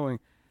gets going,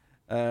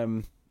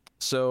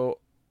 so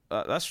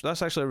that's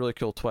actually a really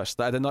cool twist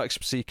that I did not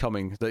see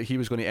coming, that he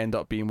was going to end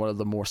up being one of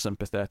the more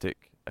sympathetic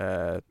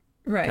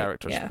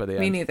characters by the end.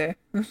 Me neither.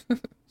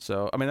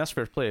 So I mean, that's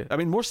fair play. I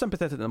mean, more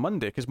sympathetic than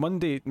Monday, because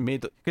Monday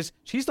because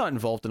she's not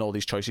involved in all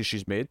these choices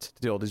she's made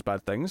to do all these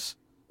bad things.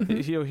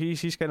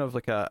 He's kind of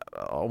like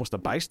almost a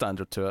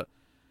bystander to it.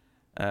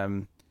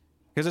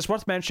 Because it's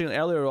worth mentioning,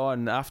 earlier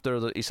on,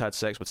 after he's had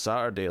sex with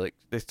Saturday, like,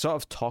 they sort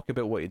of talk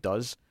about what he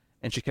does,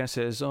 and she kind of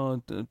says,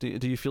 "Oh,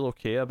 do you feel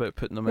okay about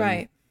putting them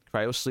in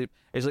cryo sleep?"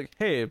 He's like,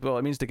 "Hey, well,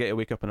 it means they get to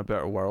wake up in a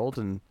better world,"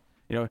 and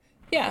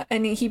Yeah,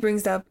 and he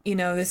brings up,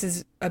 this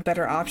is a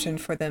better option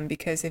for them,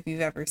 because if you've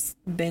ever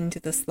been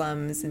to the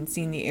slums and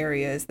seen the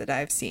areas that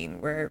I've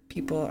seen where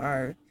people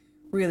are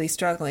really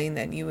struggling,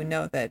 then you would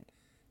know that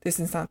this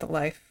is not the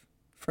life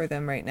for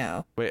them right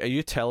now. Wait, are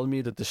you telling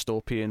me the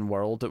dystopian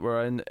world that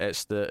we're in,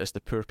 it's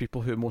the poor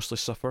people who mostly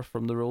suffer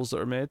from the rules that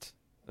are made?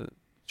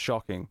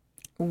 Shocking.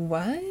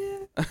 What?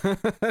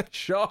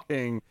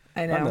 Shocking.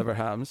 I know. That never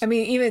happens. I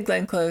mean, even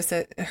Glenn Close,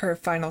 her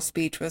final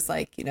speech was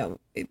like,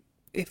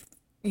 if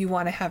you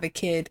want to have a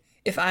kid,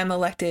 if I'm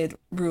elected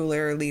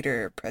ruler,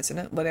 leader,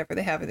 president, whatever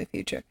they have in the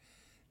future,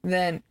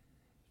 then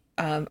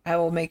I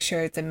will make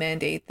sure it's a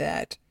mandate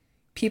that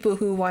people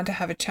who want to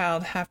have a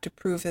child have to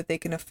prove that they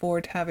can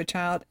afford to have a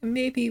child, and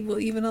maybe we'll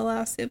even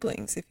allow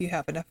siblings if you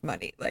have enough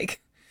money.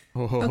 Like,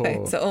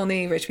 okay, so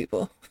only rich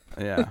people.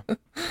 Yeah.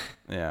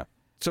 Yeah.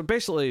 So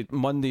basically,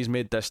 Mundy's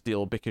made this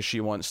deal because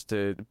she wants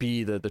to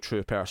be the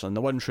true person,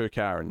 the one true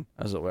Karen,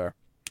 as it were.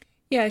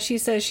 Yeah, she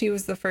says she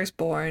was the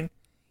firstborn,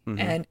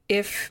 and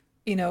if,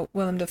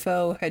 Willem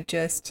Dafoe had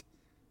just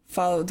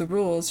followed the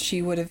rules,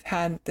 she would have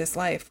had this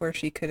life where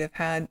she could have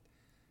had,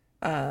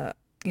 a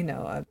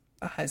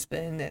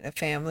husband and a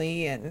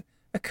family and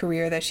a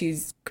career that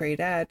she's great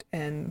at,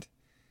 and,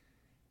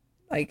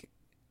 like,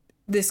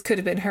 this could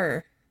have been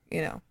her,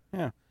 Yeah.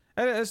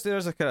 And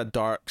there's a kind of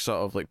dark sort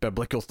of like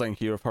biblical thing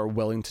here of her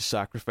willing to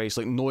sacrifice,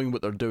 like knowing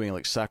what they're doing,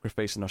 like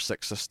sacrificing her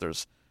 6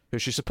 sisters, who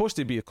she's supposed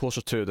to be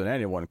closer to than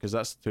anyone, because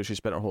that's who she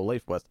spent her whole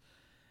life with.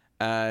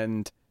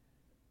 And,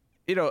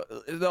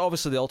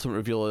 obviously the ultimate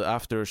reveal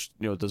after,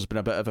 there's been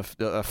a bit of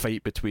a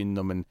fight between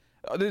them, and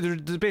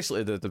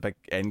basically the big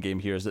end game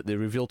here is that they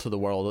reveal to the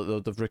world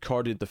that they've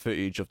recorded the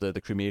footage of the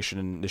cremation,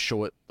 and they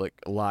show it like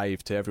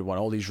live to everyone.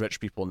 All these rich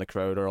people in the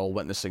crowd are all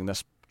witnessing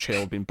this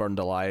child being burned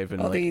alive,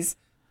 and all these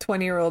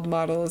 20-year-old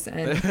models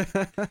and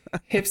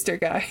hipster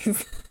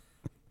guys.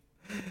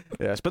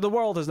 Yes, but the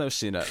world has now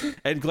seen it.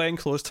 And Glenn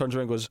Close turns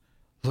around and goes,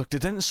 "Look, they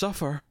didn't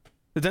suffer.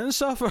 They didn't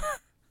suffer.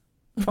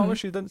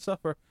 Promise you didn't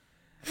suffer."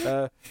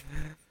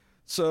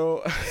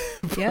 So...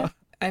 Yeah,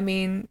 I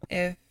mean,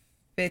 if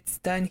it's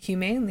done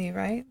humanely,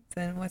 right,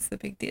 then what's the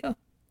big deal?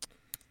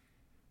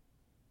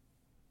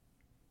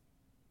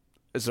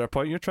 Is there a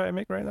point you're trying to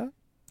make right now?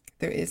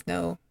 There is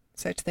no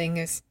such thing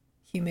as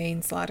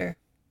humane slaughter.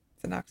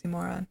 It's an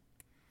oxymoron.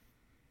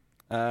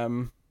 I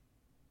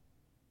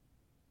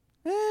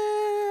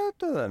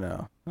don't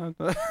know. I'm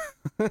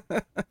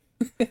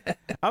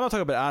not talking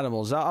about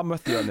animals. I'm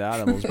with you on the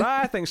animals, but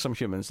I think some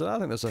humans. I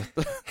think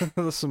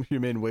there's some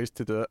humane ways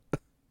to do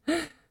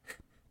it.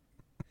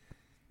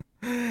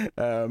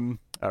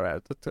 All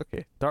right,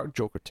 okay. Dark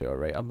Joker 2. All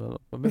right, I'm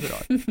moving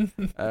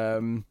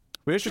on.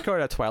 We just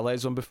recorded a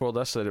Twilight Zone before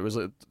this, and it was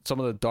like some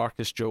of the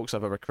darkest jokes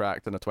I've ever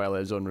cracked in a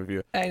Twilight Zone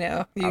review. I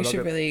know. You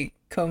should really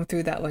comb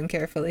through that one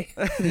carefully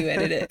when you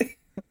edit it.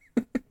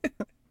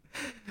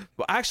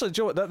 Well, actually,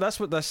 Joe, that's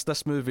what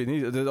this movie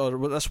needs, or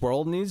what this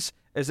world needs,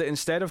 is that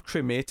instead of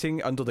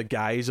cremating under the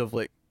guise of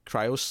like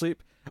cryosleep,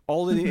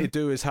 all they need to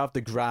do is have the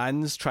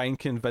grands try and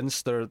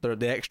convince the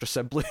extra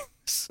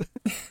siblings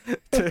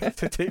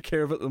to take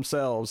care of it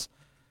themselves.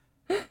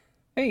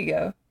 There you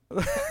go.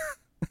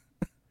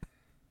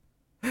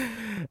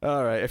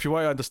 All right, if you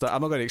want to understand,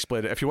 I'm not going to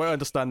explain it. If you want to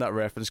understand that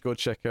reference, go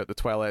check out the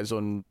Twilight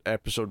Zone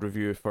episode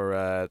review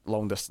for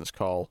Long Distance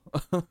Call.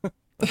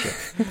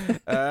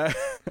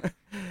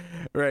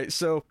 Right,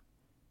 so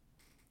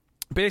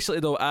basically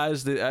though,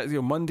 as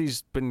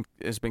Mundy's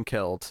has been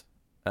killed,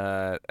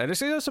 and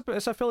it's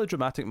a fairly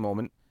dramatic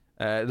moment.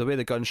 The way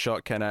the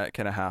gunshot kind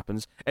of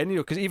happens, and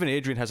because even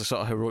Adrian has a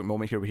sort of heroic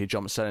moment here where he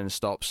jumps in and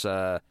stops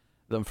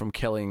them from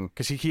killing,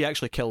 because he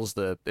actually kills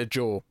the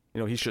Joe.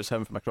 He shoots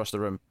him from across the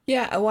room.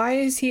 Yeah, why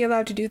is he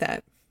allowed to do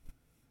that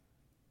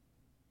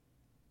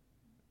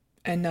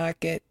and not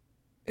get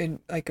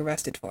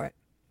arrested for it?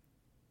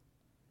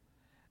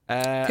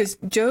 Because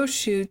Joe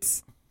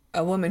shoots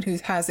a woman who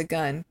has a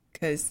gun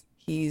because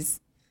he's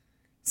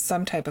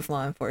some type of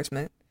law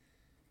enforcement,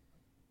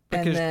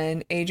 and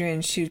then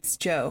Adrian shoots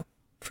Joe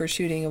for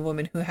shooting a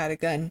woman who had a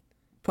gun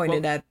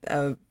pointed at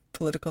a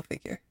political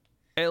figure.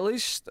 At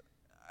least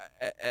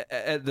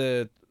in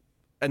the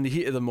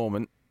heat of the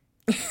moment,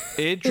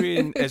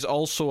 Adrian is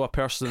also a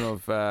person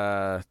of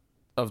the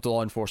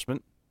law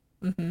enforcement.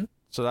 Mm-hmm.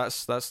 So that's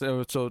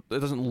so it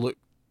doesn't look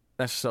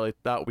necessarily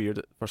that weird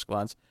at first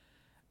glance.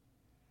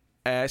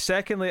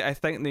 Secondly, I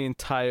think the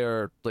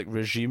entire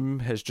regime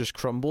has just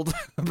crumbled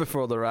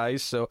before their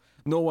eyes, so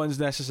no one's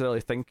necessarily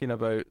thinking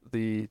about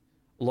the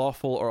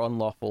lawful or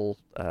unlawful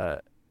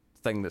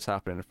thing that's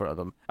happening in front of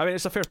them. I mean,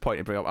 it's a fair point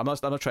to bring up. I'm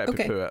not trying to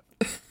poo-poo it.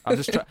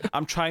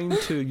 I'm trying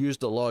to use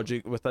the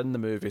logic within the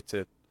movie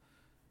to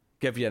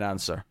give you an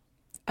answer.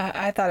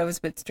 I thought it was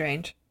a bit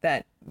strange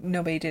that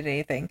nobody did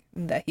anything,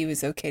 that he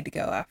was okay to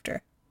go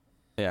after.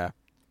 Yeah.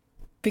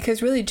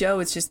 Because really, Joe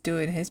was just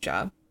doing his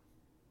job.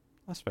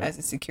 That's fair. As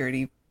a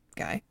security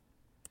guy.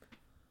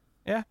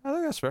 Yeah, I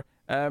think that's fair.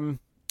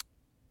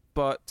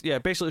 But yeah,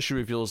 basically she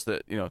reveals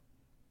that,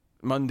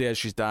 Mundy, as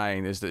she's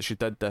dying, is that she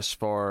did this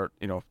for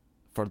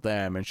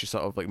them, and she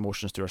sort of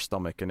motions to her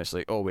stomach, and it's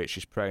like, oh wait,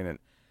 she's pregnant.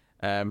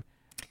 So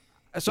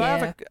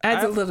yeah,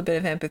 adds a little bit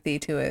of empathy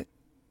to it.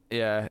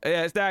 Yeah,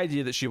 it's the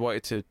idea that she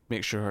wanted to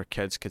make sure her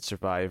kids could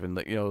survive, and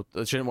she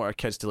didn't want her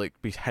kids to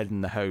be hid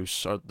in the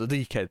house, or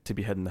the kid to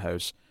be hid in the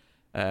house.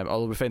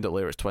 Although we find out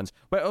later it's twins.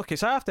 Well, okay,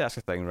 so I have to ask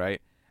a thing,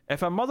 right?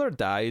 If a mother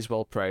dies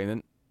while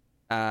pregnant,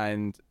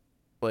 and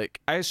I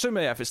assume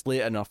if it's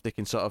late enough they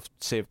can sort of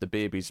save the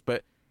babies,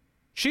 but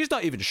she's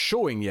not even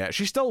showing yet.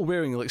 She's still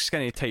wearing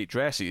skinny tight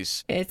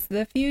dresses. It's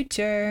the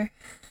future.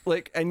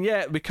 And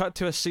yet we cut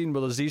to a scene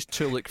where there's these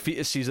two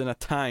fetuses in a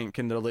tank,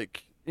 and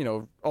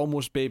they're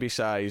almost baby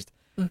sized,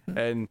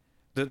 and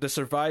the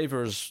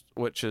survivors,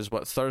 which is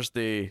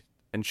Thursday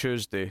and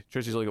Tuesday.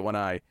 Tuesday's only got one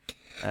eye.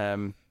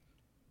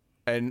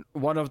 And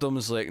one of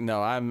them's like,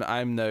 no, I'm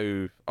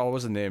now. Oh, what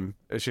was the name?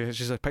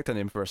 She's like, picked a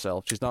name for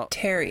herself. She's not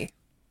Terry.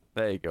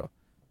 There you go,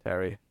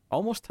 Terry.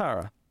 Almost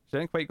Tara. She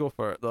didn't quite go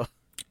for it though.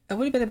 It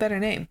would have been a better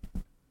name.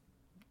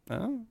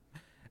 Oh.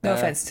 No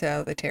offense to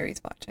all the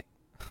Terrys watching.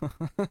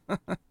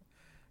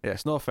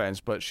 Yes, no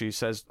offense, but she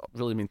says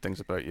really mean things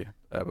about you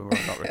when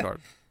we're not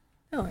recording.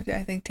 No,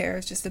 I think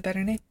Tara's just a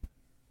better name.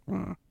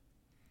 I'm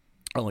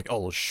like,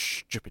 oh,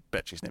 stupid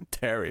bitch, he's named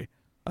Terry.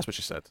 That's what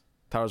she said.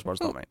 Tara's words,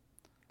 not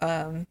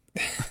mine.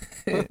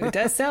 It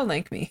does sound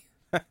like me.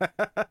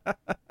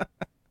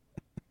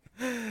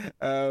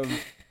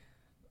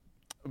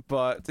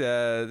 But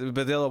the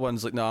other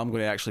one's like, no, I'm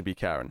going to actually be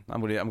Karen.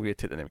 I'm going to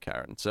take the name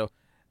Karen. So,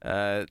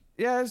 they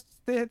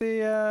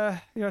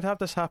have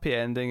this happy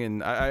ending,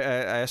 and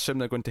I assume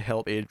they're going to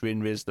help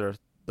Adrian raise their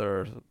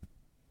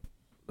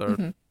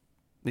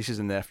nieces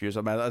and nephews.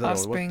 I mean, I don't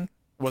Offspring. know.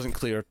 It wasn't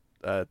clear,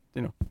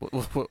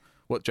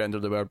 what gender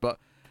they were, but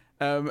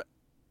I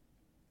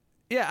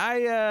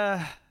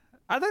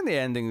think the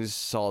ending is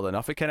solid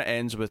enough. It kind of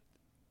ends with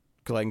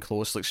Glenn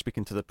Close like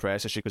speaking to the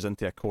press as she goes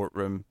into a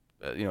courtroom.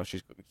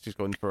 She's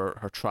going for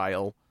her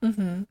trial.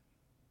 Mm-hmm.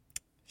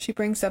 She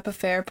brings up a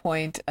fair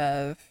point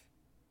of,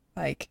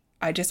 like,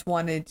 I just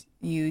wanted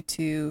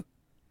the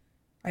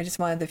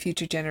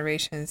future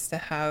generations to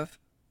have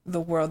the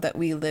world that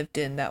we lived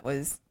in that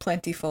was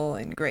plentiful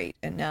and great,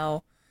 and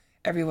now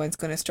everyone's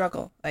going to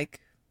struggle. Like,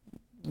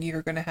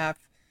 you're going to have,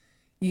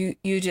 you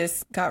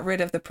just got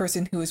rid of the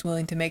person who was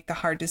willing to make the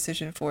hard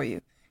decision for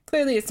you.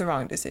 Clearly it's the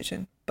wrong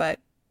decision, but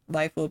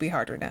life will be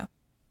harder now.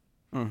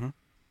 Mm-hmm.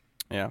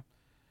 Yeah.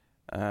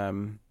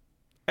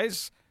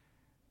 It's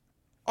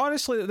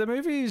honestly, the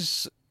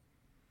movie's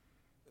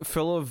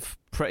full of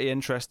pretty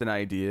interesting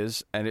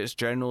ideas, and it's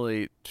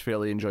generally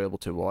fairly enjoyable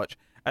to watch.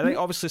 I think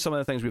obviously some of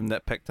the things we've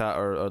nitpicked at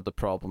are the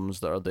problems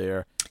that are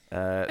there.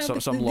 Some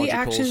logicals. The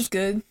action's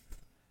good.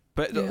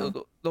 But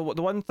the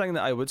one thing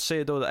that I would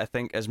say though that I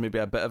think is maybe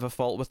a bit of a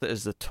fault with it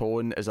is the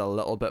tone is a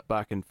little bit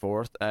back and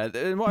forth.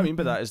 And what I mean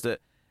by that is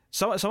that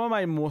some of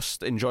my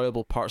most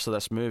enjoyable parts of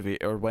this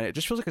movie are when it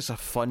just feels like it's a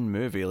fun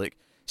movie. Like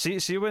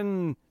see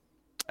when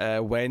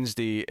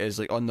Wednesday is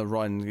like on the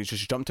run, she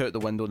jumped out the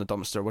window in the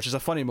dumpster, which is a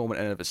funny moment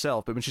in and of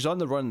itself. But when she's on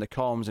the run in the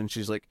comms and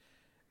she's like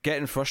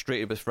getting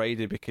frustrated with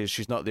Friday because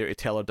she's not there to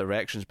tell her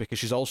directions, because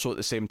she's also at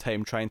the same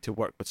time trying to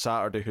work with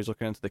Saturday, who's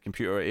looking into the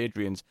computer at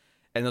Adrian's,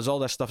 and there's all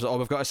this stuff. Oh,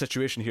 we've got a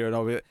situation here,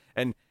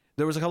 and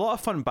there was like a lot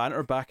of fun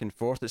banter back and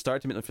forth that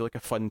started to make them feel like a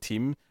fun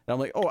team. And I'm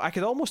like, oh, I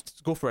could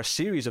almost go for a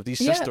series of these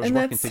sisters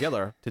working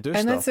together to do stuff.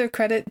 And that's a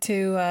credit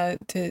to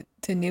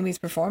Numi's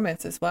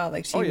performance as well.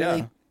 Like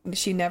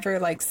she never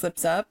like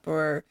slips up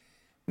or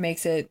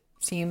makes it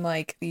seem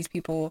like these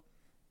people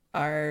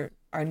are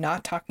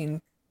not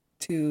talking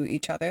to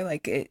each other.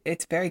 Like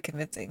it's very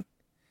convincing.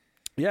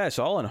 Yeah, it's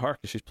all on her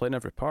because she's playing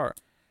every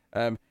part.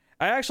 I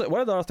actually, one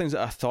of the other things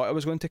that I thought I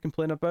was going to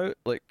complain about,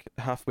 like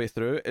halfway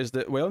through, is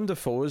that Willem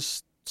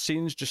Dafoe's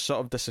scenes just sort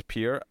of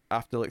disappear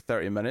after like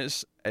 30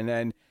 minutes, and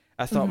then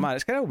I thought, man,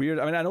 it's kind of weird.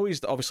 I mean, I know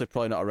he's obviously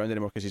probably not around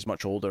anymore because he's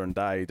much older and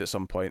died at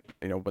some point,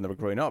 when they were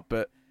growing up,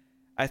 but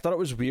I thought it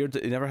was weird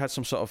that he never had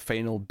some sort of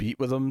final beat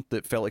with him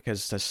that felt like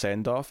his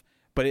send-off.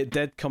 But it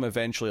did come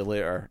eventually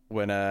later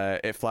when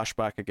it flashed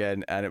back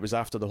again, and it was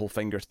after the whole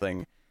finger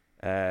thing.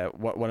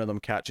 One of them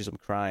catches him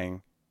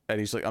crying,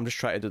 and he's like, I'm just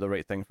trying to do the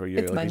right thing for you.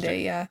 It's like,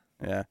 Monday, yeah.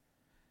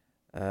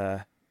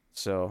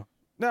 So,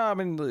 no, I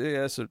mean,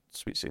 yeah, it's a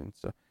sweet scene.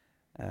 So,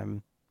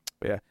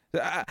 but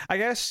yeah, I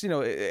guess,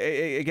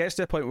 it gets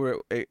to a point where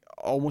it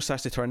almost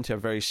has to turn into a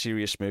very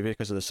serious movie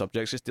because of the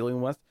subjects it's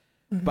dealing with.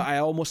 Mm-hmm. But I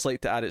almost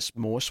like to add its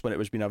most when it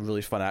was being a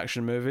really fun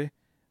action movie.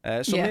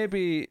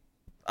 Maybe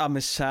a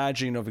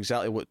massaging of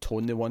exactly what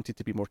tone they wanted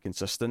to be more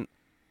consistent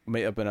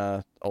might have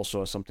been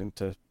also something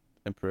to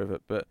improve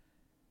it. But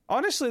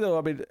honestly, though,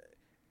 I mean,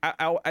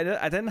 I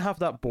didn't have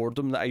that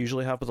boredom that I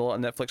usually have with a lot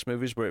of Netflix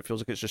movies where it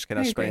feels like it's just kind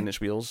of spinning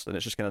its wheels and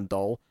it's just kind of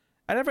dull.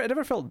 It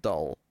never felt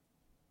dull.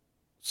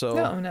 So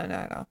no, not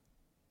at all.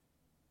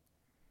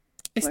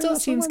 It still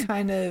seems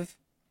kind of,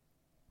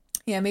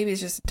 maybe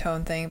it's just a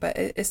tone thing, but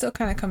it still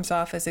kind of comes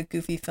off as a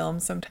goofy film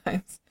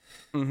sometimes.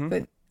 Mm-hmm.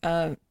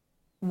 But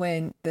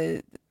when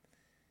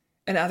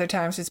and other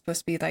times it's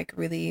supposed to be like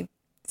really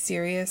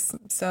serious,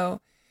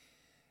 so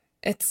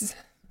it's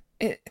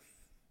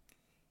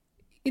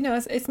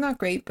not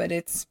great, but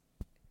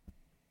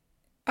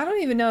I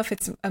don't even know if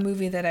it's a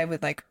movie that I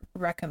would like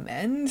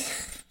recommend.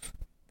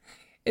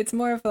 It's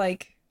more of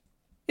like,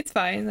 it's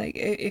fine. Like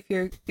if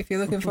you're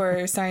looking for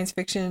a science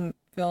fiction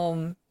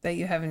film that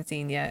you haven't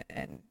seen yet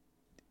and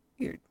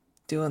you're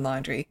doing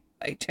laundry,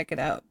 like check it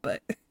out.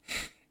 But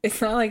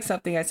it's not like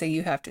something I say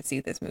you have to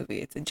see this movie.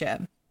 It's a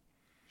gem.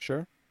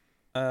 Sure.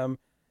 It's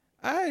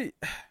not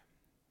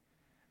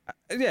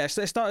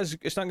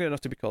good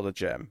enough to be called a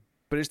gem,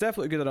 but it's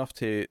definitely good enough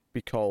to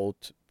be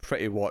called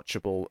pretty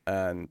watchable.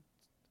 And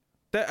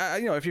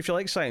if you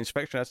like science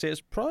fiction, I'd say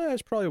it's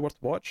probably worth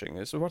watching.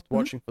 It's worth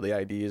watching for the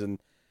ideas and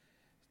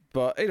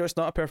But it's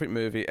not a perfect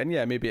movie, and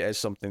yeah, maybe it is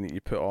something that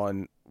you put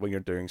on when you're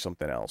doing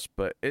something else.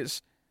 But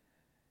it's,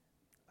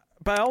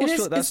 but I almost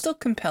feel like it's still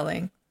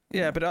compelling.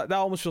 yeah, but that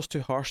almost feels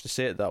too harsh to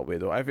say it that way,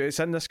 though. It's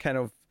in this kind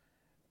of,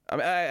 I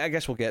mean, I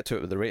guess we'll get to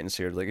it with the ratings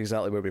here, like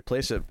exactly where we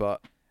place it,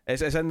 but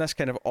it's in this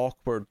kind of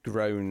awkward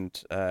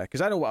ground, because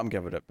I know what I'm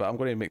giving it, but I'm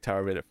going to make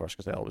Tara rate it first,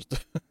 because I always do.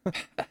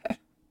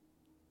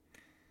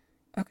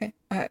 Okay.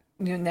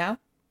 Now?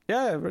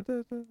 Yeah,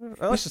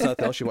 let's just not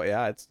tell you what you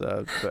had,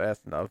 but I've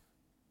Not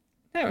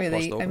really.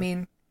 glossed over. I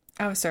mean,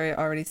 I was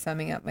already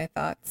summing up my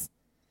thoughts.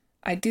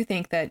 I do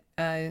think that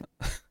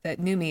that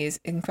Numi is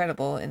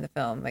incredible in the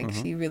film. Like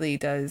she really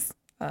does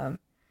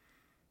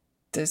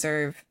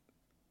deserve,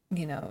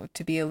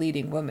 to be a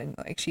leading woman.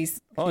 Like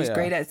she's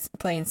great at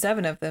playing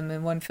 7 of them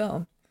in one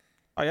film.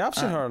 Oh yeah, I've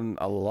seen her in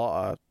a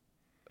lot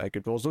of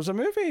good roles. There was a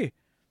movie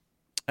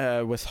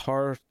with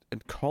her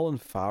and Colin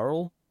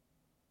Farrell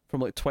from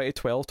like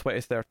 2012,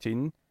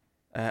 2013.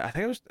 I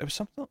think it was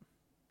something.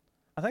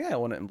 I think I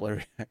own it in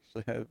Blu-ray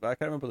actually, but I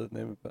can't remember the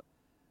name of it.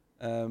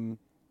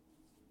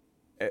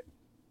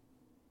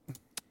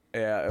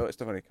 It's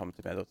not going to come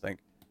to me, I don't think.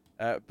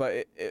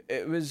 But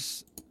it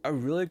was a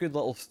really good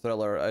little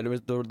thriller. And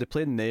they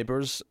played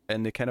neighbours,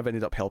 and they kind of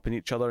ended up helping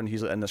each other. And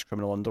he's in this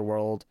criminal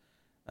underworld.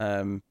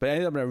 But it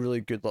ended up in a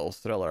really good little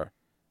thriller.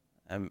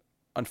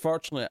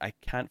 Unfortunately, I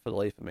can't for the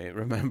life of me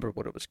remember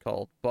what it was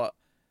called, but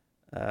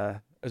it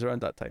was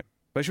around that time.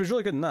 But she was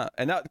really good in that,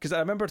 and that because I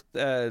remember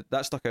that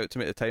stuck out to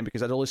me at the time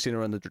because I'd only seen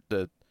her in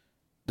the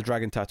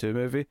Dragon Tattoo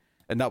movie,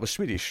 and that was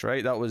Swedish,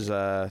 right? That was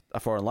a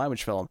foreign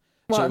language film.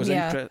 Well, so it was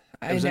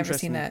I've never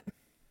seen that.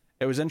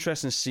 It was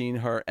interesting seeing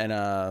her in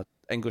a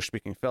English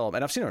speaking film,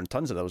 and I've seen her in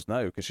tons of those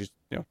now because she's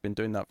been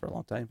doing that for a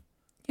long time.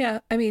 Yeah,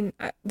 I mean,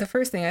 the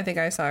first thing I think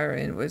I saw her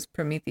in was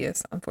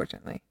Prometheus,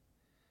 unfortunately.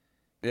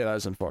 Yeah, that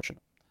is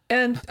unfortunate.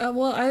 And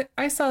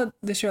I saw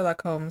the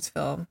Sherlock Holmes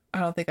film.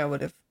 I don't think I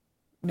would have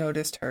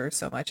noticed her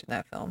so much in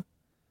that film.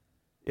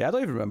 Yeah, I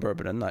don't even remember her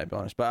being in that, to be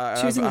honest. But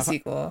she was in the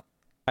sequel.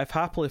 I've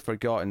happily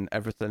forgotten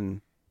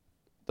everything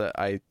that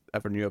I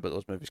ever knew about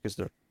those movies because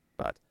they're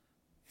bad.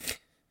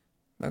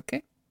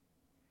 Okay.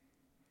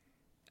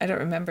 I don't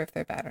remember if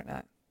they're bad or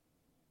not.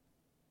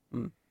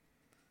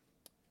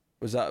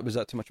 Was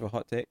that too much of a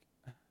hot take?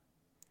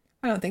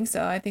 I don't think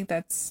so. I think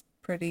that's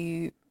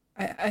pretty.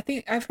 I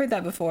think I've heard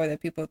that before,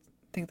 that people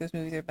think those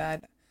movies are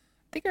bad. I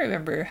think I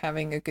remember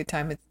having a good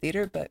time at the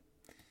theater, but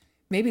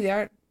maybe they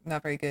are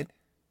not very good.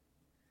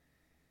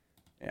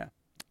 Yeah,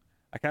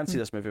 I can't see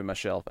this movie on my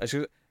shelf.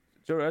 Oh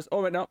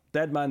wait, no,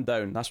 Dead Man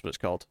Down. That's what it's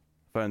called.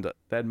 Found it.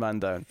 Dead Man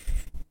Down.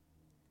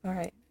 All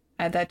right,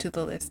 add that to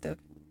the list of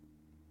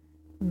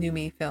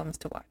Numi films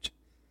to watch.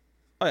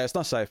 Oh yeah, it's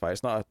not sci-fi.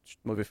 It's not a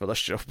movie for this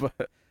show,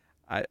 but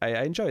I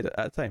enjoyed it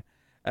at the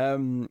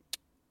time.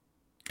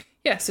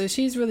 Yeah, so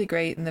she's really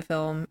great in the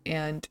film,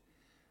 and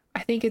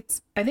I think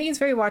it's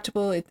very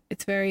watchable.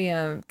 It's very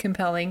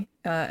compelling.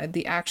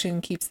 The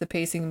action keeps the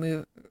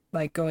pacing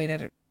going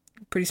at a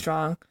pretty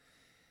strong,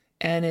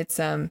 and it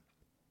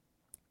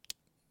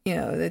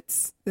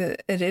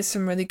is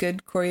some really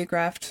good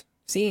choreographed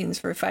scenes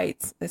for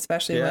fights,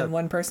 especially when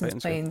one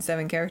person's playing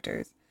 7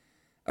 characters,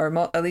 or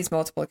at least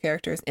multiple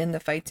characters in the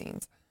fight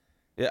scenes.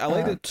 Yeah, I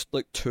like that.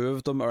 Like 2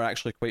 of them are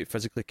actually quite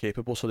physically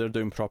capable, so they're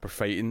doing proper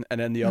fighting,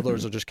 and then the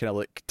others are just kind of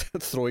like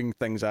throwing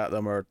things at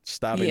them or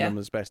stabbing them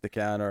as best they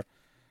can, or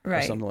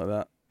something like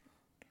that.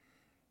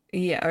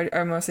 Yeah,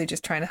 or mostly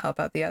just trying to help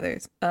out the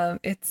others.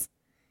 It's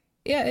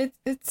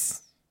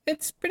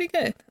pretty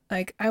good.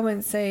 Like, I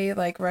wouldn't say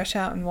like rush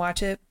out and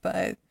watch it,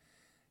 but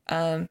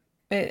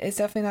it's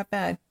definitely not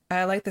bad.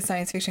 I like the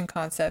science fiction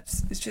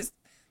concepts. It's just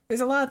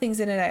there's a lot of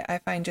things in it I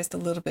find just a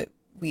little bit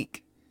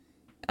weak.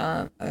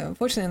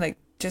 Unfortunately, like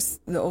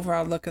just the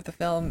overall look of the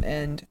film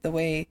and the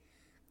way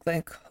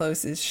Glenn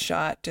Close is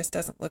shot just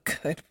doesn't look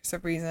good for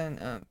some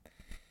reason.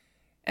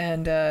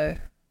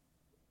 Just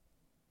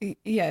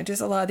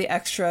a lot of the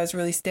extras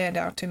really stand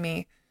out to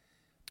me.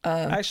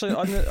 Actually,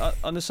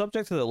 on the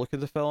subject of the look of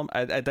the film,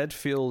 I did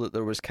feel that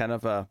there was kind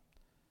of a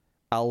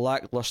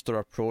lackluster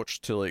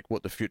approach to like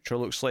what the future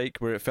looks like,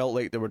 where it felt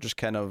like they were just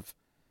kind of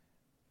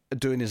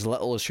doing as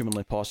little as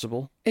humanly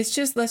possible. It's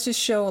just, let's just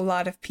show a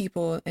lot of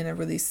people in a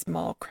really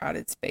small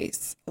crowded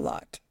space a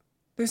lot.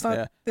 There's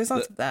lots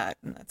of that.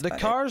 And that's the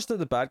cars that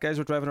the bad guys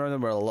were driving around in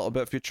were a little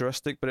bit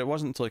futuristic, but it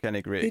wasn't to like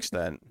any great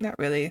extent. Not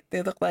really.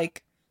 They look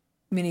like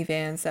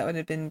minivans that would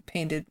have been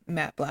painted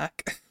matte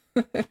black.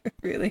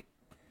 Really.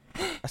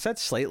 I said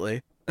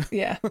slightly.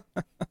 Yeah.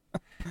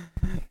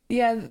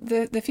 Yeah,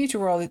 the future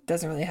world, it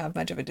doesn't really have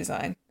much of a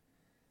design.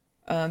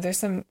 There's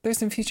some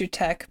future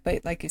tech,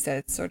 but like you said,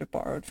 it's sort of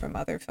borrowed from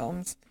other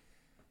films.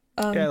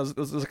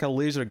 There's like a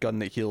laser gun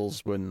that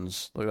heals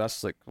wounds. Like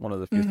that's like one of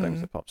the few things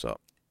that pops up.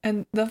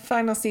 And the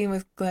final scene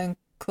with Glenn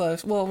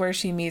Close, where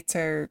she meets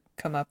her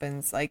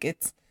comeuppance, like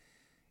it's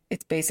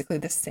basically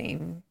the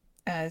same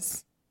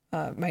as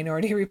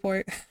Minority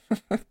Report.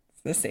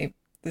 It's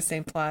the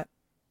same plot.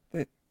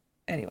 But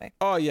anyway.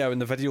 Oh yeah, when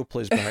the video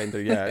plays behind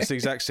her, yeah, it's the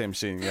exact same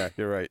scene. Yeah,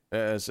 you're right. It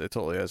is. It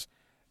totally is.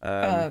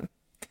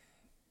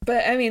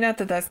 But I mean, not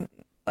that that's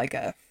like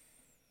a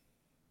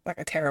like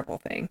a terrible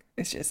thing.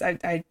 It's just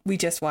we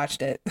just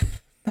watched it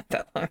not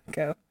that long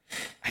ago.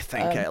 I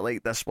think I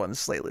like this one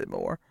slightly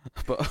more,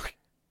 but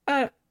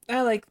I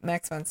like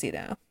Max von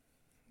Sydow,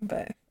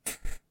 but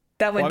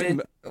that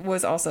one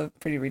was also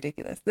pretty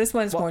ridiculous. This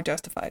one's more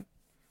justified.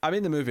 I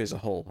mean the movie as a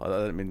whole. I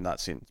didn't mean that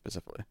scene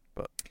specifically,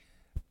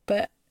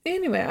 but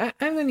anyway,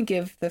 I'm going to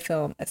give the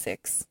film a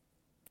 6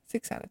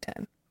 out of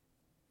 10.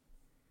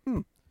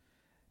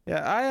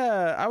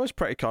 Yeah, I was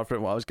pretty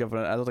confident what I was giving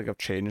it. I don't think I've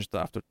changed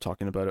after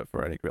talking about it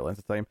for any great length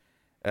of time.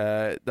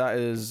 That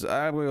is,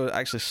 I'm going to go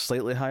actually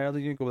slightly higher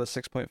than you, go with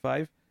a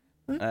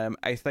 6.5.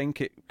 I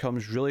think it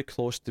comes really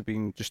close to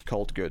being just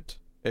called good.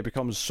 It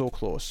becomes so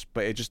close,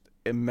 but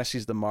it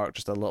misses the mark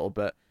just a little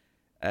bit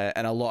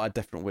in a lot of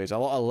different ways. A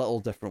lot of little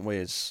different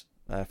ways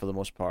for the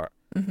most part.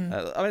 I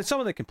mean, some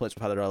of the complaints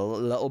we've had are a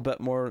little bit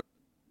more,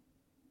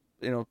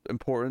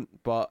 important,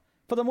 but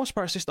for the most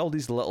part, it's just all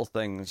these little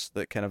things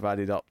that kind of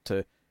added up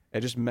to. It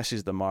just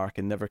misses the mark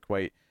and never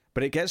quite.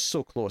 But it gets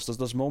so close.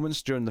 There's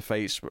moments during the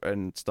fights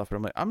and stuff where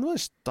I'm like, I'm really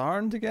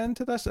starting to get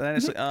into this, and then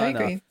it's like, I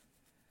agree.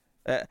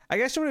 No. I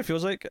guess what it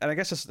feels like, and I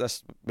guess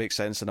this makes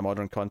sense in a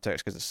modern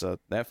context because it's a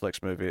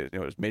Netflix movie. It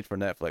was made for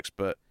Netflix,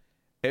 but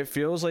it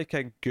feels like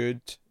a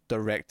good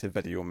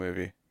direct-to-video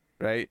movie,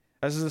 right?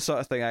 This is the sort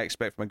of thing I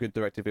expect from a good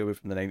direct-to-video movie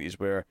from the 90s,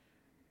 where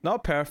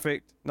not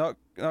perfect, not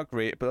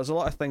great, but there's a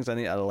lot of things in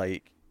it I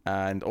like,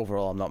 and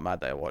overall, I'm not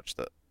mad that I watched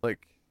it.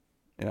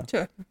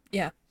 Sure.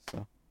 Yeah.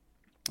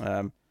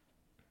 So,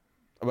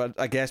 but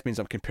I guess means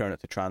I'm comparing it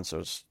to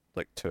Trancers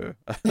 2.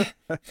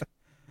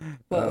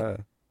 Well,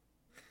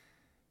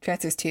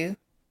 Trancers 2.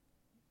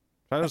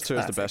 Trancers 2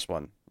 is the best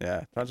one.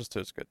 Yeah, Trancers 2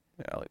 is good.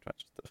 Yeah, I like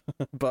Trancers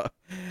 2. But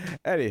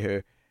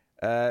anywho,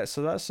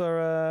 so that's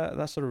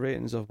our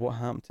ratings of what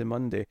happened to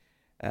Monday.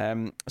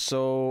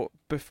 So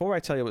before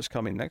I tell you what's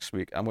coming next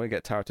week, I'm going to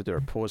get Tara to do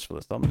her pose for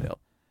the thumbnail.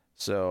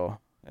 So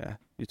yeah,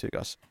 you two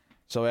Gus.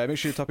 So make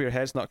sure the top of your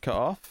head's not cut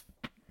off.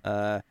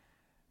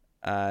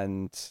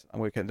 And I'm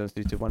going to count down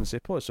 3, 2, 1 and say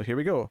pause. So here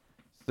we go.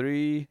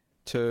 3,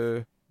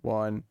 2,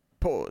 1,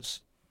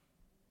 pause.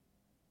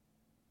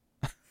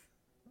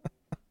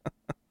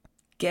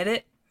 Get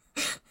it?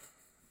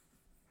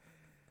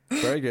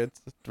 Very good.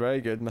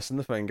 Very good. Missing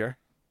the finger.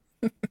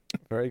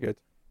 Very good.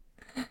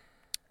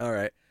 All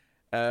right.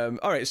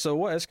 So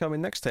what is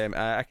coming next time?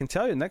 I can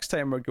tell you next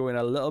time we're going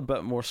a little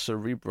bit more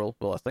cerebral.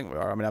 Well, I think we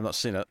are. I mean, I've not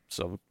seen it,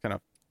 so I'm kind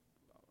of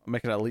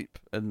making a leap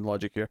in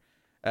logic here.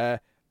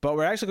 But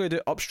we're actually going to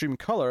do Upstream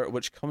Color,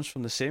 which comes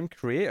from the same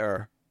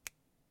creator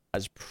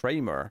as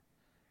Primer.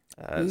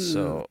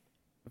 So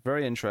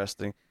very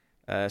interesting.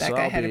 That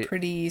guy had a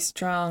pretty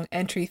strong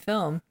entry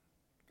film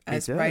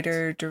as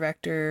writer,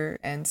 director,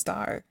 and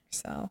star.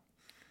 So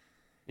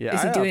yeah,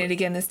 is he doing it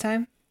again this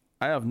time?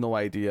 I have no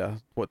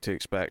idea what to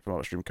expect from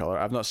Upstream Color.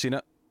 I've not seen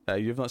it.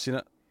 You've not seen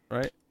it,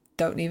 right?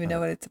 Don't even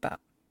know what it's about.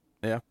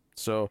 Yeah.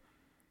 So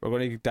we're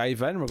going to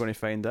dive in, we're going to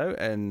find out,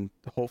 and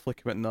hopefully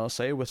come out on the other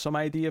side with some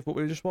idea of what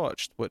we just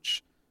watched,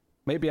 which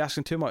may be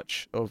asking too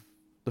much of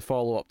the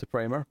follow-up to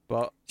Primer,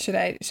 but... Should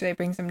I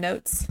bring some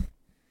notes?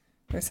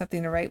 Or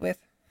something to write with?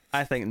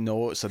 I think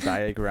notes, a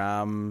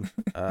diagram,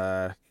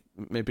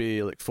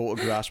 maybe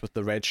photographs with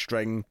the red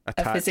string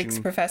attaching... A physics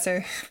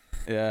professor.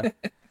 Yeah.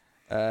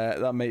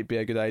 That might be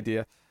a good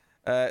idea.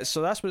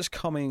 So that's what's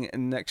coming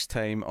next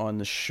time on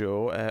the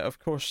show. Of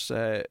course...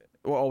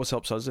 what always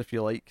helps us if you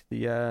like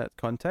the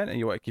content and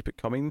you want to keep it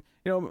coming,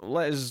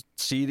 let us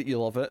see that you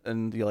love it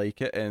and you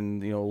like it,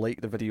 and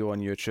like the video on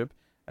YouTube.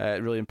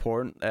 Really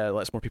important.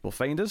 Lets more people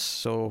find us,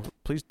 so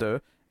please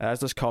do. As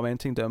does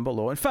commenting down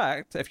below. In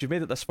fact, if you've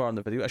made it this far in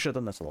the video, I should have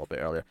done this a little bit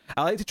earlier.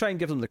 I like to try and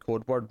give them the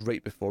code word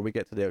right before we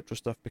get to the outro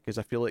stuff, because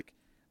I feel like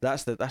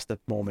that's the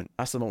moment.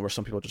 That's the moment where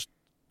some people just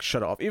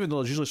shut it off, even though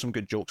there's usually some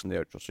good jokes in the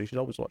outro, so you should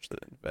always watch the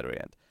very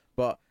end.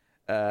 But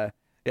so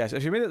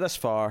if you made it this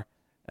far,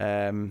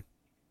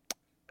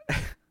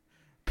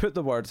 put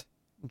the word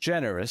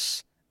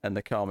generous in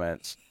the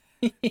comments.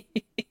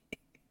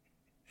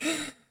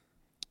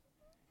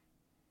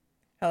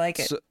 I like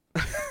it. So,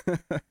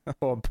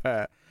 oh,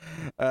 bet.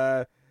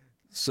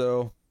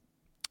 So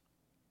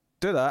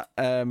do that.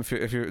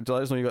 If you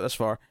let us know you got this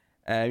far.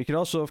 You can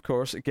also, of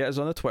course, get us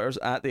on the Twitters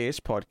at the Ace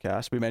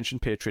Podcast. We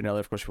mentioned Patreon earlier.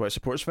 Of course, if you want to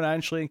support us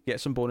financially, get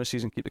some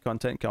bonuses and keep the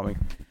content coming.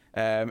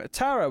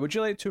 Tara, would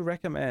you like to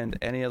recommend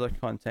any other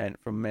content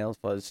from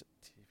MailFuzz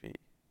TV?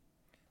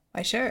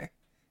 Why, sure.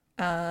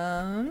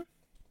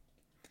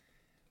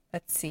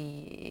 Let's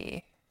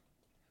see.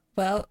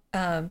 Well,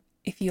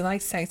 if you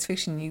like science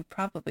fiction, you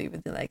probably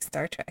really like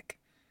Star Trek.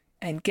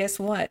 And guess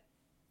what?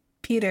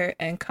 Peter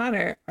and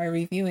Connor are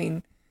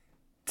reviewing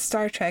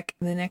Star Trek: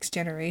 The Next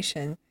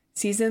Generation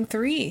Season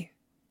 3.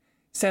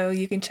 So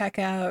you can check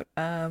out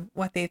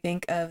what they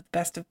think of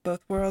Best of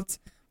Both Worlds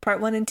Part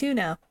 1 and 2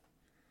 now.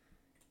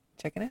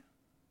 Check it out.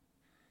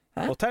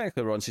 Huh? Well,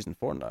 technically we're on Season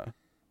 4 now.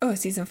 Oh,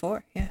 Season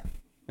 4, yeah.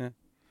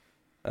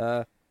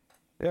 Yeah.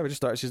 We just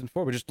started Season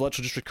 4. We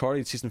literally just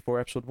recorded Season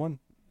 4, Episode 1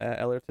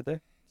 earlier today.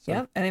 So.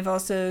 Yeah, and they've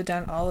also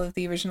done all of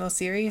the original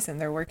series,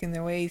 and they're working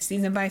their way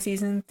season by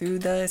season through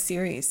the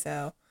series.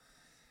 So,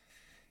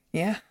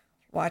 yeah,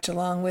 watch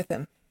along with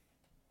him.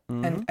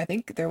 Mm-hmm. And I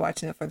think they're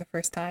watching it for the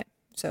first time,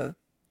 so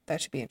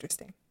that should be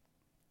interesting.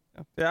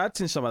 Yeah, I'd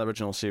seen some of the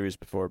original series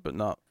before, but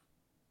not.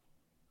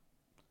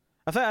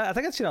 I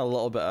think I'd seen a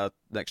little bit of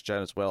Next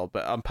Gen as well,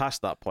 but I'm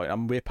past that point.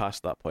 I'm way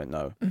past that point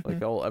now. Mm-hmm.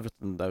 Like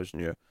everything that was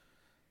new.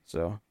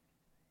 So,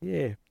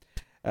 yeah.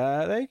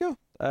 There you go.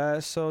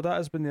 So that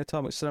has been the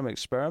Atomic Cinema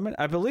Experiment.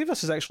 I believe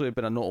this has actually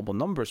been a notable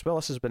number as well.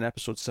 This has been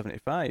episode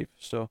 75.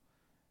 So,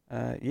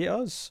 yeah,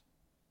 us.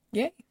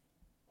 Yay.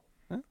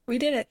 Yeah. We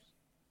did it.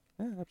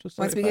 Yeah, episode 75.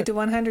 Once we get to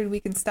 100, we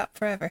can stop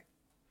forever.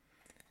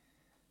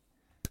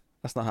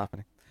 That's not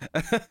happening.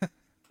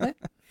 What?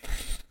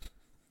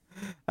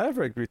 I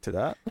never agreed to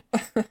that.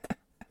 I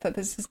thought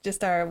this is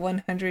just our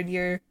 100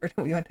 year, or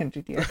no,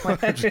 100 year,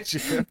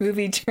 100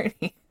 movie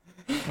journey.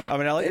 I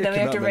mean, I like your Then we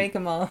have to commitment. rank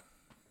them all.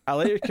 I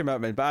like your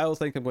commitment, but I don't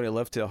think I'm going to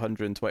live to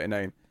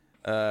 129.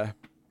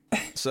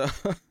 So,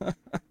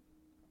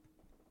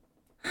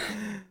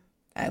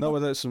 not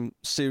without some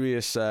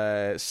serious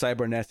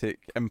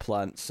cybernetic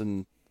implants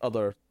and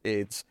other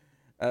aids.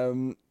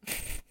 Maybe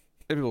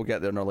we'll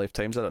get there in our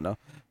lifetimes, I don't know.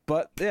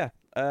 But yeah,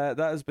 that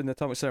has been the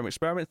Atomic Cinema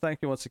Experiment. Thank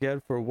you once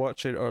again for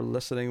watching or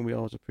listening. We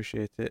always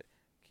appreciate it.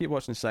 Keep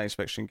watching science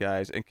fiction,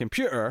 guys. And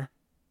computer,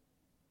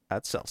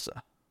 add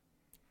salsa.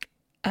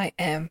 I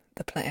am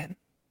the plan.